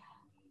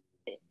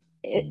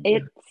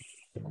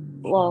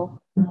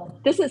 Well,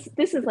 this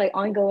is like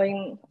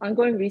ongoing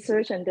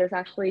research, and there's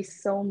actually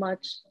so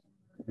much,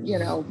 you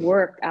know,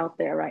 work out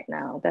there right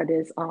now that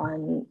is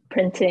on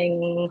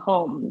printing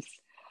homes,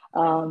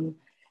 and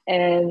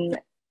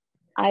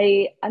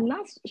I'm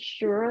not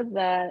sure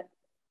that,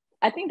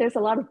 I think there's a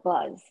lot of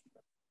buzz,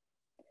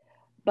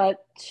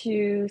 but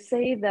to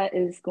say that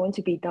is going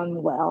to be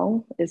done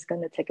well is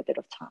going to take a bit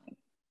of time.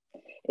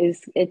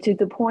 Is it to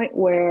the point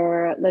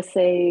where, let's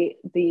say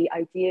the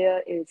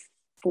idea is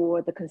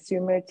for the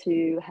consumer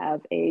to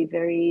have a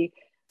very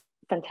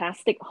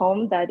fantastic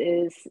home that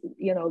is,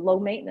 you know, low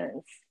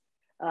maintenance.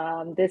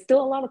 There's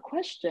still a lot of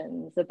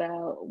questions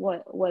about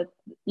what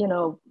you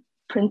know,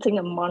 printing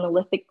a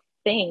monolithic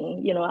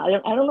thing. You know, I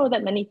don't know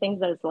that many things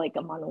that is like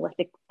a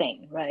monolithic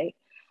thing, right?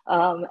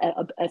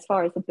 As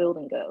far as the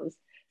building goes.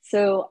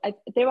 So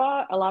there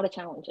are a lot of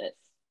challenges.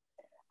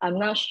 I'm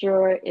not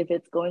sure if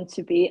it's going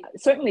to be,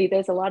 certainly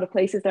there's a lot of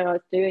places that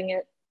are doing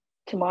it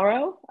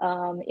tomorrow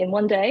in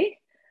one day.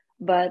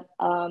 But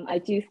I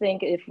do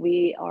think if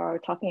we are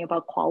talking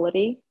about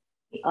quality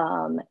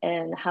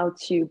and how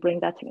to bring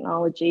that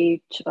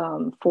technology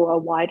for a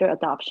wider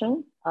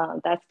adoption,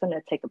 that's going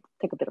to take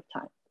a bit of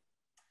time.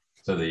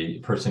 So the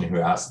person who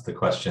asked the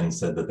question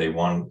said that they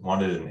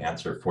wanted an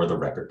answer for the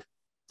record.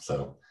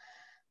 So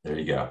there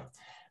you go.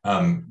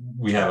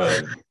 We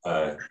have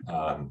a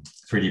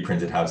 3D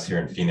printed house here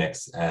in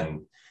Phoenix,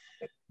 and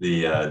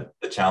the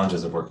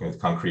challenges of working with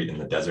concrete in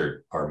the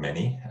desert are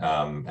many,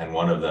 and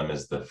one of them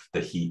is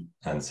the heat.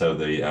 And so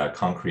the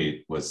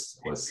concrete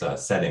was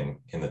setting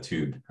in the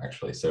tube,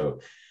 actually. So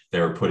they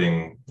were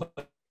putting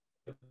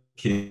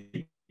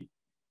kiddie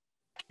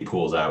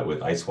pools out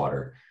with ice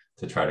water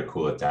to try to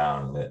cool it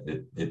down.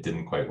 It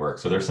didn't quite work.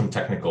 So there's some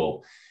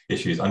technical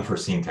issues,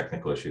 unforeseen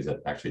technical issues that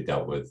actually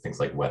dealt with things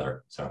like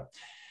weather. So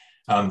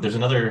there's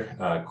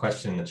another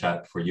question in the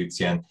chat for you,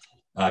 Tien.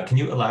 Can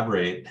you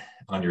elaborate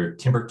on your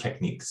timber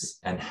techniques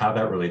and how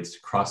that relates to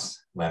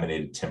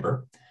cross-laminated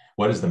timber?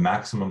 What is the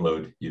maximum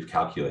load you've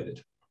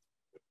calculated?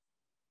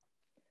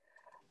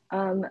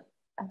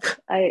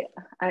 I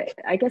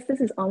guess this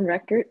is on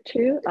record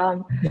too.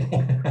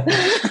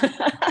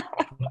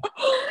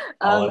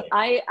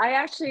 I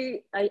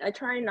actually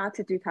try not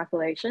to do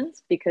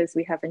calculations, because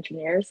we have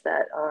engineers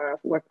that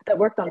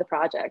worked on the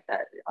project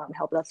that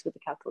helped us with the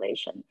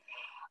calculation.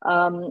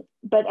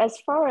 But as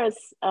far as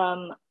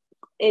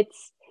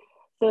it's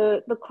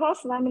the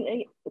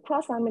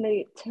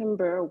cross-laminated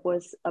timber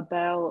was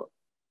about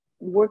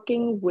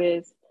working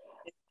with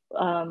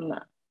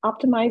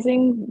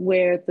optimizing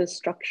where the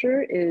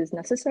structure is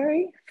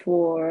necessary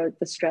for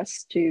the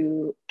stress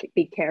to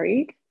be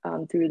carried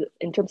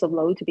in terms of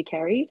load to be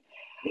carried.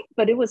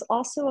 But it was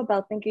also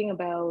about thinking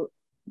about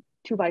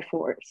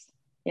 2x4s,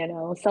 you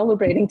know,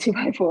 celebrating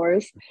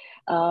 2x4s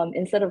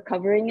instead of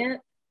covering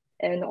it.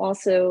 And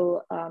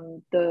also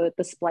the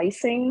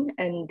splicing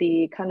and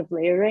the kind of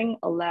layering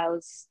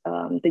allows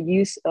the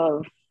use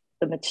of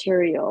the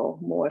material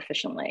more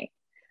efficiently.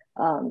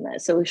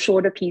 So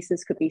shorter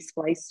pieces could be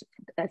spliced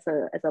as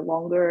a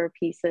longer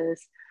piece,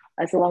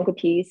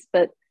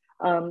 but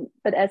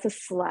as a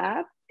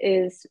slab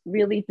is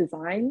really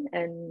designed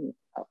and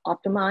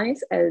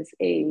optimized as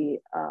a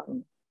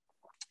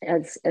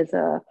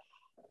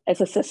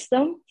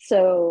system.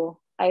 So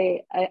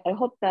I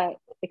hope that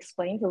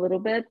explains a little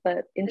bit,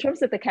 but in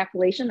terms of the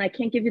calculation, I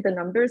can't give you the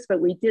numbers, but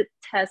we did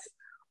test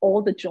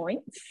all the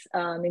joints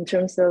in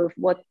terms of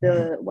what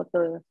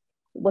the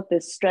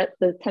stress,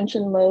 the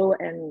tension load,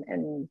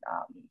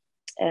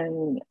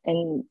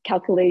 and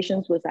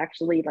calculations was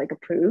actually like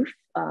approved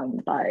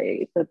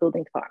by the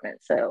building department.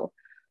 So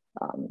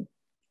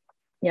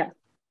yeah.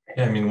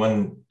 Yeah,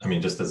 I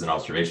mean, just as an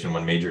observation,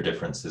 one major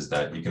difference is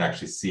that you can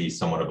actually see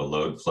somewhat of a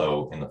load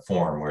flow in the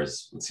form,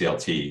 whereas with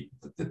CLT,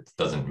 it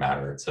doesn't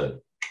matter. It's a,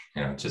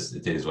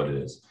 it is what it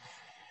is.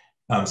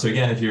 So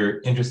again, if you're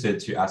interested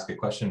to ask a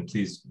question,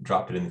 please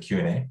drop it in the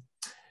Q&A.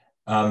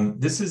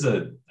 This is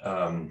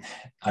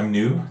I'm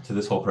new to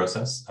this whole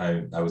process.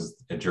 I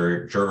was a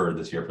juror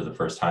this year for the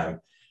first time.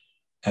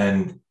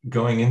 And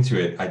going into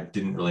it, I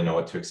didn't really know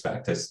what to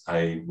expect.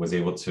 I was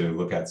able to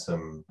look at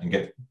some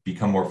and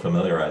become more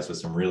familiarized with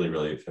some really,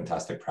 really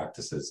fantastic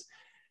practices.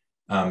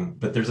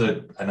 But there's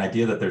an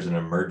idea that there's an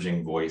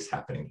emerging voice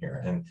happening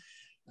here. And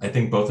I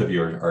think both of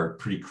you are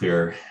pretty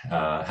clear,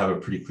 have a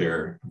pretty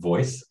clear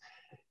voice,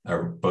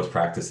 or both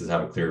practices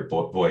have a clear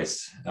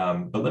voice.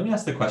 But let me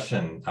ask the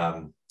question,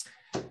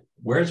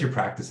 where's your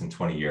practice in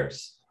 20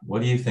 years?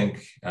 What do you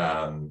think,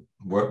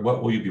 what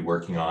will you be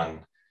working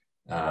on?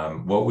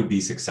 What would be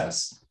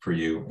success for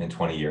you in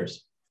 20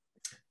 years?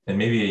 And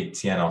maybe,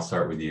 Tian, I'll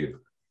start with you.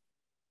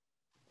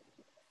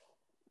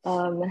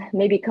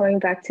 Maybe coming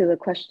back to the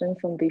question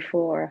from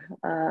before,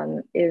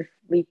 if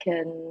we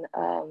can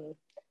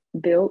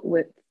build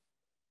with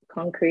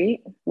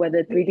concrete,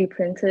 whether 3D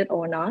printed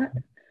or not,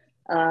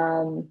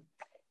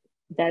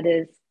 that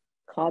is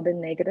carbon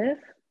negative,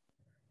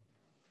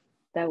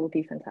 that would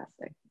be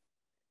fantastic.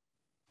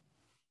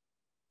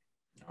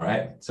 All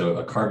right, so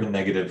a carbon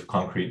negative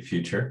concrete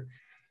future.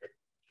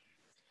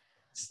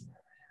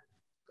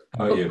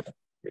 How about you?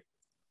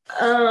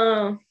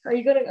 Are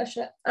you gonna?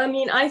 I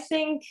mean, I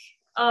think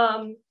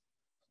the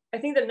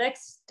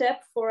next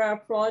step for our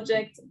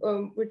project,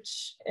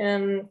 which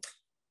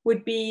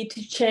would be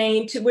to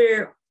change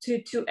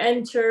to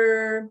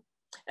enter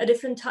a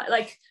different type,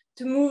 like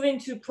to move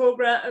into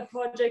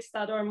projects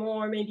that are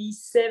more maybe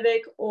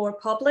civic or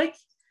public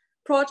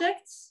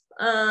projects.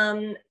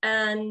 And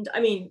I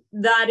mean,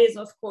 that is,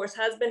 of course,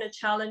 has been a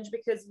challenge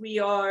because we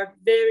are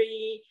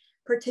very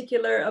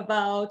particular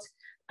about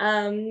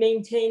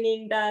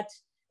maintaining that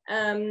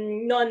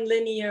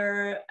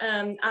non-linear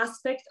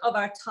aspect of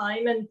our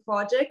time and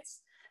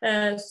projects.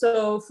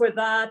 So for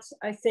that,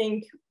 I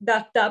think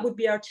that would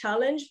be our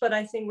challenge, but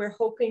I think we're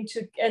hoping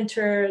to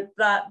enter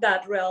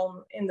that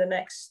realm in the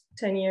next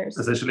 10 years.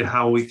 Essentially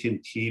how we can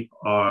keep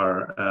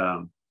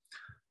our,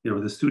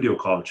 the studio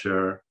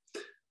culture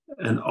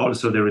and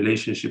also the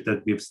relationship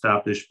that we've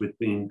established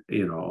between,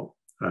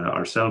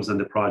 ourselves and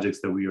the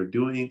projects that we are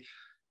doing.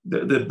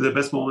 The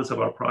best moments of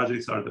our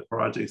projects are the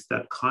projects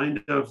that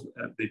kind of,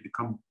 they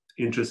become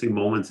interesting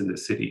moments in the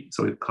city.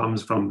 So it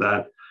comes from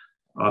that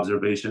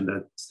observation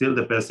that still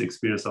the best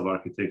experience of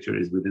architecture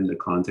is within the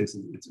context.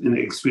 It's in the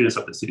experience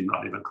of the city,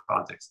 not even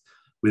context,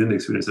 within the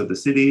experience of the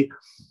city.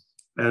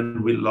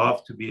 And we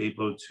love to be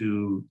able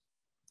to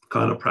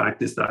kind of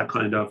practice that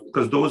kind of,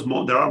 because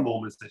there are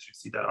moments that you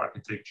see that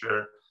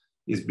architecture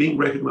is being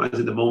recognized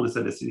in the moments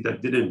that the city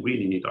that didn't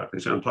really need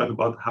architecture. I'm talking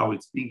about how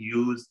it's being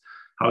used,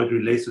 how it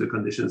relates to the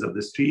conditions of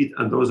the street,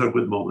 and those are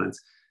good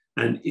moments.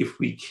 And if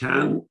we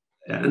can,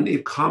 and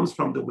it comes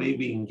from the way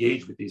we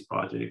engage with these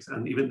projects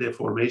and even the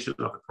formation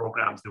of the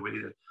programs, the way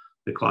that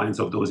the clients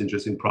of those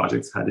interesting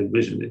projects had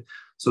envisioned it.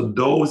 So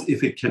those,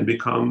 if it can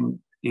become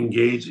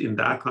engaged in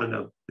that kind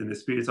of, in the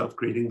spirit of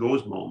creating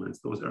those moments,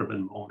 those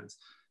urban moments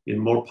in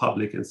more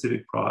public and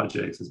civic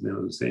projects, as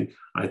Nima was saying,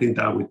 I think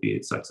that would be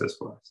a success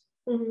for us.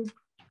 Mm-hmm.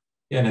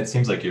 Yeah, and it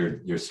seems like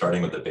you're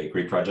starting with the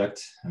bakery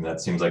project, and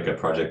that seems like a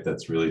project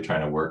that's really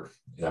trying to work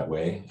that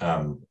way.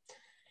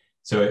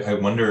 So I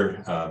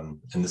wonder,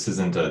 and this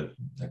isn't a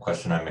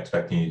question I'm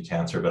expecting you to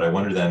answer, but I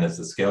wonder then, as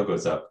the scale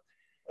goes up,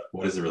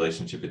 what is the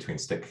relationship between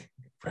stick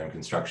frame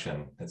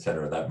construction, et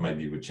cetera? That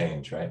maybe would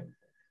change, right?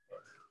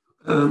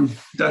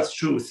 That's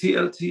true.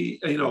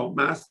 CLT,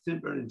 mass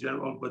timber in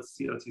general, but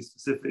CLT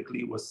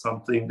specifically was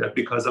something that,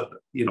 because of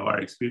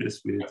our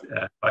experience with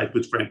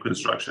wood frame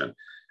construction,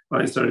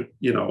 I started,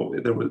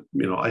 there was,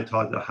 I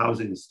taught the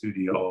housing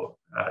studio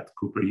at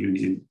Cooper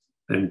Union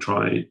and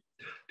tried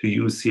to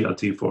use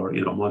CLT for,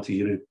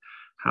 multi-unit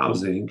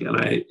housing.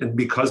 And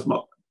because,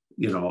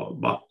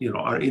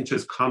 our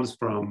interest comes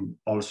from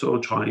also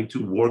trying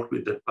to work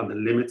with on the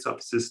limits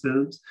of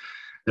systems,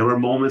 there were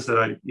moments that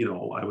I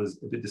was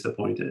a bit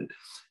disappointed.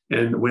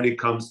 And when it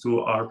comes to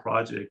our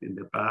project in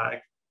the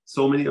back,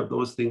 so many of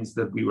those things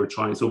that we were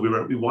trying, so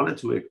we wanted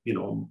to,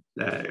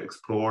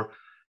 explore,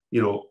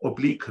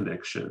 oblique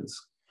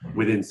connections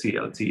within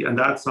CLT. And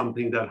that's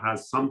something that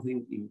has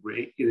something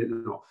ingrained,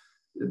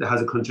 that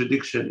has a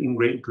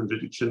ingrained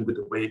contradiction with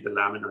the way the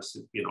laminar,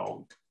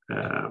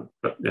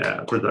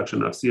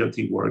 production of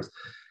CLT works.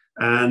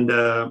 And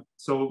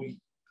so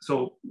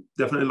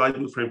definitely light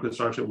wood frame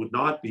construction would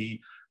not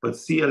be, but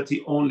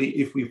CLT only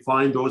if we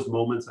find those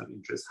moments of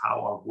interest,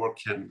 how our work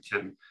can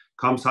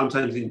come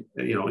sometimes in,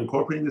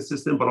 incorporating the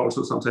system, but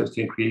also sometimes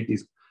can create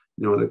these,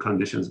 the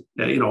conditions,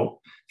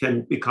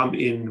 can become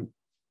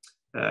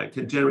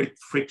can generate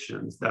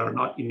frictions that are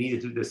not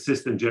immediately the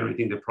system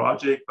generating the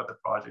project, but the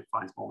project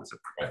finds moments of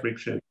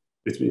friction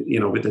between, you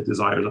know, with the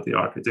desires of the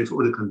architects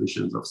or the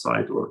conditions of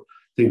site or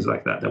things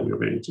like that that we are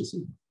very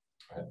interested in.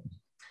 Right.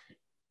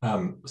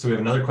 So we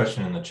have another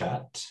question in the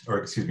chat, or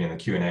excuse me, in the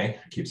Q&A. I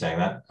keep saying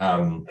that.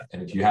 And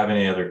if you have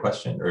any other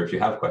question, or if you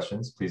have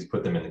questions, please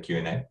put them in the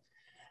Q&A.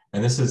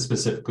 And this is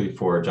specifically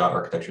for JA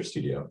Architecture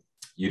Studio.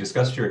 You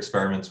discussed your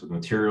experiments with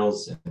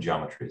materials and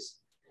geometries.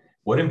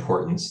 What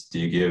importance do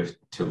you give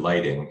to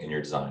lighting in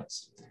your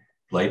designs?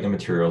 Light and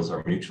materials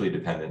are mutually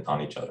dependent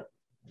on each other.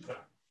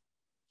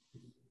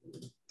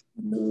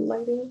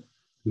 Lighting?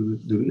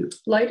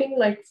 Lighting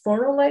like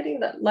Forno lighting?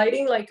 That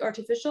lighting like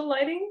artificial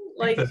lighting?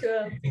 Like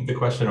I think the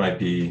question might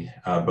be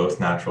both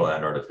natural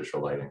and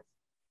artificial lighting.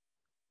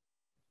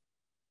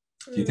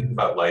 Do you think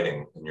about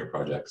lighting in your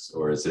projects,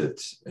 or is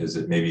it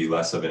maybe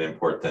less of an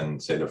import than,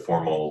 say, the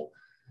formal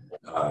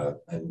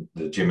and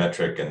the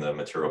geometric and the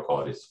material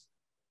qualities?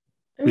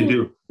 I mean, we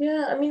do.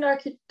 Yeah, I mean,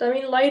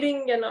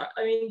 lighting and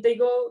I mean,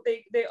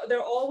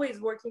 they're always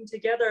working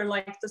together,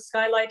 like the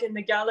skylight in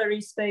the gallery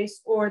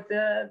space or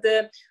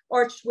the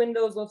arched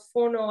windows of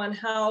Forno, and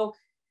how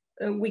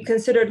we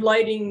considered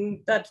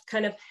lighting that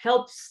kind of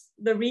helps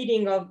the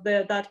reading of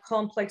that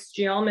complex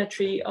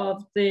geometry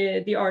of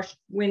the arched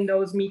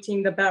windows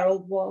meeting the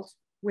barreled walls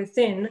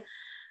within.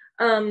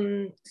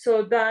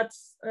 So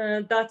that's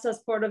as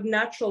part of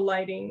natural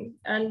lighting.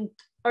 And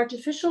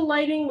artificial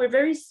lighting, we're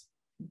very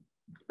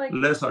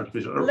less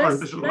artificial.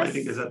 Artificial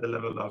lighting is at the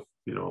level of,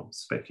 you know,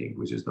 specking,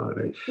 which is not a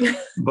very,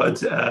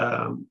 but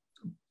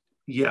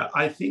yeah,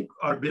 I think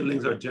our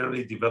buildings are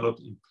generally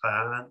developed in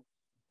plan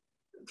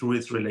through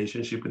its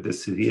relationship with the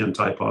city and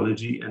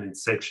typology, and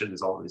its section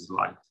is always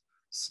light.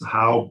 So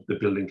how the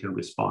building can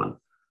respond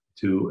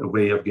to a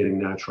way of getting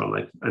natural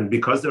light. And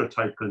because there are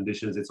tight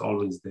conditions, it's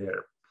always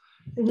there.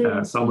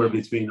 Somewhere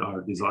between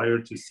our desire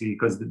to see,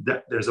 because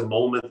there's a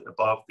moment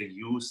above the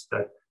use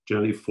that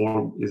generally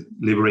form is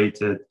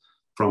liberated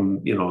from,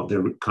 you know,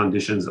 the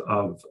conditions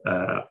of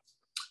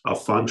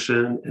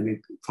function, and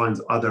it finds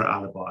other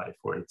alibi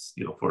for its,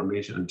 you know,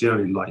 formation. And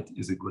generally light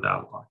is a good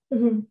alibi.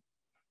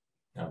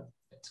 Yeah,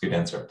 that's a good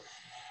answer.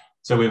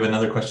 So we have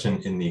another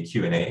question in the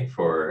Q&A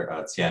for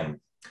Xian.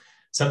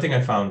 Something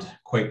I found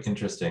quite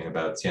interesting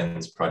about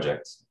Xian's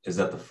project is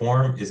that the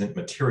form isn't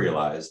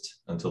materialized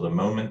until the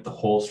moment the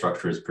whole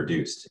structure is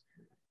produced.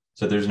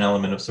 So there's an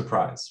element of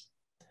surprise.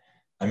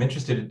 I'm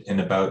interested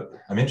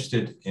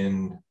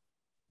in,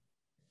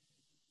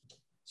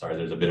 sorry,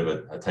 there's a bit of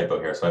a typo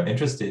here. So I'm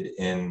interested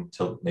in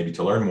to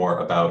learn more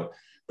about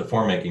the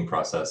form making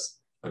process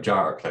of JA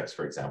architects,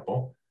 for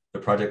example. The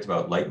project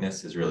about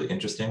lightness is really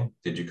interesting.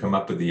 Did you come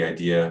up with the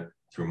idea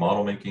through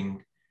model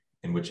making,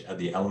 in which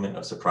the element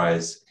of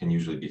surprise can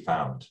usually be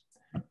found?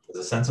 Does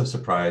a sense of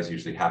surprise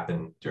usually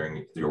happen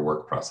during your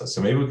work process?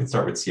 So maybe we could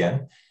start with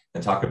Xian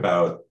and talk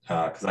about,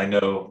 because I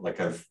know, like,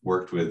 I've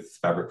worked with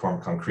fabric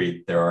formed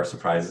concrete, there are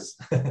surprises,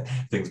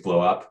 things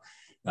blow up,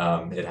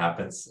 it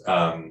happens.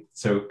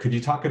 So could you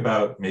talk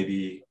about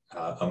maybe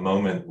a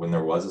moment when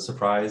there was a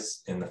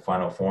surprise in the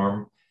final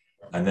form?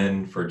 And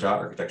then for JA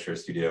Architecture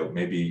Studio,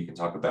 maybe you can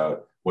talk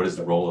about what is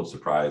the role of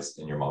surprise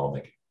in your model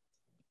making?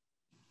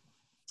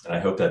 And I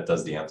hope that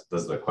does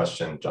the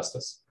question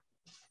justice.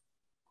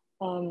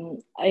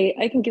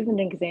 I can give an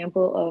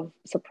example of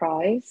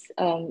surprise.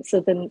 So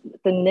the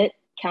knit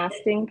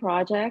casting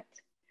project,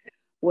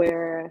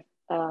 where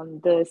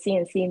the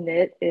CNC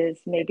knit is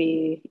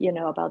maybe, you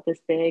know, about this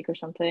big or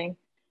something,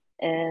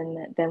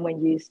 and then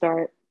when you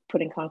start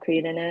putting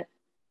concrete in it,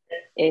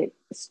 it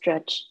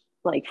stretched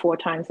like 4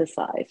 times the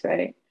size,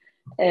 right?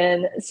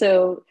 And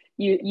so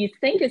you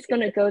think it's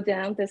going to go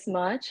down this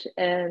much,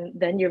 and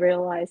then you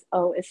realize,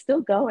 oh, it's still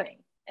going,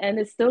 and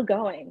it's still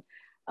going.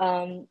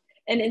 And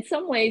in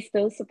some ways,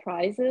 those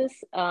surprises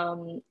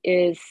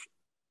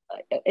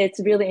it's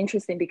really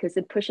interesting because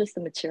it pushes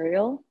the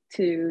material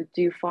to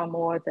do far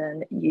more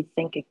than you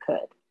think it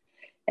could.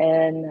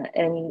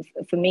 And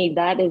for me,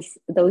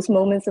 those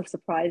moments of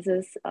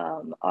surprises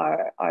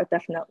are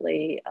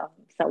definitely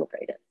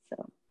celebrated.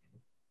 So.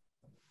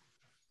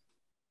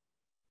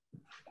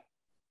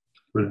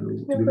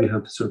 Do we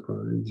have the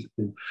surprise?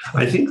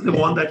 I think the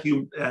one that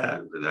you,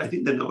 I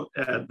think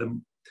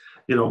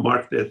you know,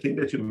 Mark, the thing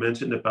that you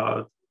mentioned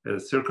about a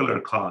circular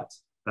cut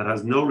that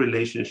has no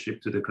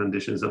relationship to the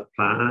conditions of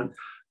plan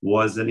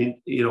was an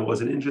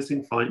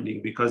interesting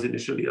finding, because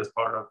initially, as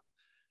part of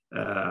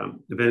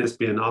the Venice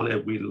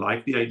Biennale, we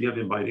like the idea of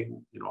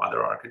inviting, you know,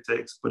 other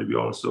architects, but we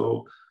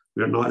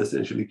are not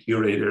essentially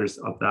curators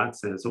of that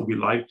sense. So we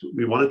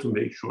wanted to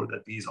make sure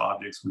that these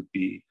objects would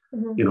be,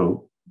 you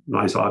know,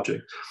 nice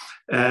objects.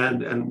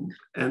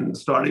 And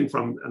starting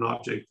from an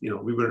object, you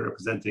know, we were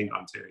representing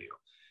Ontario.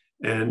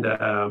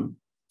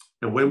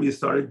 And when we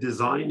started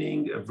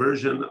designing a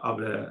version of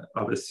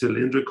a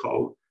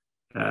cylindrical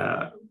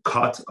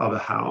cut of a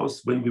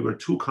house, when we were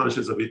too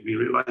conscious of it, we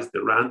realized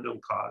the random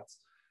cuts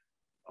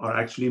are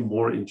actually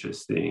more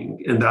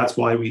interesting. And that's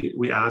why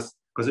we asked,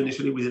 because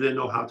initially we didn't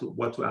know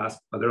what to ask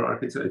other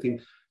architects.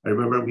 I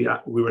remember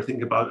we were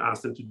thinking about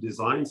asking them to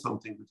design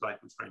something with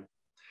light with frame.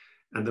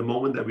 And the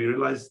moment that we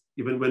realize,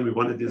 even when we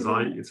want to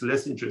design, it's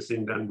less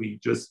interesting than we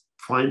just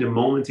find a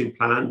moment in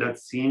plan that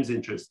seems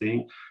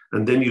interesting.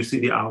 And then you see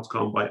the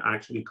outcome by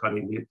actually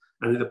cutting it.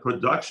 And in the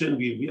production,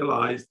 we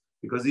realized,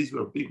 because these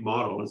were big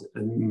models,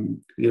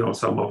 and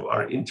some of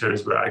our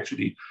interns were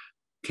actually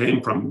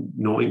came from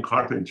knowing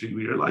carpentry,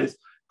 we realized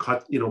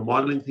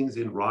modeling things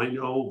in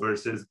Rhino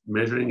versus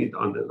measuring it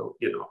on the,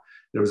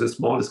 there was a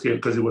small scale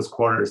because it was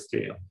quarter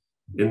scale,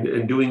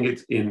 and doing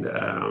it in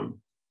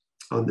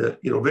on the,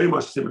 very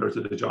much similar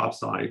to the job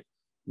site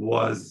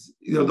was,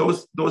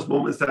 those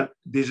moments that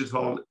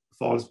digital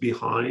falls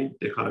behind,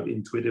 they're kind of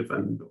intuitive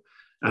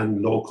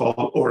and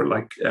local or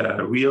like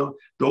real.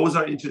 Those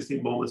are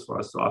interesting moments for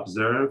us to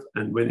observe,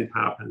 and when it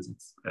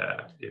happens,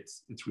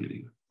 it's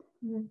really good.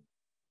 Mm-hmm.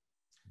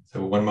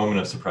 So one moment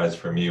of surprise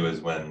for me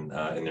was when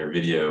in their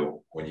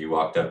video, when you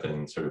walked up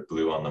and sort of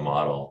blew on the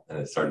model and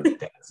it started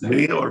dancing.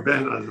 Me or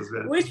Behnaz as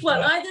well? Which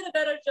one? I did a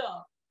better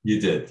job.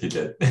 You did.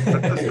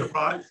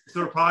 The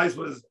surprise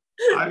was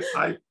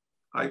I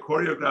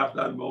choreographed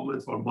that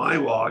moment for my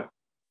walk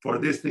for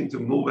this thing to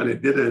move, and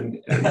it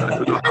didn't. And I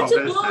don't know how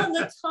to blow on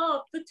the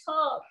top.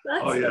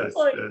 That's the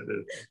point.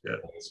 Yeah.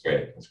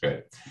 That's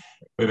great.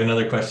 We have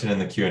another question in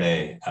the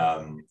Q&A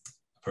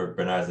for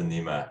Behnaz and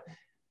Nima.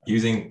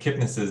 Using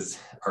Kipnis's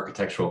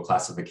architectural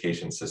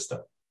classification system,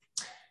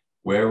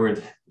 where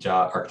would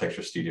Ja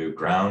Architecture Studio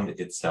ground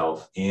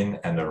itself in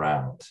and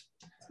around?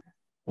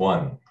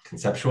 1,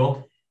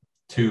 conceptual,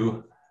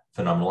 2,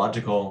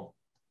 phenomenological,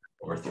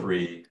 or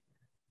 3,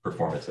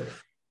 performative?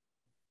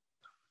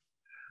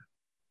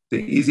 The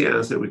easy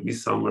answer would be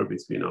somewhere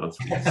between all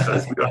three,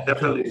 because we are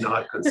definitely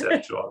not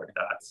conceptual in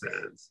that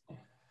sense.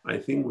 I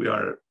think we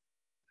are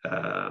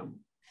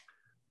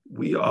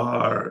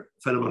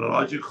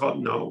phenomenological.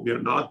 No, we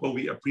are not, but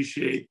we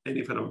appreciate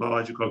any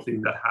phenomenological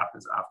thing that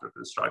happens after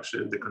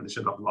construction, the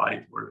condition of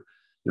light, or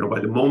by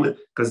the moment,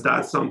 because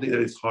that's something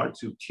that is hard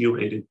to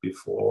curate it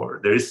before.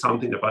 There is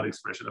something about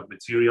expression of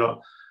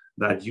material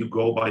that you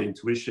go by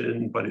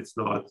intuition, but it's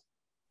not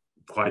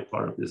quite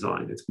part of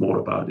design. It's more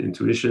about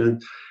intuition.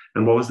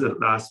 And what was the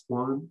last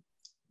one?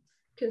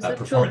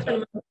 Conceptual,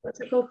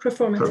 phenomenological,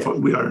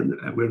 performative.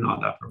 We're not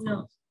that performative.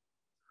 No.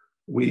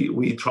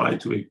 We try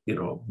to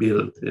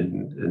build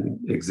and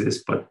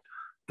exist, but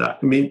that,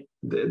 I mean,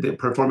 the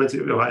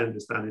performative, if I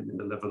understand it, in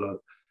the level of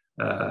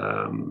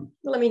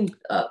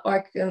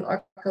arc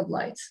of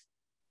light.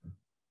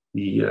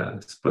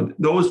 Yes, but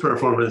those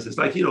performances,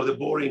 like the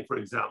Bore-ing, for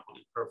example,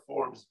 it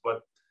performs,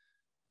 but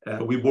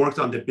we worked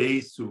on the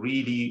base to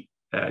really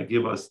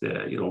give us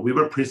the, we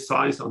were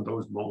precise on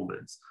those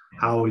moments,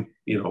 how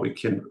it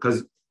can,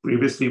 because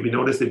previously we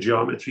noticed the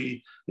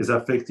geometry is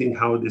affecting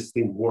how this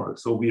thing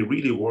works. So we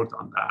really worked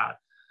on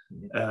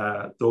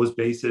that, those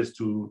bases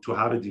to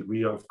have a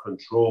degree of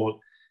control.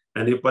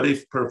 And if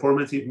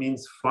performative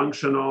means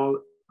functional,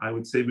 I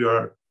would say we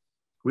are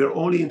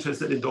only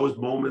interested in those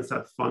moments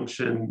that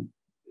function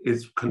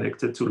is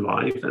connected to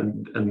life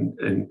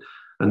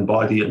and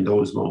body in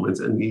those moments.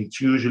 And it's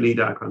usually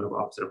that kind of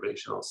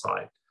observational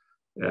side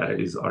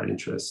is our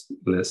interest,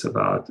 less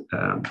about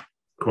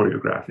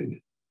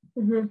choreographing.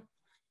 Mm-hmm.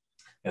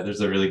 Yeah,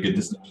 there's a really good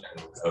distinction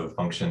of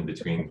function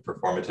between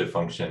performative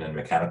function and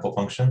mechanical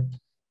function.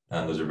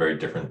 And those are very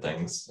different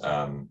things.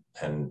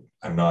 And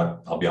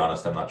I'll be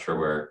honest, I'm not sure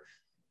where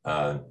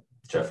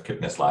Jeff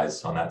Kipnis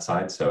lies on that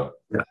side. So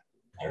yeah.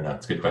 I don't know,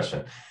 it's a good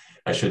question.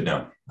 I should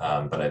know,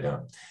 but I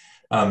don't.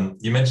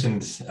 You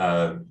mentioned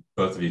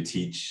both of you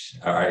teach,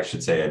 or I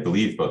should say, I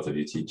believe both of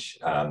you teach,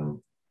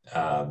 and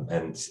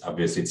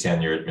obviously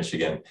Tian, you're at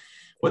Michigan.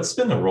 What's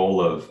been the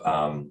role of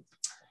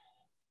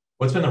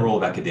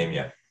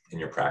academia in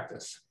your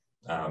practice?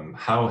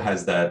 How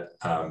has that,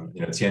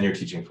 Tian, you're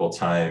teaching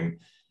full-time,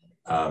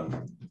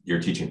 you're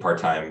teaching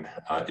part-time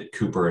at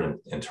Cooper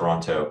in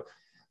Toronto.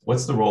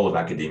 What's the role of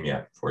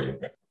academia for you?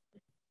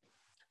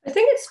 I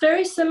think it's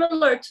very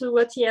similar to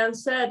what Tian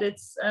said.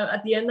 It's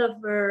at the end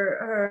of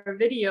her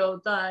video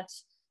that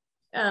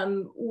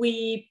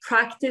we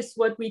practice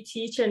what we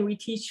teach and we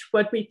teach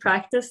what we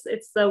practice.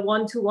 It's the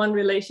one-to-one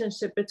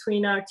relationship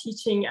between our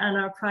teaching and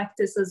our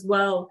practice as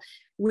well.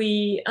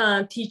 We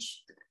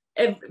teach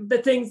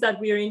the things that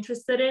we are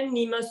interested in.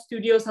 Nima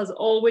Studios has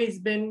always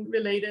been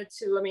related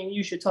to,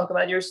 you should talk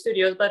about your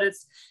studios, but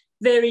it's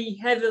very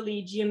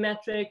heavily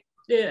geometric,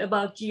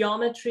 about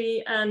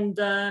geometry, and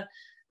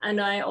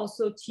I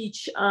also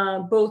teach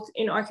both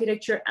in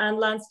architecture and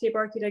landscape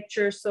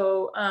architecture.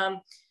 So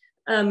I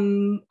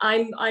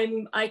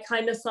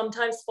kind of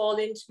sometimes fall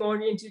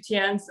more into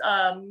Tian's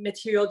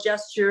material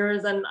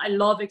gestures, and I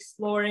love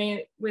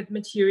exploring with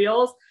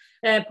materials.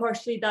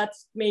 Partially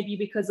that's maybe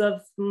because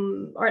of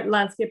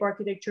landscape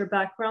architecture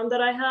background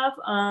that I have.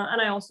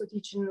 And I also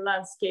teach in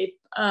landscape,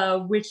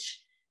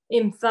 which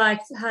in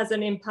fact has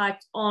an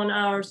impact on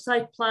our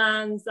site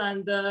plans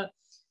and the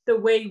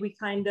way we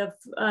kind of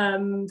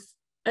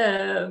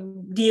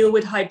deal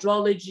with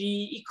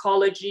hydrology,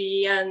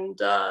 ecology, and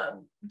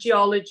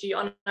geology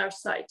on our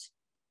site.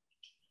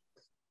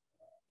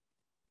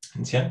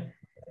 Tian?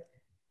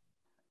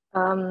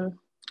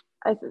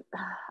 I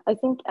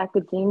think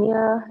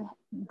academia,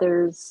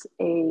 there's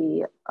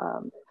I've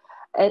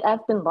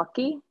been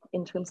lucky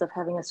in terms of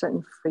having a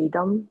certain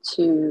freedom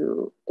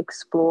to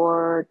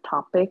explore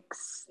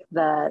topics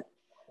that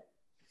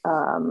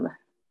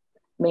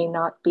may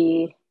not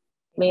be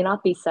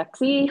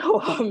sexy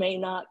or may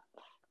not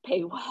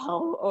pay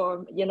well,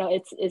 or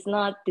it's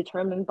not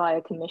determined by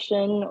a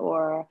commission,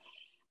 or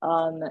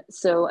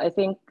so I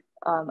think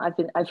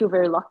I feel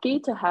very lucky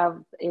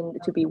to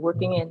be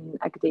working in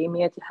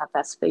academia, to have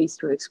that space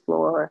to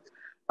explore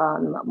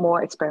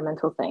more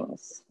experimental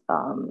things.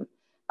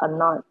 I'm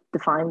not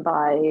defined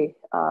by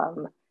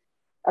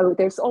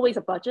there's always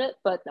a budget,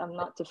 but I'm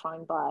not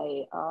defined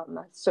by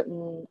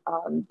certain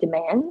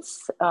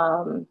demands.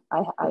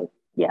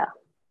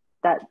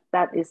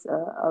 That is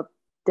a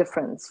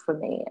difference for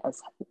me,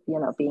 as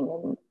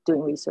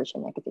doing research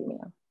in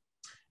academia.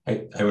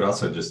 I would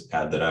also just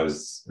add that I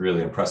was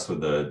really impressed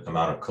with the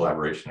amount of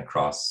collaboration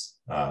across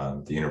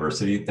the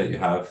university that you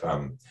have.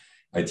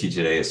 I teach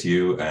at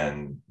ASU,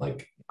 and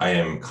I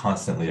am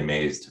constantly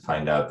amazed to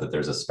find out that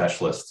there's a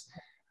specialist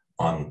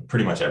on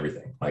pretty much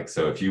everything.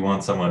 So if you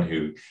want someone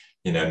who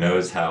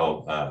knows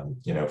how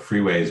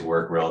freeways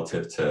work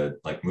relative to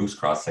moose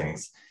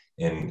crossings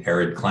in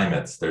arid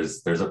climates,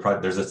 there's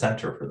a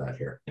center for that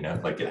here. It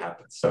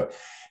happens. So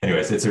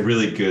anyways, it's a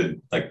really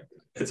good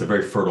it's a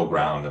very fertile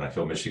ground, and I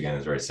feel Michigan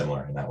is very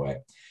similar in that way.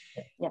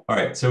 Yeah. All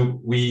right,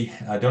 so we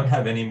don't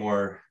have any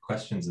more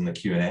questions in the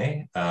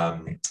Q&A.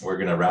 We're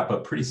going to wrap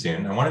up pretty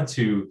soon. I wanted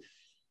to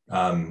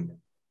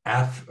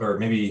or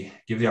maybe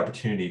give the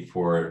opportunity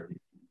for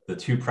the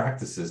two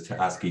practices to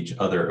ask each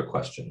other a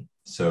question.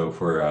 So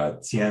for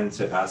Tsian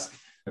to ask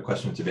a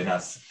question to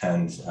Behnaz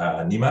and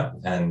Nima,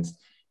 and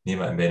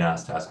Nima and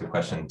Behnaz to ask a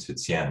question to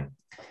Tsian.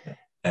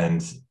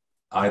 And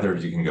either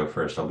of you can go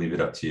first. I'll leave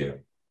it up to you.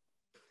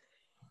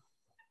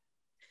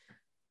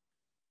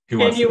 Who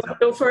wants Can you to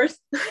go first?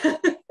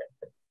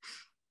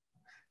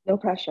 No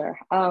pressure.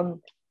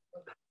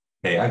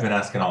 Hey, I've been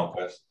asking all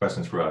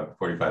questions for about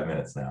 45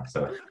 minutes now,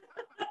 so.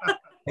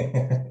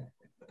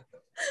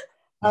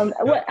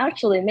 Well,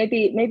 actually,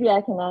 maybe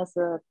I can ask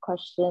a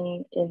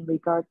question in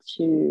regard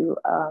to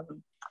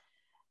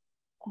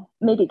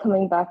maybe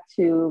coming back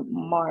to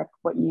Mark,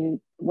 what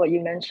you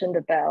mentioned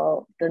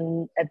about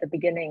at the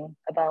beginning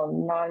about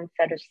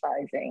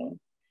non-fetishizing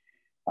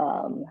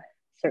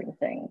certain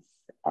things.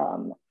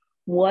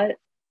 What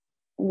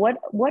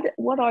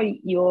are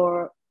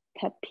your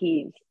pet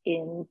peeves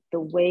in the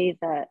way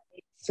that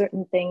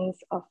certain things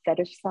are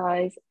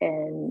fetishized,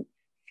 and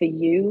for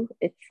you,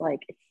 it's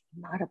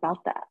not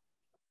about that?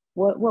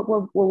 What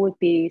would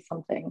be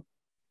something?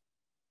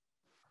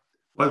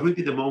 What would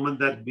be the moment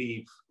that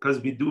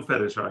because we do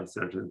fetishize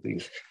certain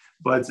things,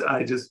 but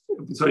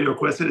so your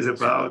question is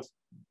about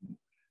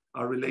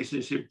our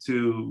relationship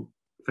to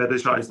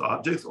fetishized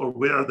objects, or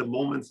where are the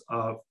moments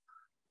of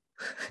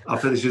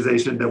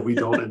fetishization that we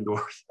don't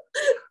endorse?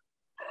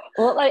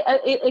 Well,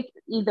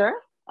 either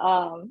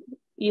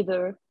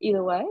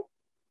way,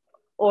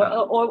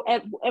 or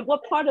at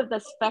what part of the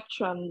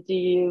spectrum do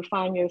you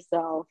find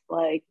yourself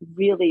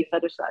really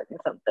fetishizing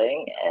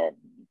something and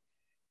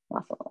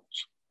not so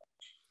much?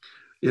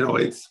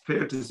 It's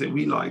fair to say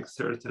we like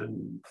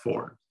certain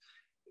forms,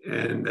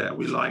 and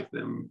we like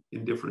them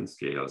in different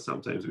scales.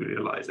 Sometimes we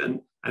realize,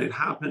 and it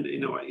happened,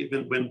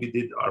 even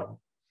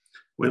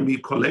when we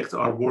collect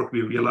our work,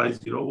 we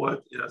realize,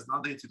 what, it has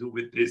nothing to do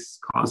with this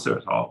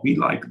concert hall. We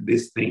like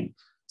this thing.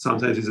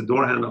 Sometimes it's a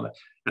door handle,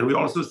 and we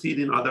also see it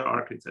in other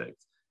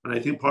architects. And I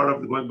think part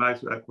of going back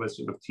to that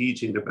question of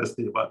teaching, the best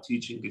thing about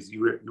teaching is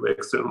you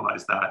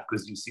externalize that,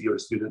 because you see your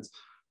students,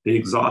 they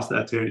exhaust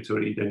that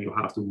territory, then you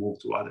have to move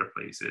to other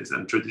places.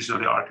 And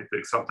traditionally,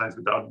 architects, sometimes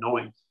without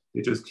knowing,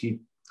 they just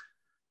keep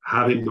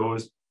having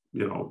those,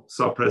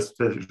 suppressed,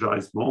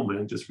 fetishized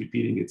moments, just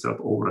repeating itself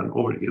over and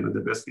over again. And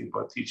the best thing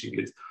about teaching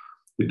is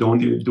you don't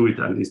do it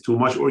at least too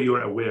much, or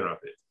you're aware of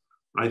it.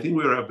 I think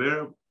we're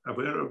aware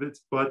of it,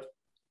 but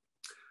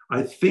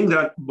I think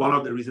that one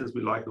of the reasons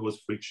we like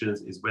those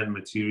frictions is when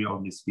material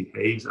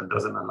misbehaves and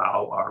doesn't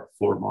allow our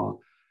formal,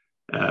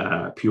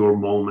 pure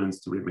moments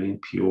to remain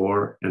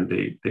pure, and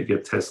they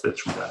get tested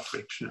through that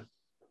friction.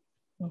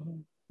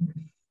 Mm-hmm.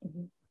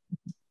 Mm-hmm.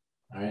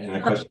 All right, and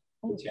a question?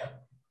 Yeah.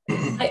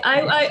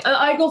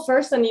 I go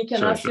first, and you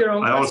can ask your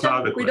own question. I also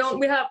question. have a question.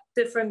 We have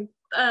different,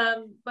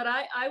 but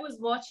I was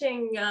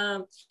watching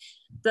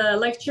the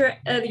lecture,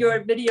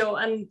 your video,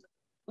 and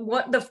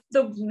what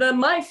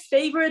my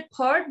favorite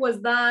part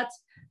was that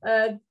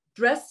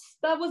dress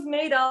that was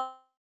made out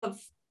of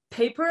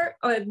paper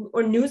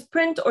or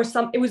newsprint or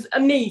something. It was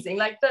amazing.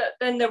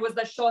 Then there was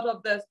the shot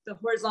of the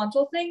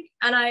horizontal thing,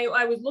 and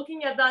I was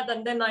looking at that,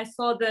 and then I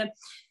saw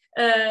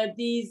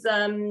these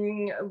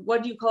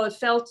what do you call it,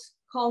 felt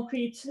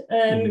concrete,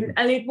 and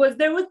there was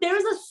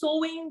a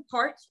sewing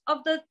part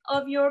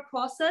of your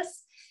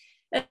process.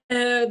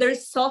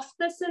 There's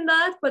softness in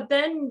that, but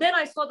then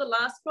I saw the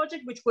last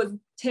project, which was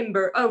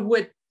timber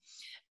wood,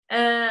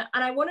 And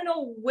I want to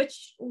know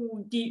which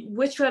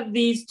of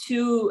these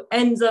two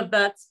ends of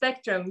that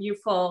spectrum you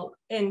fall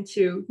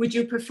into. Would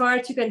you prefer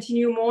to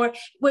continue more?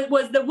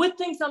 Was the wood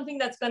thing something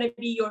that's going to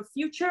be your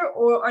future,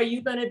 or are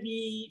you going to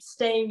be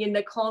staying in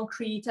the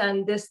concrete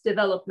and this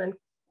development?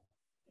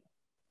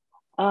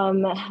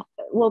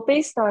 Well,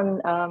 based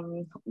on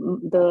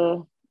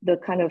the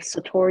kind of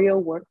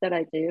sartorial work that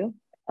I do,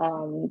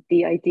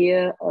 the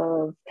idea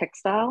of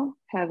textile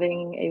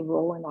having a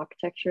role in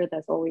architecture,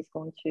 that's always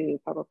going to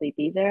probably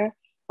be there.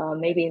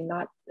 Maybe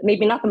not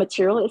the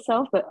material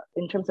itself, but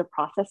in terms of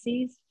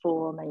processes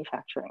for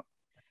manufacturing,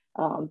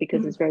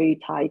 because it's very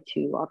tied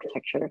to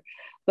architecture.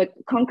 But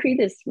concrete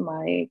is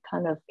my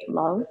kind of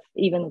love,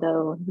 even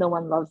though no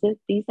one loves it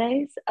these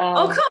days.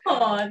 Oh,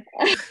 come on.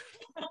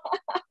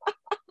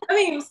 I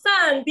mean,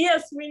 sand,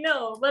 yes, we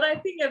know, but I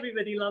think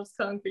everybody loves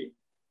concrete.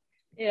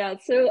 Yeah,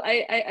 so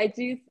I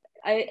do,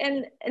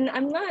 and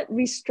I'm not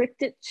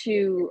restricted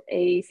to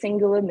a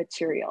singular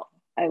material,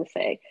 I would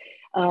say,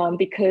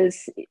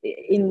 because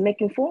in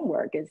making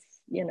formwork, is,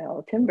 you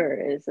know, timber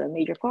is a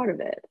major part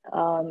of it.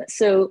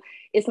 So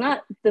it's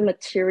not the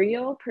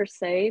material per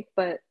se,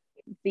 but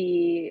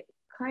the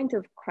kind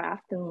of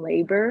craft and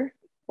labor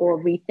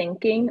or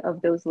rethinking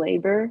of those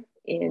labor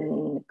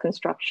in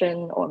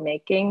construction or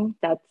making,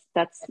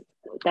 that's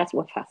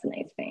what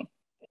fascinates me.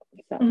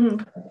 So.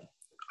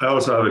 I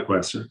also have a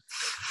question,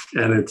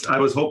 and I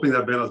was hoping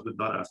that Behnaz would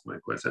not ask my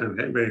question. I'm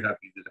very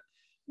happy you did it.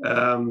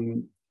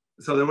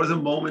 So there was a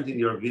moment in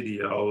your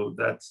video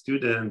that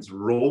students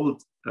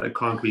rolled a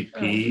concrete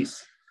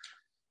piece,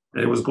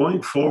 and it was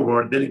going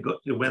forward, then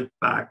it went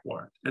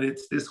backward, and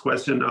it's this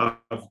question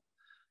of,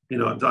 you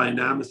know,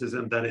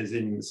 dynamicism that is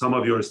in some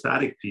of your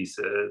static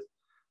pieces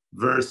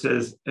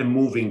versus a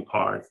moving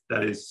part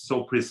that is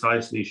so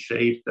precisely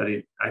shaped that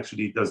it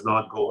actually does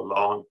not go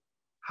along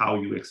how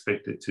you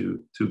expect it to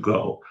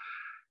go.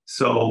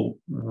 So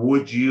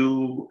would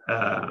you,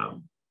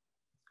 and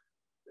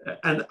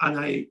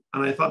I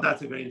thought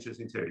that's a very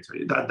interesting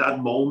territory. That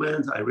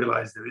moment, I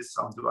realized there is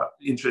some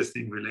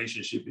interesting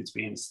relationship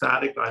between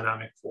static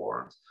dynamic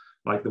forms,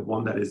 like the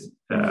one that is,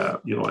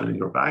 you know, in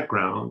your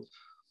background,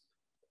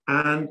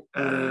 and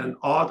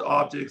odd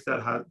objects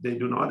that they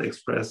do not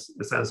express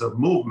a sense of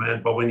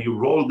movement, but when you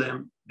roll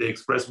them, they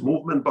express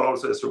movement, but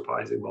also a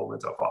surprising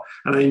moment of awe.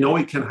 And I know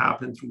it can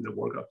happen through the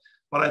work,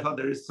 but I thought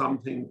there is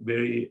something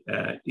very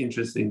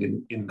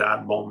interesting in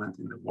that moment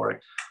in the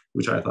work,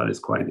 which I thought is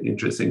quite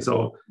interesting.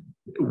 So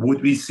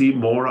would we see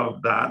more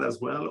of that as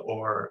well,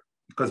 or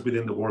because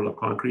within the world of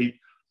concrete,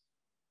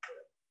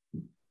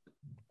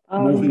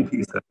 moving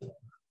pieces?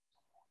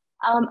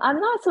 I'm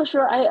not so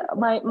sure.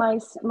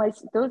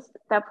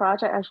 That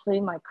project,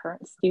 actually, my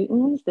current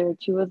students, there are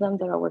two of them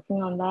that are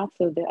working on that.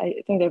 So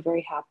I think they're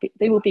very happy.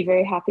 They will be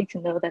very happy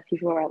to know that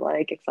people are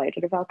like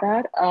excited about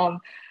that.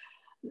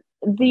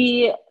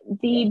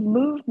 The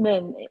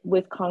movement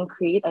with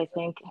concrete, I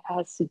think,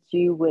 has to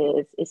do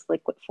with its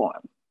liquid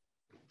form.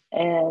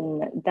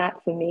 And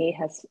that for me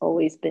has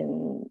always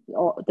been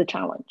the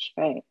challenge,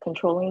 right?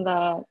 Controlling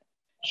that,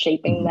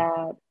 shaping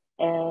that.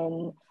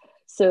 And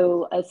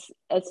so as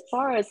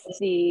far as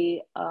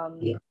the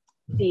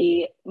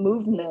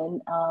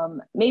movement,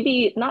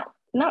 maybe not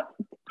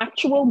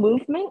actual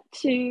movement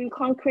to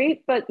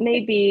concrete, but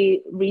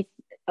maybe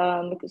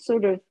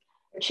sort of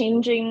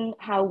changing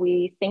how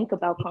we think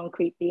about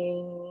concrete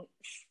being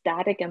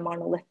static and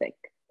monolithic,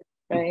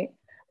 right?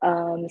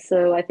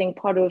 So I think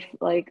part of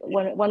like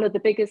one of the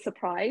biggest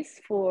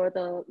surprise for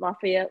the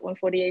Lafayette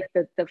 148,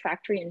 the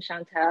factory in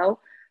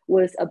Chantal,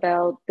 was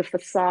about the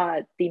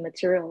facade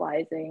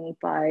dematerializing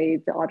by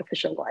the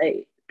artificial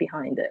light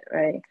behind it,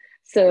 right?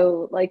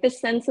 So like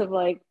this sense of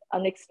like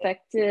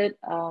unexpected,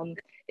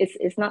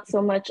 it's not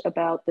so much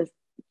about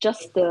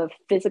just the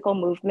physical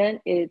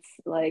movement, it's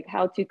like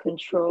how to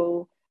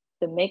control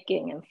the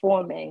making and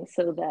forming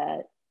so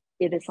that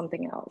it is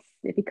something else,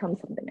 it becomes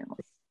something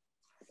else.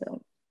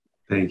 So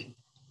thank you.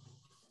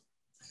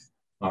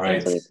 All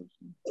right.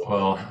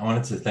 Well, I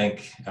wanted to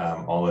thank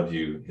all of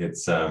you.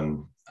 It's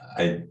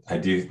I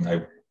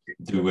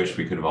do wish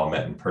we could have all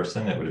met in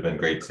person. It would have been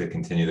great to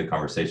continue the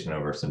conversation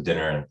over some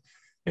dinner and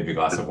maybe a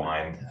glass of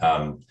wine.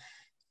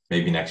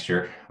 Maybe next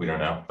year, we don't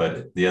know.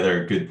 But the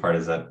other good part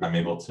is that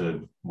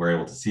we're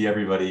able to see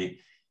everybody.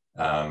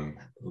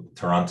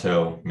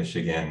 Toronto,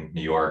 Michigan,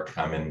 New York.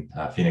 I'm in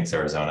Phoenix,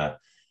 Arizona.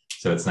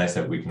 So it's nice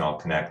that we can all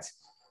connect.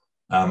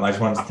 I just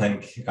wanted to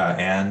thank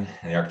Anne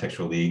and the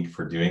Architectural League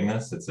for doing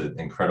this. It's an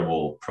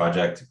incredible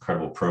project,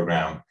 incredible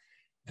program.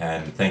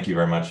 And thank you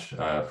very much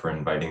for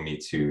inviting me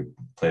to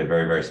play a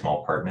very, very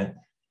small part in it.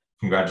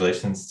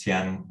 Congratulations,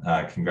 Tian.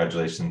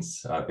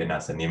 Congratulations,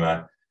 Behnaz and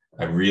Nima.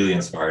 I'm really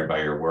inspired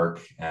by your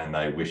work, and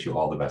I wish you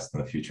all the best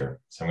in the future.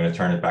 So I'm going to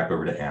turn it back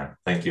over to Anne.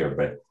 Thank you,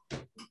 everybody.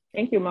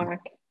 Thank you, Mark.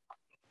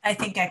 I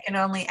think I can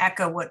only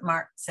echo what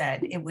Mark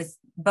said. It was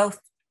both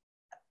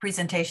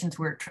presentations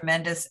were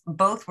tremendous.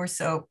 Both were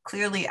so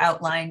clearly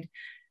outlined.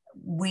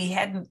 We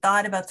hadn't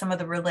thought about some of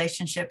the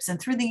relationships, and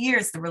through the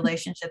years, the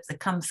relationships that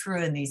come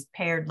through in these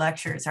paired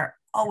lectures are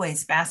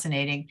always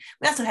fascinating.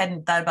 We also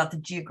hadn't thought about the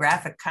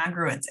geographic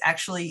congruence.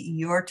 Actually,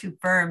 your two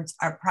firms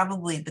are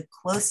probably the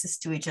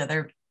closest to each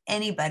other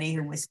anybody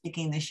who was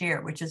speaking this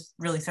year, which is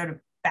really sort of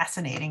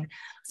fascinating.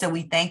 So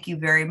we thank you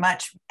very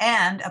much.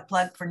 And a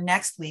plug for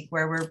next week,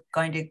 where we're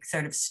going to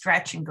sort of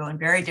stretch and go in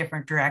very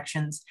different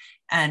directions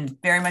and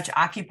very much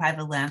occupy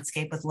the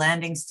landscape with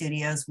Landing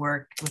Studios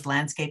work with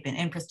landscape and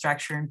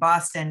infrastructure in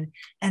Boston,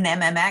 and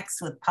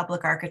MMX with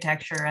public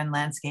architecture and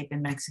landscape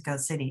in Mexico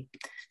City.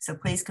 So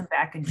please come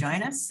back and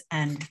join us.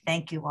 And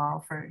thank you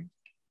all for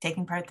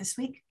taking part this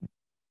week.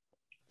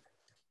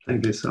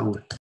 Thank you so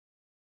much.